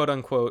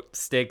quote-unquote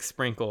steak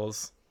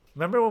sprinkles.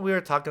 Remember when we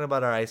were talking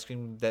about our ice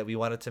cream that we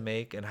wanted to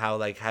make and how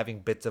like having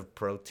bits of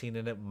protein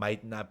in it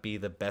might not be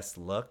the best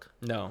look?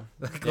 No.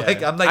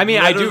 Like, I'm like I mean,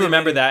 I do literally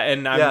remember reading- that,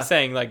 and I'm Yeah.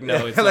 saying like,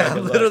 no, it's like, not a I'm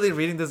good look. literally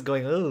reading this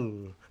going,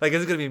 ooh. Like,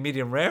 is it going to be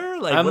medium rare?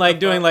 Like, I'm what like the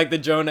doing fuck? like the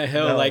Jonah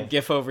Hill No. like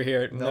gif over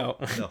here. No.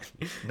 No.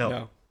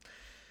 No.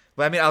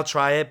 But I mean, I'll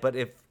try it, but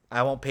if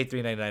I won't pay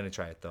 $3.99 to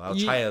try it though. I'll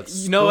try a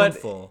spoonful. You know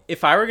what?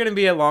 If I were gonna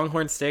be at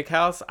Longhorn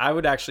Steakhouse, I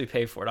would actually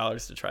pay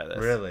 $4 to try this.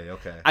 Really?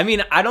 Okay. I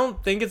mean, I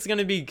don't think it's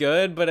gonna be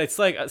good, but it's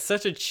like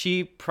such a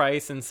cheap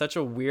price and such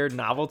a weird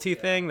novelty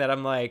thing that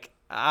I'm like,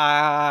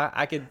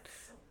 I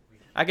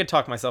could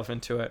talk myself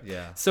into it.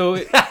 Yeah. So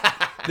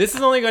this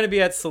is only going to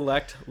be at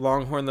select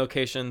Longhorn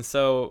locations.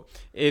 So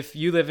if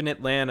you live in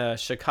Atlanta,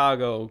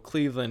 Chicago,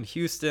 Cleveland,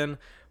 Houston,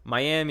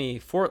 Miami,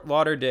 Fort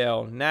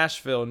Lauderdale,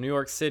 Nashville, New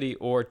York City,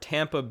 or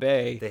Tampa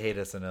Bay. They hate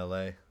us in LA.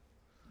 I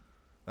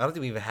don't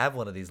think we even have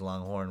one of these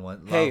Longhorn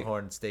Hey.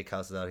 Longhorn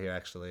steakhouses out here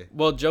actually.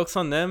 Well, joke's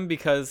on them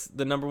because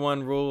the number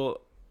one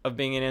rule of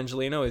being an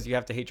Angelino is you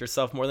have to hate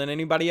yourself more than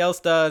anybody else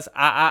does.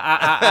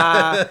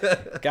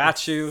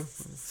 Got you.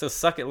 So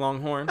suck it,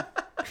 Longhorn.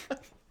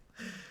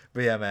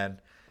 But yeah, man.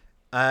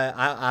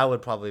 I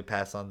would probably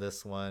pass on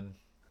this one.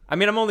 I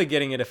mean, I'm only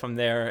getting it if I'm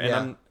there, and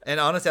Yeah. And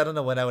honestly, I don't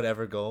know when I would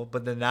ever go.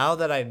 But then now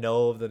that I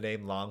know of the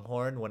name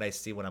Longhorn, when I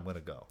see when I'm gonna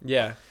go.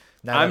 yeah.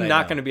 Now that I I'm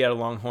not know. going to be at a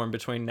Longhorn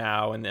between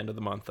now and the end of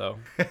the month, though.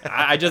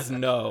 I just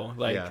know,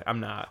 like, Yeah. I'm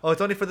not. Oh,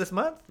 it's only for this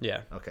month?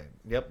 Yeah. Okay.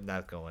 Yep,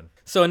 not going.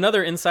 So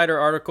another Insider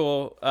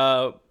article.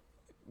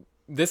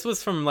 This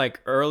was from like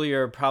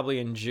earlier, probably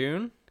in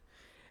June,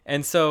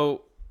 and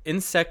so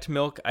insect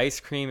milk ice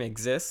cream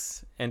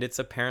exists, and it's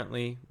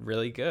apparently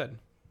really good.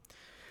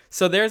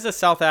 So there's a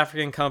South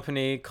African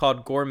company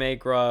called Gourmet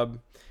Grub,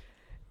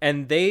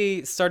 and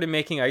they started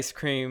making ice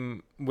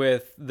cream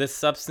with this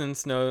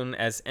substance known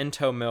as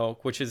Ento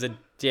milk, which is a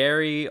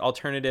dairy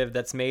alternative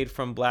that's made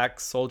from black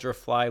soldier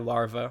fly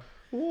larvae.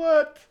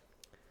 What?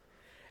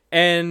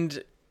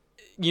 And,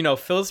 you know,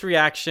 Phil's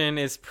reaction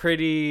is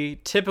pretty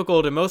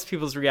typical to most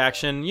people's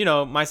reaction, you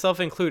know, myself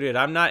included.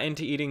 I'm not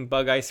into eating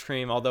bug ice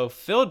cream, although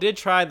Phil did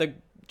try the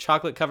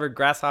chocolate-covered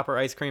grasshopper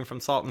ice cream from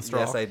Salt and Straw.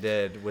 Yes, I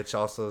did, which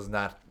also is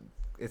not...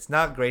 It's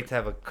not great to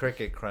have a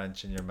cricket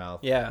crunch in your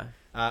mouth. Yeah.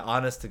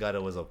 Honest to God,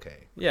 it was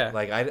okay. Yeah.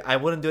 Like, I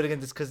wouldn't do it again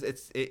just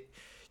because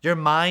your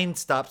mind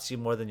stops you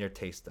more than your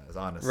taste does,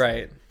 honestly.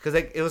 Right. Because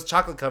like, it was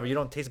chocolate covered. You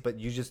don't taste it, but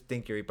you just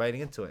think you're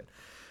biting into it.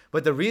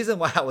 But the reason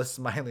why I was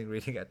smiling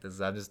reading at this,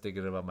 I'm just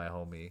thinking about my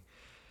homie.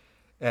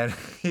 And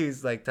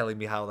he's like telling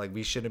me how like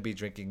we shouldn't be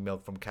drinking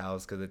milk from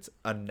cows because it's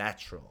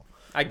unnatural.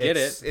 I get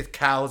it. It's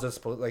cows are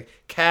supposed like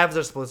calves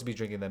are supposed to be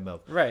drinking that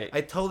milk. Right.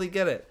 I totally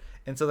get it.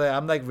 And so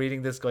I'm like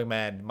reading this, going,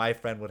 man, my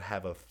friend would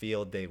have a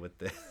field day with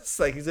this.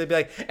 Like he's gonna be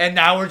like, and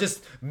now we're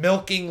just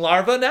milking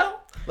larvae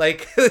now.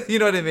 Like, you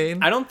know what I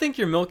mean? I don't think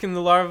you're milking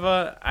the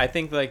larva. I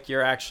think like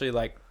you're actually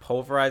like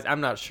pulverized. I'm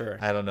not sure.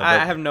 I don't know. I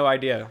have no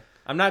idea.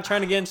 I'm not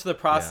trying to get into the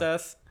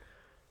process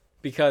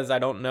because I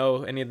don't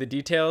know any of the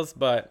details.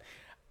 But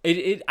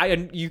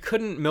you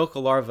couldn't milk a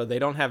larva. They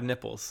don't have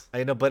nipples.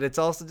 I know, but it's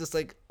also just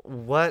like,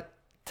 what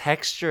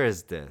texture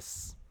is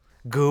this?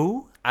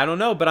 Goo? I don't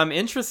know, but I'm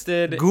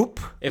interested. Goop?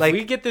 If like,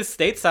 we get this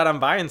stateside, I'm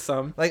buying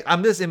some. Like,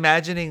 I'm just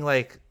imagining,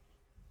 like,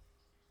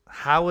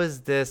 how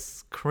is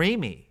this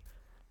creamy?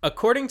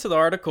 According to the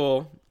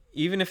article,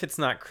 even if it's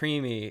not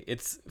creamy,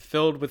 it's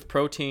filled with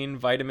protein,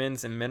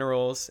 vitamins, and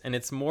minerals, and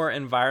it's more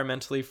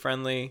environmentally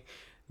friendly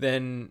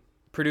than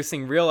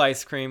producing real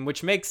ice cream,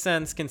 which makes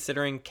sense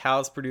considering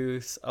cows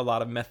produce a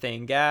lot of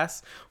methane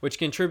gas, which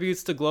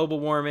contributes to global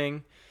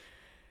warming.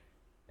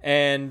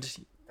 And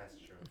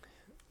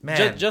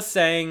Man, just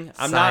saying,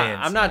 I'm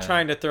not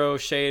trying to throw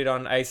shade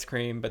on ice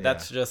cream, but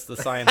that's just the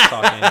science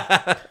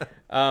talking.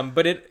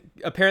 But it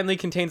apparently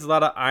contains a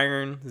lot of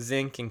iron,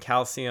 zinc, and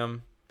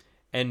calcium,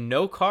 and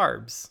no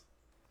carbs.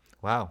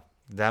 Wow,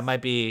 that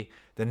might be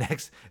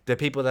the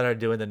people that are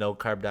doing the no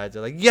carb diets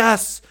are like,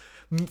 yes,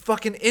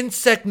 fucking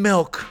insect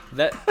milk.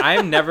 That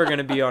I'm never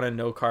gonna be on a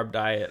no carb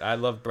diet. I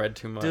love bread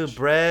too much. Dude,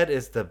 bread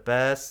is the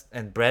best,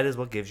 and bread is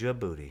what gives you a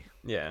booty.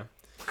 Yeah,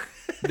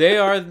 they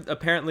are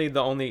apparently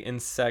the only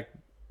insect.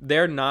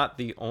 They're not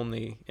the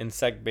only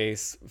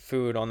insect-based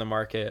food on the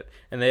market,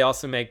 and they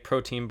also make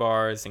protein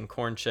bars and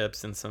corn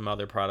chips and some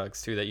other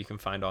products too that you can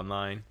find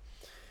online.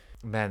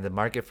 Man, the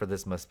market for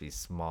this must be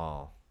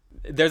small.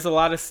 There's a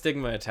lot of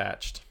stigma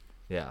attached.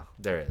 Yeah,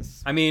 there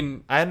is. I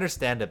mean, I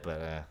understand it,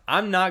 but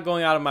I'm not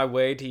going out of my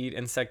way to eat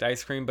insect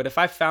ice cream, but if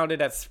I found it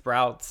at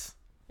Sprouts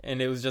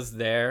and it was just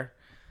there,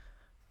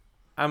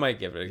 I might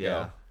give it a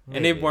go. Maybe.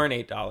 And it weren't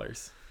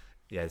 $8.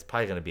 Yeah, it's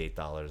probably gonna be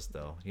 $8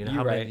 though. You know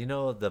You're how many? right. You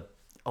know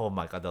oh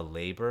my god, the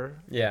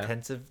labor Yeah.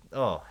 intensive.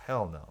 Oh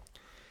hell no.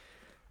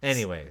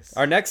 Anyways,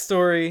 Our next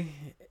story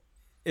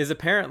is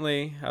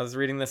apparently, I was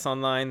reading this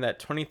online, that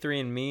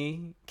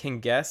 23andMe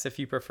can guess if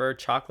you prefer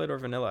chocolate or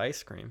vanilla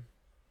ice cream.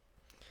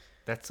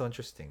 that's so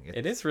interesting.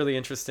 It is really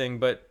interesting,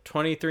 but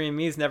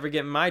 23andMe is never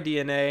getting my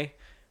DNA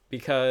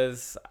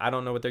because I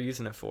don't know what they're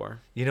using it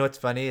for. You know what's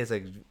funny is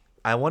like,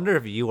 I wonder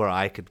if you or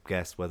I could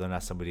guess whether or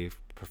not somebody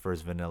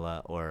prefers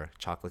vanilla or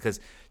chocolate, because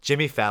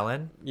Jimmy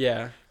Fallon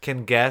Yeah.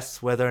 can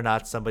guess whether or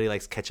not somebody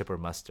likes ketchup or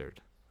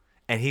mustard,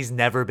 and he's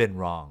never been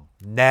wrong.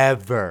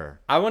 Never.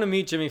 I want to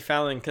meet Jimmy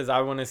Fallon because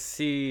I want to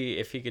see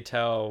if he could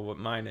tell what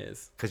mine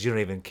is. Because you don't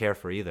even care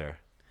for either.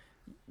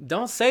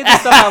 Don't say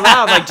this stuff out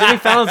loud. Like, Jimmy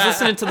Fallon's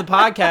listening to the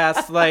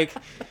podcast. Like,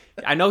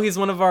 I know he's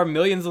one of our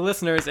millions of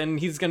listeners, and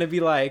he's going to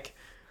be like,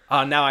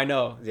 oh, now I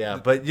know. Yeah,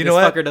 but you this know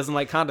what? fucker doesn't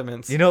like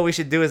condiments. You know what we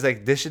should do is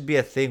like, this should be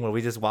a thing where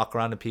we just walk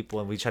around to people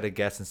and we try to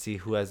guess and see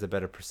who has the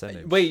better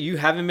percentage. Wait, you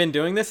haven't been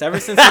doing this?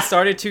 Ever since I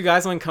started Two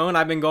Guys, One Cone,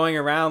 I've been going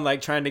around,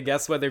 like, trying to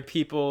guess whether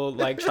people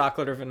like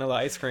chocolate or vanilla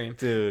ice cream.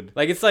 Dude.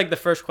 Like, it's like the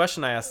first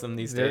question I ask them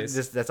these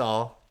days. That's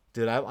all.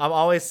 Dude, I'm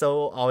always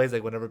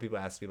like, whenever people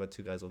ask me about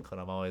Two Guys One Cone,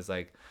 I'm always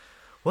like,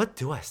 what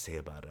do I say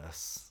about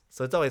us?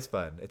 So it's always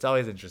fun. It's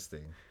always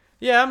interesting.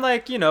 Yeah, I'm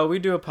like, we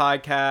do a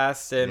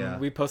podcast and Yeah.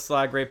 we post a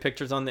lot of great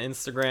pictures on the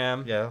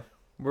Instagram. Yeah.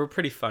 We're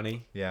pretty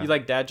funny. Yeah. You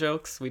like dad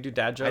jokes? We do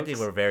dad jokes. I think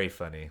we're very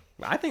funny.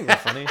 I think we're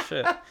funny.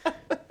 Shit.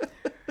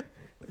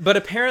 But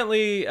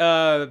apparently,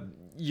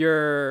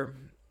 your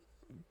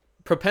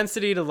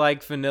propensity to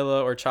like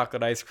vanilla or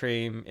chocolate ice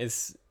cream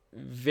is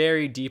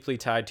very deeply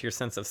tied to your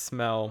sense of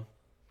smell,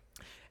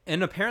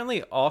 and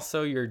apparently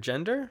also your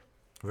gender.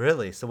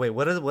 Really? So wait,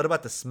 what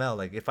about the smell?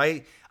 Like, if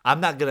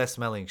I'm not good at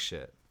smelling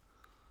shit,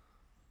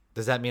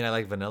 does that mean I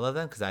like vanilla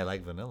then? Because I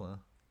like vanilla.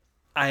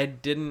 I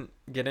didn't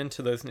get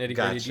into those nitty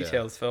gritty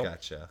details, Phil.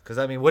 Gotcha. Because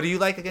I mean, what do you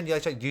like again?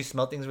 Do you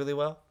smell things really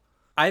well?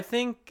 I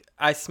think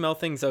I smell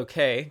things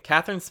okay.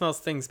 Catherine smells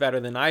things better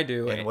than I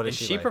do, And what does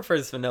she she like?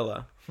 prefers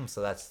vanilla.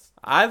 So that's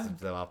I've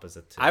the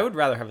opposite too. I would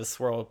rather have a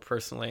swirl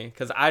personally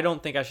because I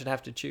don't think I should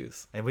have to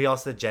choose. And we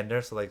also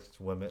gender, so like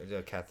women,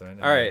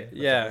 Catherine. All right,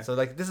 yeah. So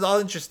like, this is all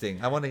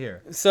interesting. I want to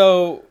hear.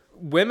 So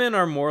women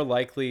are more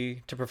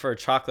likely to prefer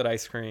chocolate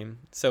ice cream.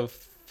 So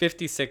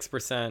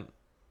 56%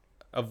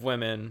 of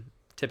women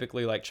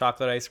typically like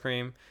chocolate ice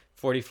cream.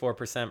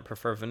 44%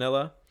 prefer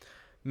vanilla.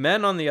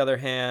 Men, on the other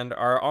hand,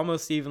 are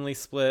almost evenly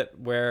split,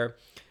 where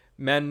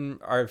men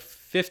are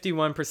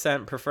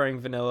 51%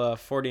 preferring vanilla,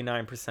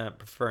 49%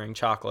 preferring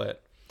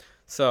chocolate.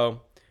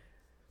 So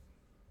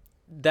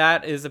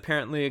that is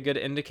apparently a good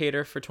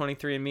indicator for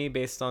 23andMe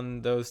based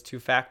on those two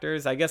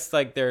factors. I guess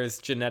like there's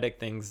genetic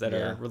things that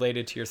are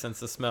related to your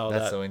sense of smell.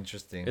 That's that so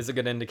interesting. is a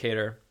good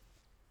indicator.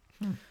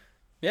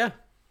 Yeah.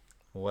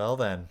 Well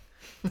then.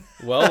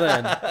 Well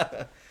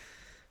then.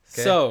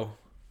 So,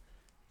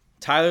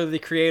 Tyler, the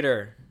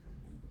Creator,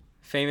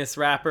 famous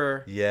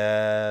rapper,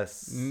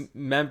 Yes.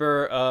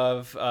 member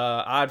of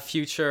Odd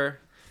Future.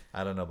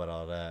 I don't know about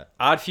all that.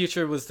 Odd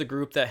Future was the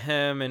group that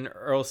him and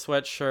Earl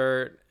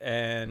Sweatshirt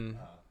and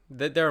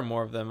there are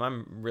more of them.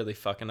 I'm really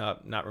fucking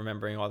up not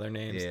remembering all their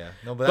names. Yeah.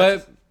 No,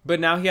 but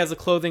now he has a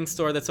clothing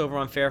store that's over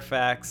on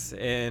Fairfax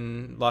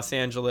in Los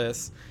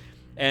Angeles,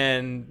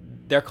 and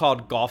they're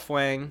called Golf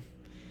Wang,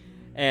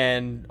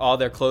 and all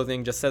their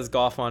clothing just says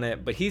golf on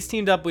it. But he's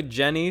teamed up with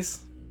Jenny's,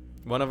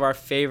 one of our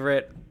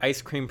favorite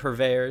ice cream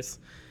purveyors,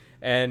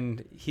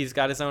 and he's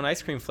got his own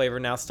ice cream flavor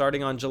now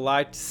starting on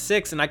July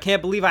 6th, and I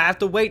can't believe I have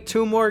to wait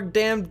 2 more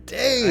damn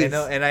days. I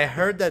know, and I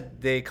heard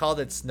that they called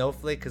it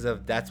Snowflake because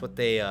of that's what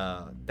they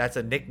that's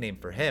a nickname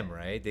for him,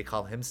 right? They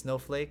call him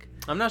Snowflake.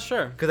 I'm not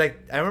sure. Because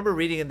I remember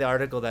reading in the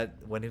article that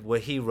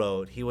what he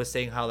wrote, he was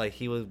saying how like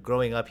he was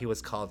growing up, he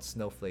was called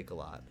Snowflake a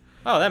lot.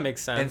 Oh, that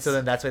makes sense. And so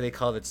then that's why they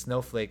called it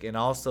Snowflake, and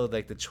also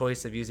like the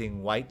choice of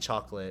using white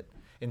chocolate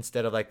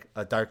instead of like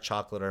a dark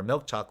chocolate or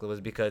milk chocolate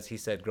was because he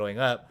said growing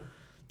up,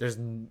 there's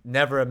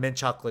never a mint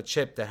chocolate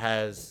chip that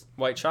has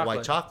white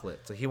chocolate.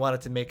 So he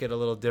wanted to make it a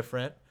little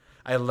different.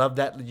 I love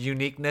that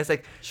uniqueness.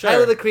 Like Sure.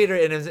 Tyler the Creator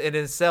in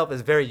himself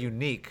is very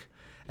unique,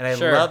 and I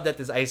Sure. love that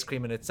this ice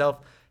cream in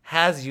itself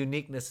has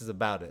uniquenesses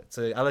about it.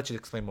 So I'll let you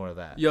explain more of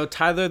that. Yo,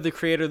 Tyler the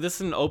Creator, this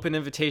is an open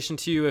invitation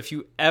to you. If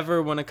you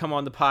ever want to come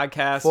on the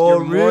podcast, For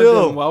you're more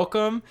real. than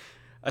welcome.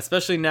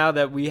 Especially now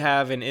that we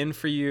have an in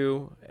for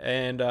you,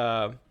 and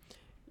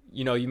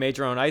you made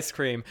your own ice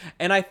cream.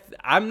 And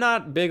I'm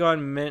not big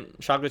on mint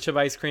chocolate chip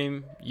ice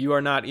cream. You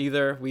are not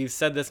either. We've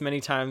said this many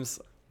times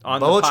on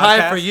But the we'll podcast.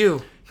 try it for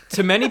you.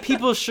 To many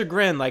people's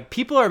chagrin, like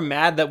people are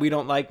mad that we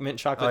don't like mint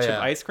chocolate chip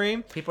yeah. ice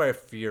cream. People are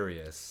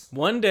furious.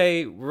 One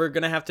day we're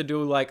gonna have to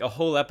do like a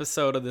whole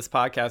episode of this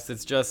podcast.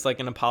 It's just like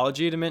an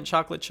apology to mint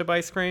chocolate chip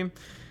ice cream.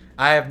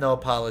 I have no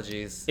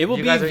apologies. It will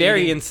You be guys are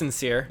very eating-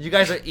 insincere. You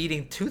guys are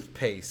eating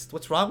toothpaste.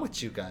 What's wrong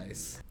with you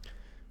guys?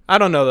 I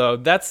don't know though.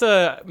 That's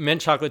a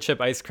mint chocolate chip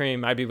ice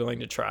cream I'd be willing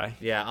to try.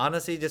 Yeah,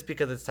 honestly, just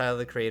because it's Tyler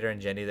the Creator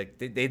and Jenny, like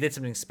they did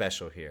something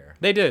special here.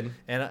 They did.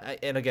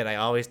 And again, I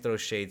always throw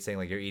shade saying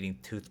like you're eating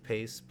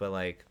toothpaste, but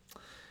like,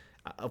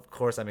 of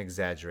course I'm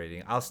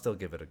exaggerating. I'll still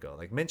give it a go.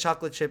 Like mint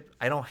chocolate chip,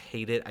 I don't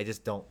hate it. I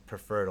just don't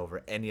prefer it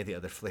over any of the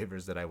other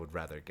flavors that I would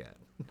rather get.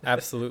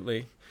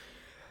 Absolutely.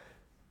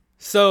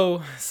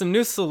 So, some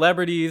new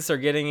celebrities are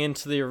getting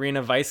into the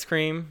arena of ice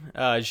cream.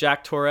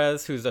 Jacques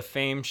Torres, who's a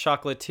famed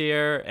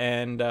chocolatier,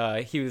 and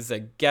he was a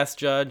guest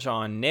judge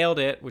on Nailed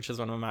It, which is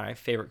one of my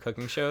favorite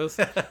cooking shows,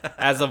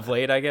 as of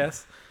late, I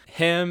guess.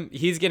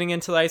 He's getting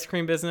into the ice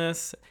cream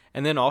business.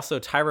 And then also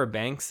Tyra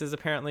Banks is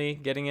apparently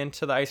getting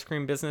into the ice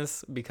cream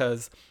business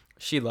because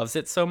she loves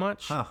it so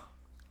much. Huh.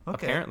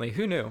 Okay. Apparently.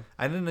 Who knew?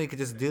 I didn't know you could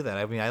just do that.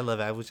 I mean, I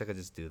love it. I wish I could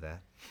just do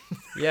that.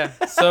 Yeah.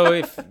 So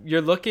if you're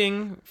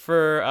looking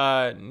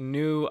for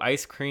new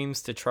ice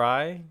creams to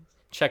try,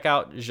 check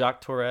out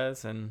Jacques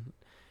Torres, and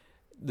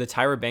the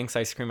Tyra Banks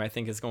ice cream I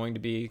think is going to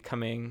be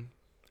coming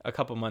a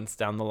couple months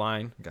down the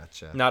line.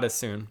 Gotcha. Not as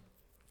soon.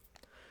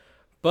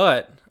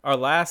 But our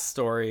last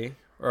story,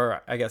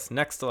 or I guess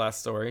next to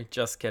last story,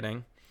 just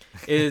kidding,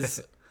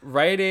 is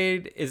Rite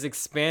Aid is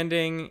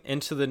expanding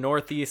into the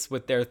Northeast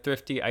with their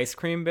Thrifty ice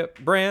cream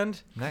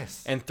brand.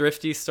 Nice. And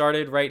Thrifty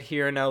started right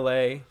here in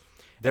LA.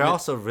 They're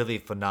also really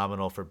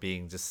phenomenal for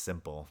being just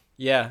simple.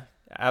 Yeah,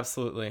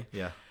 absolutely.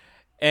 Yeah.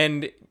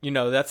 And,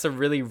 that's a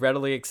really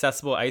readily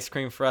accessible ice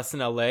cream for us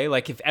in LA.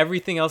 Like, if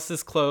everything else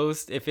is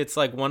closed, if it's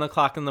like 1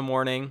 o'clock in the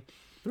morning.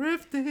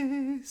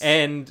 Thrifties.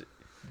 And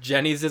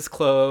Jenny's is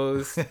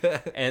closed.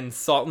 And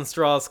Salt and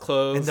Straw is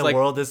closed. And the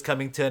world is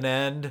coming to an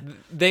end.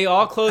 They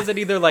all close at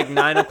either like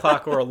 9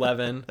 o'clock or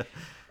 11.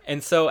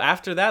 And so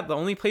after that, the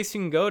only place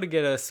you can go to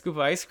get a scoop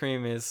of ice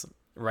cream is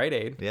Rite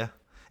Aid. Yeah.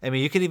 I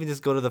mean, you can even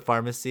just go to the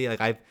pharmacy.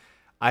 Like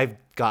I've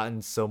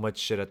gotten so much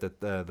shit at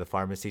the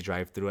pharmacy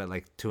drive-through at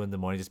like 2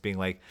 a.m, just being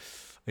like,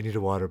 I need a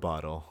water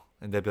bottle,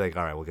 and they'd be like,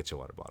 all right, we'll get you a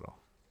water bottle.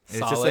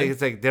 And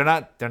it's like they're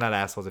not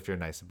assholes if you're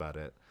nice about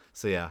it.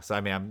 So yeah. So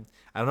I mean,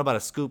 I don't know about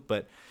a scoop,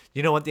 but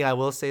one thing I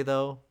will say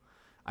though,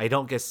 I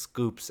don't get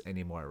scoops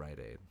anymore at Rite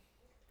Aid.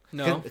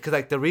 No, because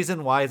like the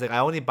reason why is like I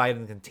only buy it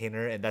in a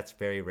container, and that's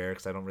very rare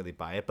because I don't really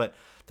buy it. But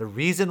the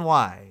reason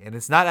why, and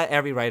it's not at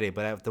every Rite Aid,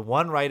 but at the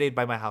one Rite Aid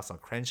by my house on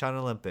Crenshaw and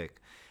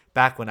Olympic,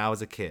 back when I was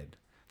a kid.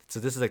 So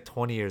this is like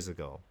 20 years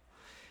ago.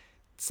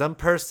 Some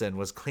person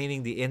was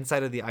cleaning the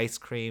inside of the ice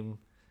cream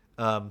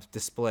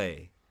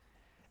display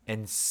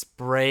and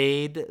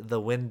sprayed the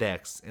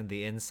Windex in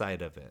the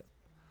inside of it.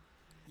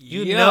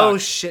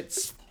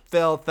 Shit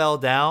fell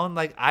down.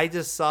 Like I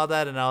just saw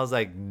that and I was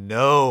like,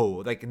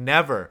 no, like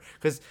never,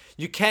 because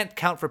you can't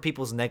count for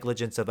people's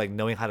negligence of like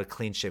knowing how to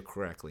clean shit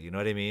correctly. You know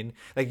what I mean?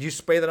 Like you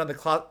spray that on the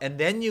cloth and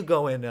then you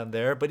go in on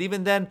there, but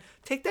even then,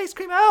 take the ice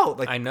cream out.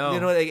 Like I know,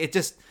 like, it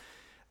just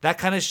that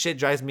kind of shit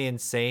drives me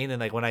insane.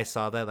 And like when I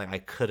saw that, like I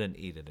couldn't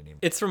eat it anymore.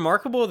 It's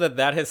remarkable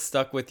that has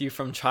stuck with you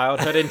from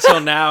childhood until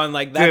now, and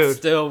like that's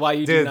still why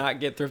you do not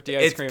get Thrifty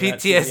ice cream.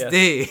 It's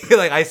PTSD.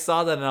 Like I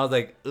saw that and I was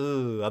like,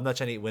 ooh, I'm not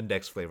trying to eat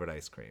Windex flavored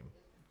ice cream.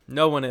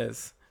 No one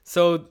is.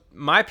 So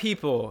my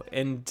people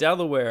in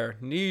Delaware,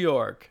 New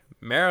York,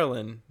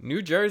 Maryland,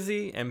 New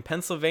Jersey, and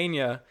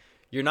Pennsylvania,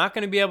 you're not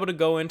going to be able to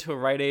go into a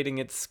Rite Aid and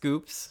get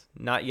scoops,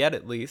 not yet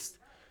at least,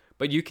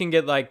 but you can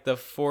get like the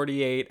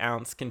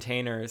 48-ounce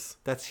containers.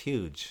 That's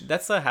huge.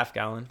 That's a half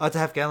gallon. Oh, it's a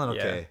half gallon?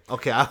 Okay. Yeah.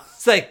 Okay, I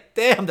was like,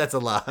 damn, that's a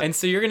lot. And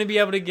so you're going to be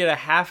able to get a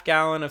half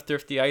gallon of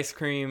Thrifty ice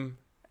cream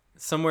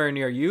somewhere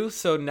near you.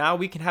 So now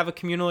we can have a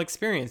communal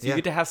experience. You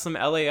get to have some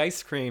LA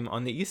ice cream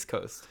on the East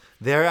Coast.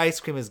 Their ice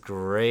cream is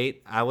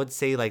great. I would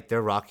say like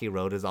their Rocky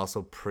Road is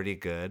also pretty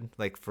good.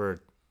 Like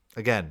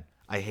again,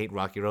 I hate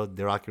Rocky Road.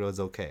 Their Rocky Road's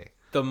okay.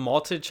 The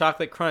malted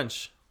chocolate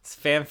crunch, it's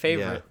fan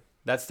favorite. Yeah.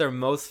 That's their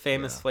most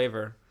famous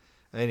flavor.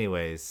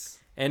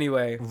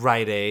 Anyway,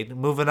 Rite Aid.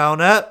 Moving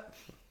on up.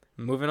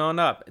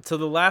 So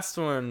the last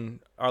one,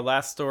 our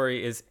last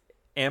story is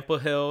Ample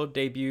Hill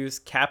debuts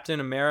Captain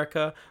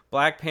America,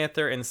 Black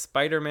Panther, and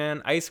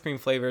Spider-Man ice cream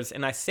flavors.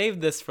 And I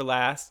saved this for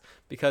last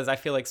because I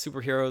feel like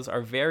superheroes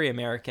are very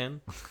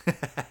American,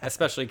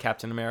 especially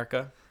Captain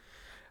America.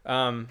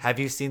 Have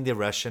you seen the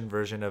Russian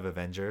version of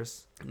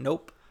Avengers?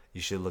 Nope.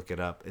 You should look it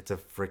up. It's a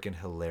freaking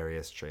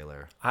hilarious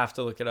trailer. I have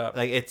to look it up.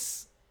 Like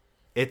it's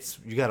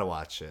you gotta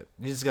watch it.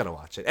 You just gotta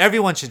watch it.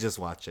 Everyone should just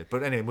watch it.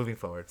 But anyway, moving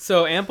forward.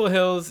 So Ample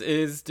Hills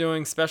is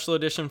doing special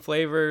edition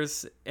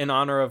flavors in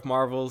honor of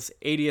Marvel's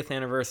 80th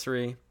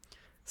anniversary.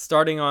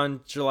 Starting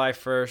on July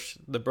 1st,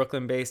 the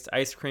Brooklyn-based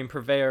ice cream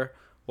purveyor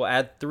will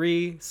add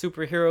 3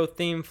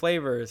 superhero-themed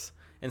flavors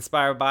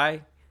inspired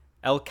by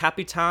El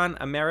Capitan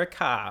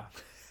America,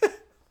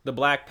 the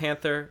Black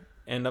Panther,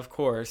 and of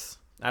course,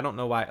 I don't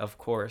know why, of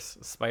course,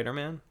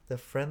 Spider-Man. The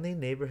friendly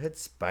neighborhood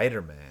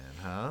Spider-Man,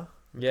 huh?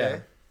 Yeah.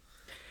 Okay.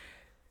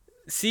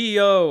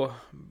 CEO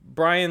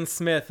Brian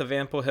Smith of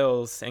Ample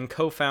Hills and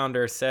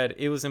co-founder said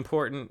it was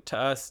important to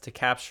us to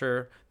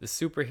capture the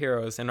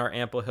superheroes in our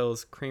Ample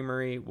Hills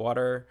Creamery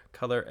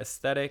watercolor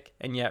aesthetic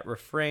and yet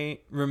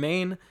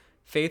remain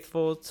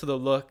faithful to the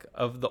look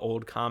of the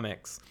old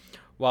comics.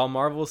 With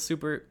Marvel's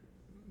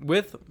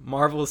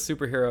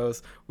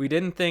superheroes, we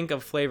didn't think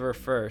of flavor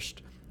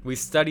first. We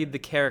studied the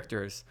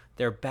characters,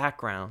 their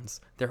backgrounds,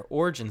 their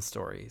origin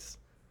stories.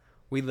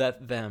 We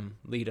let them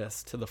lead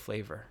us to the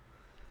flavor.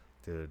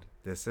 Dude,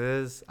 this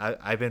is...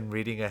 I've been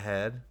reading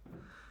ahead.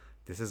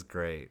 This is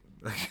great.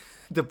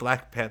 The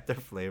Black Panther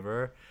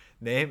flavor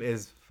name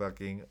is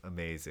fucking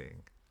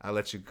amazing. I'll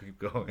let you keep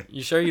going.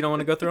 You sure you don't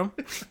want to go through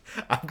them?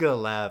 I'm going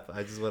to laugh.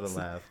 I just want to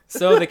laugh.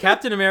 So the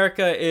Captain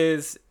America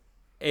is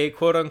a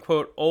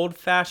quote-unquote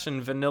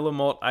old-fashioned vanilla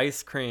malt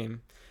ice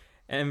cream.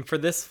 And for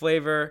this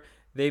flavor,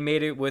 they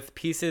made it with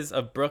pieces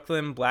of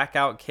Brooklyn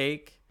blackout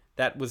cake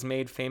that was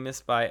made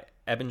famous by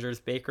Ebinger's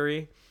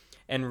Bakery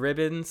and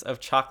ribbons of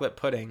chocolate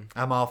pudding.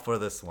 I'm all for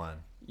this one.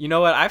 You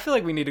know what? I feel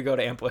like we need to go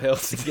to Ample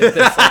Hills to get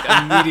this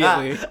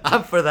immediately.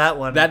 I'm for that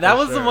one. That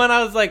was sure. The one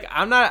I was like,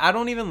 I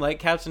don't even like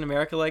Captain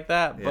America like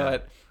that,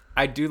 but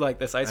I do like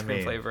this ice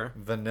cream flavor.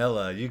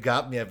 Vanilla. You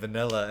got me at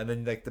vanilla. And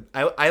then like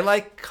I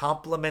like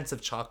compliments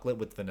of chocolate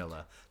with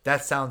vanilla.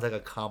 That sounds like a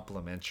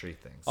complimentary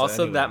thing. So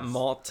also that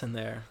malt in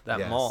there.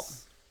 That malt.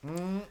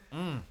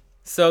 Mm-mm.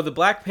 So the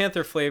Black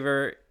Panther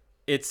flavor,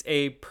 it's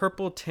a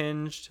purple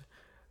tinged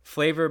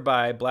flavor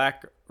by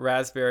black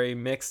raspberry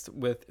mixed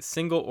with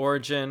single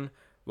origin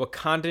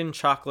Wakandan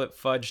chocolate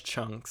fudge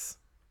chunks.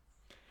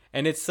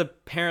 And it's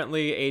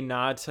apparently a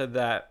nod to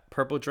that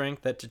purple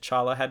drink that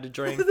T'Challa had to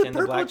drink.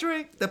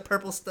 The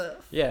purple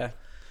stuff. Yeah.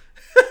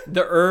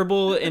 The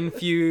herbal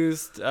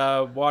infused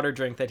water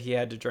drink that he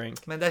had to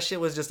drink. Man, that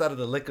shit was just out of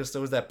the liquor store.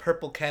 It was that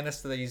purple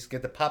canister that you used to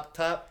get the pop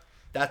top.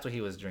 That's what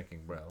he was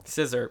drinking, bro.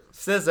 Scissor.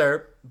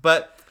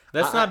 But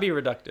let's not be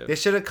reductive. They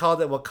should have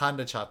called it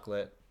Wakanda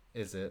chocolate.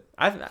 Is it?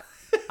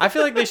 I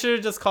feel like they should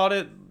have just called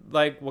it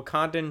like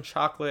Wakandan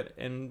chocolate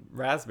and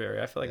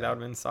raspberry. I feel like that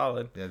would have been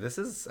solid. Yeah, this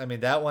is. I mean,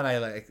 that one I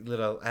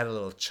had a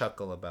little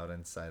chuckle about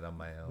inside on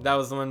my own. That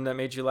was the one that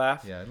made you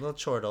laugh. Yeah, a little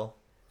chortle.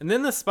 And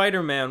then the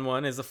Spider-Man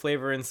one is a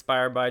flavor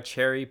inspired by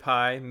cherry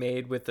pie,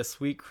 made with a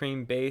sweet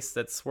cream base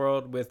that's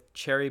swirled with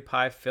cherry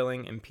pie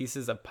filling and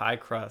pieces of pie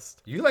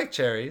crust. You like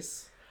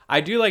cherries?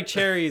 I do like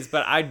cherries,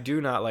 but I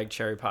do not like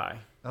cherry pie.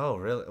 Oh,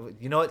 really?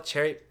 You know what?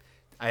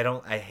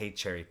 I hate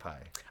cherry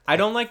pie. I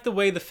don't like the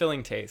way the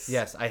filling tastes.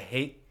 Yes, I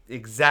hate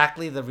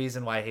exactly the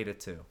reason why I hate it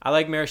too. I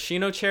like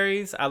maraschino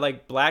cherries. I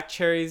like black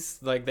cherries,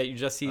 like that you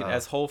just eat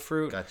as whole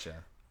fruit. Gotcha.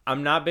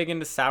 I'm not big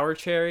into sour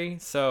cherry,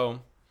 so...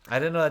 I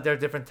didn't know that there are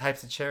different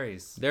types of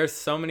cherries. There's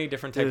so many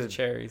different types of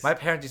cherries. My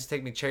parents used to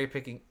take me cherry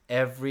picking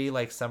every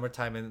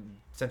summertime in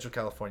Central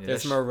California.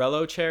 There's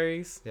Morello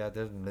cherries. Yeah,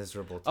 they're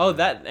miserable. Time. Oh,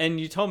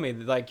 and you told me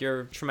like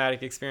your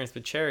traumatic experience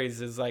with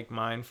cherries is like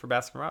mine for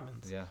Baskin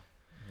Robbins. Yeah,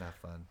 not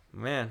fun.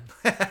 Man.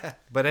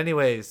 But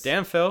anyways.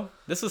 Damn, Phil.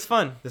 This was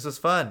fun.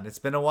 It's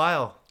been a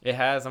while. It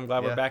has. I'm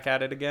glad we're back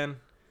at it again.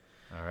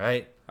 All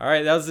right.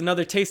 That was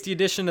another tasty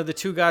edition of the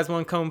Two Guys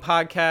One Cone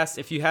podcast.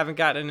 If you haven't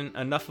gotten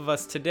enough of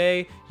us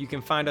today, you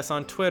can find us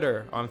on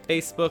Twitter, on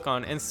Facebook,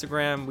 on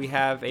Instagram. We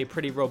have a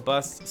pretty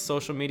robust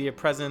social media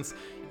presence.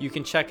 You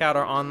can check out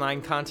our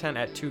online content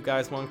at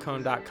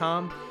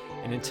twoguysonecone.com.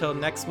 And until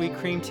next week,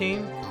 Cream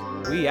Team,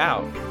 we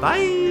out.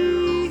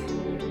 Bye.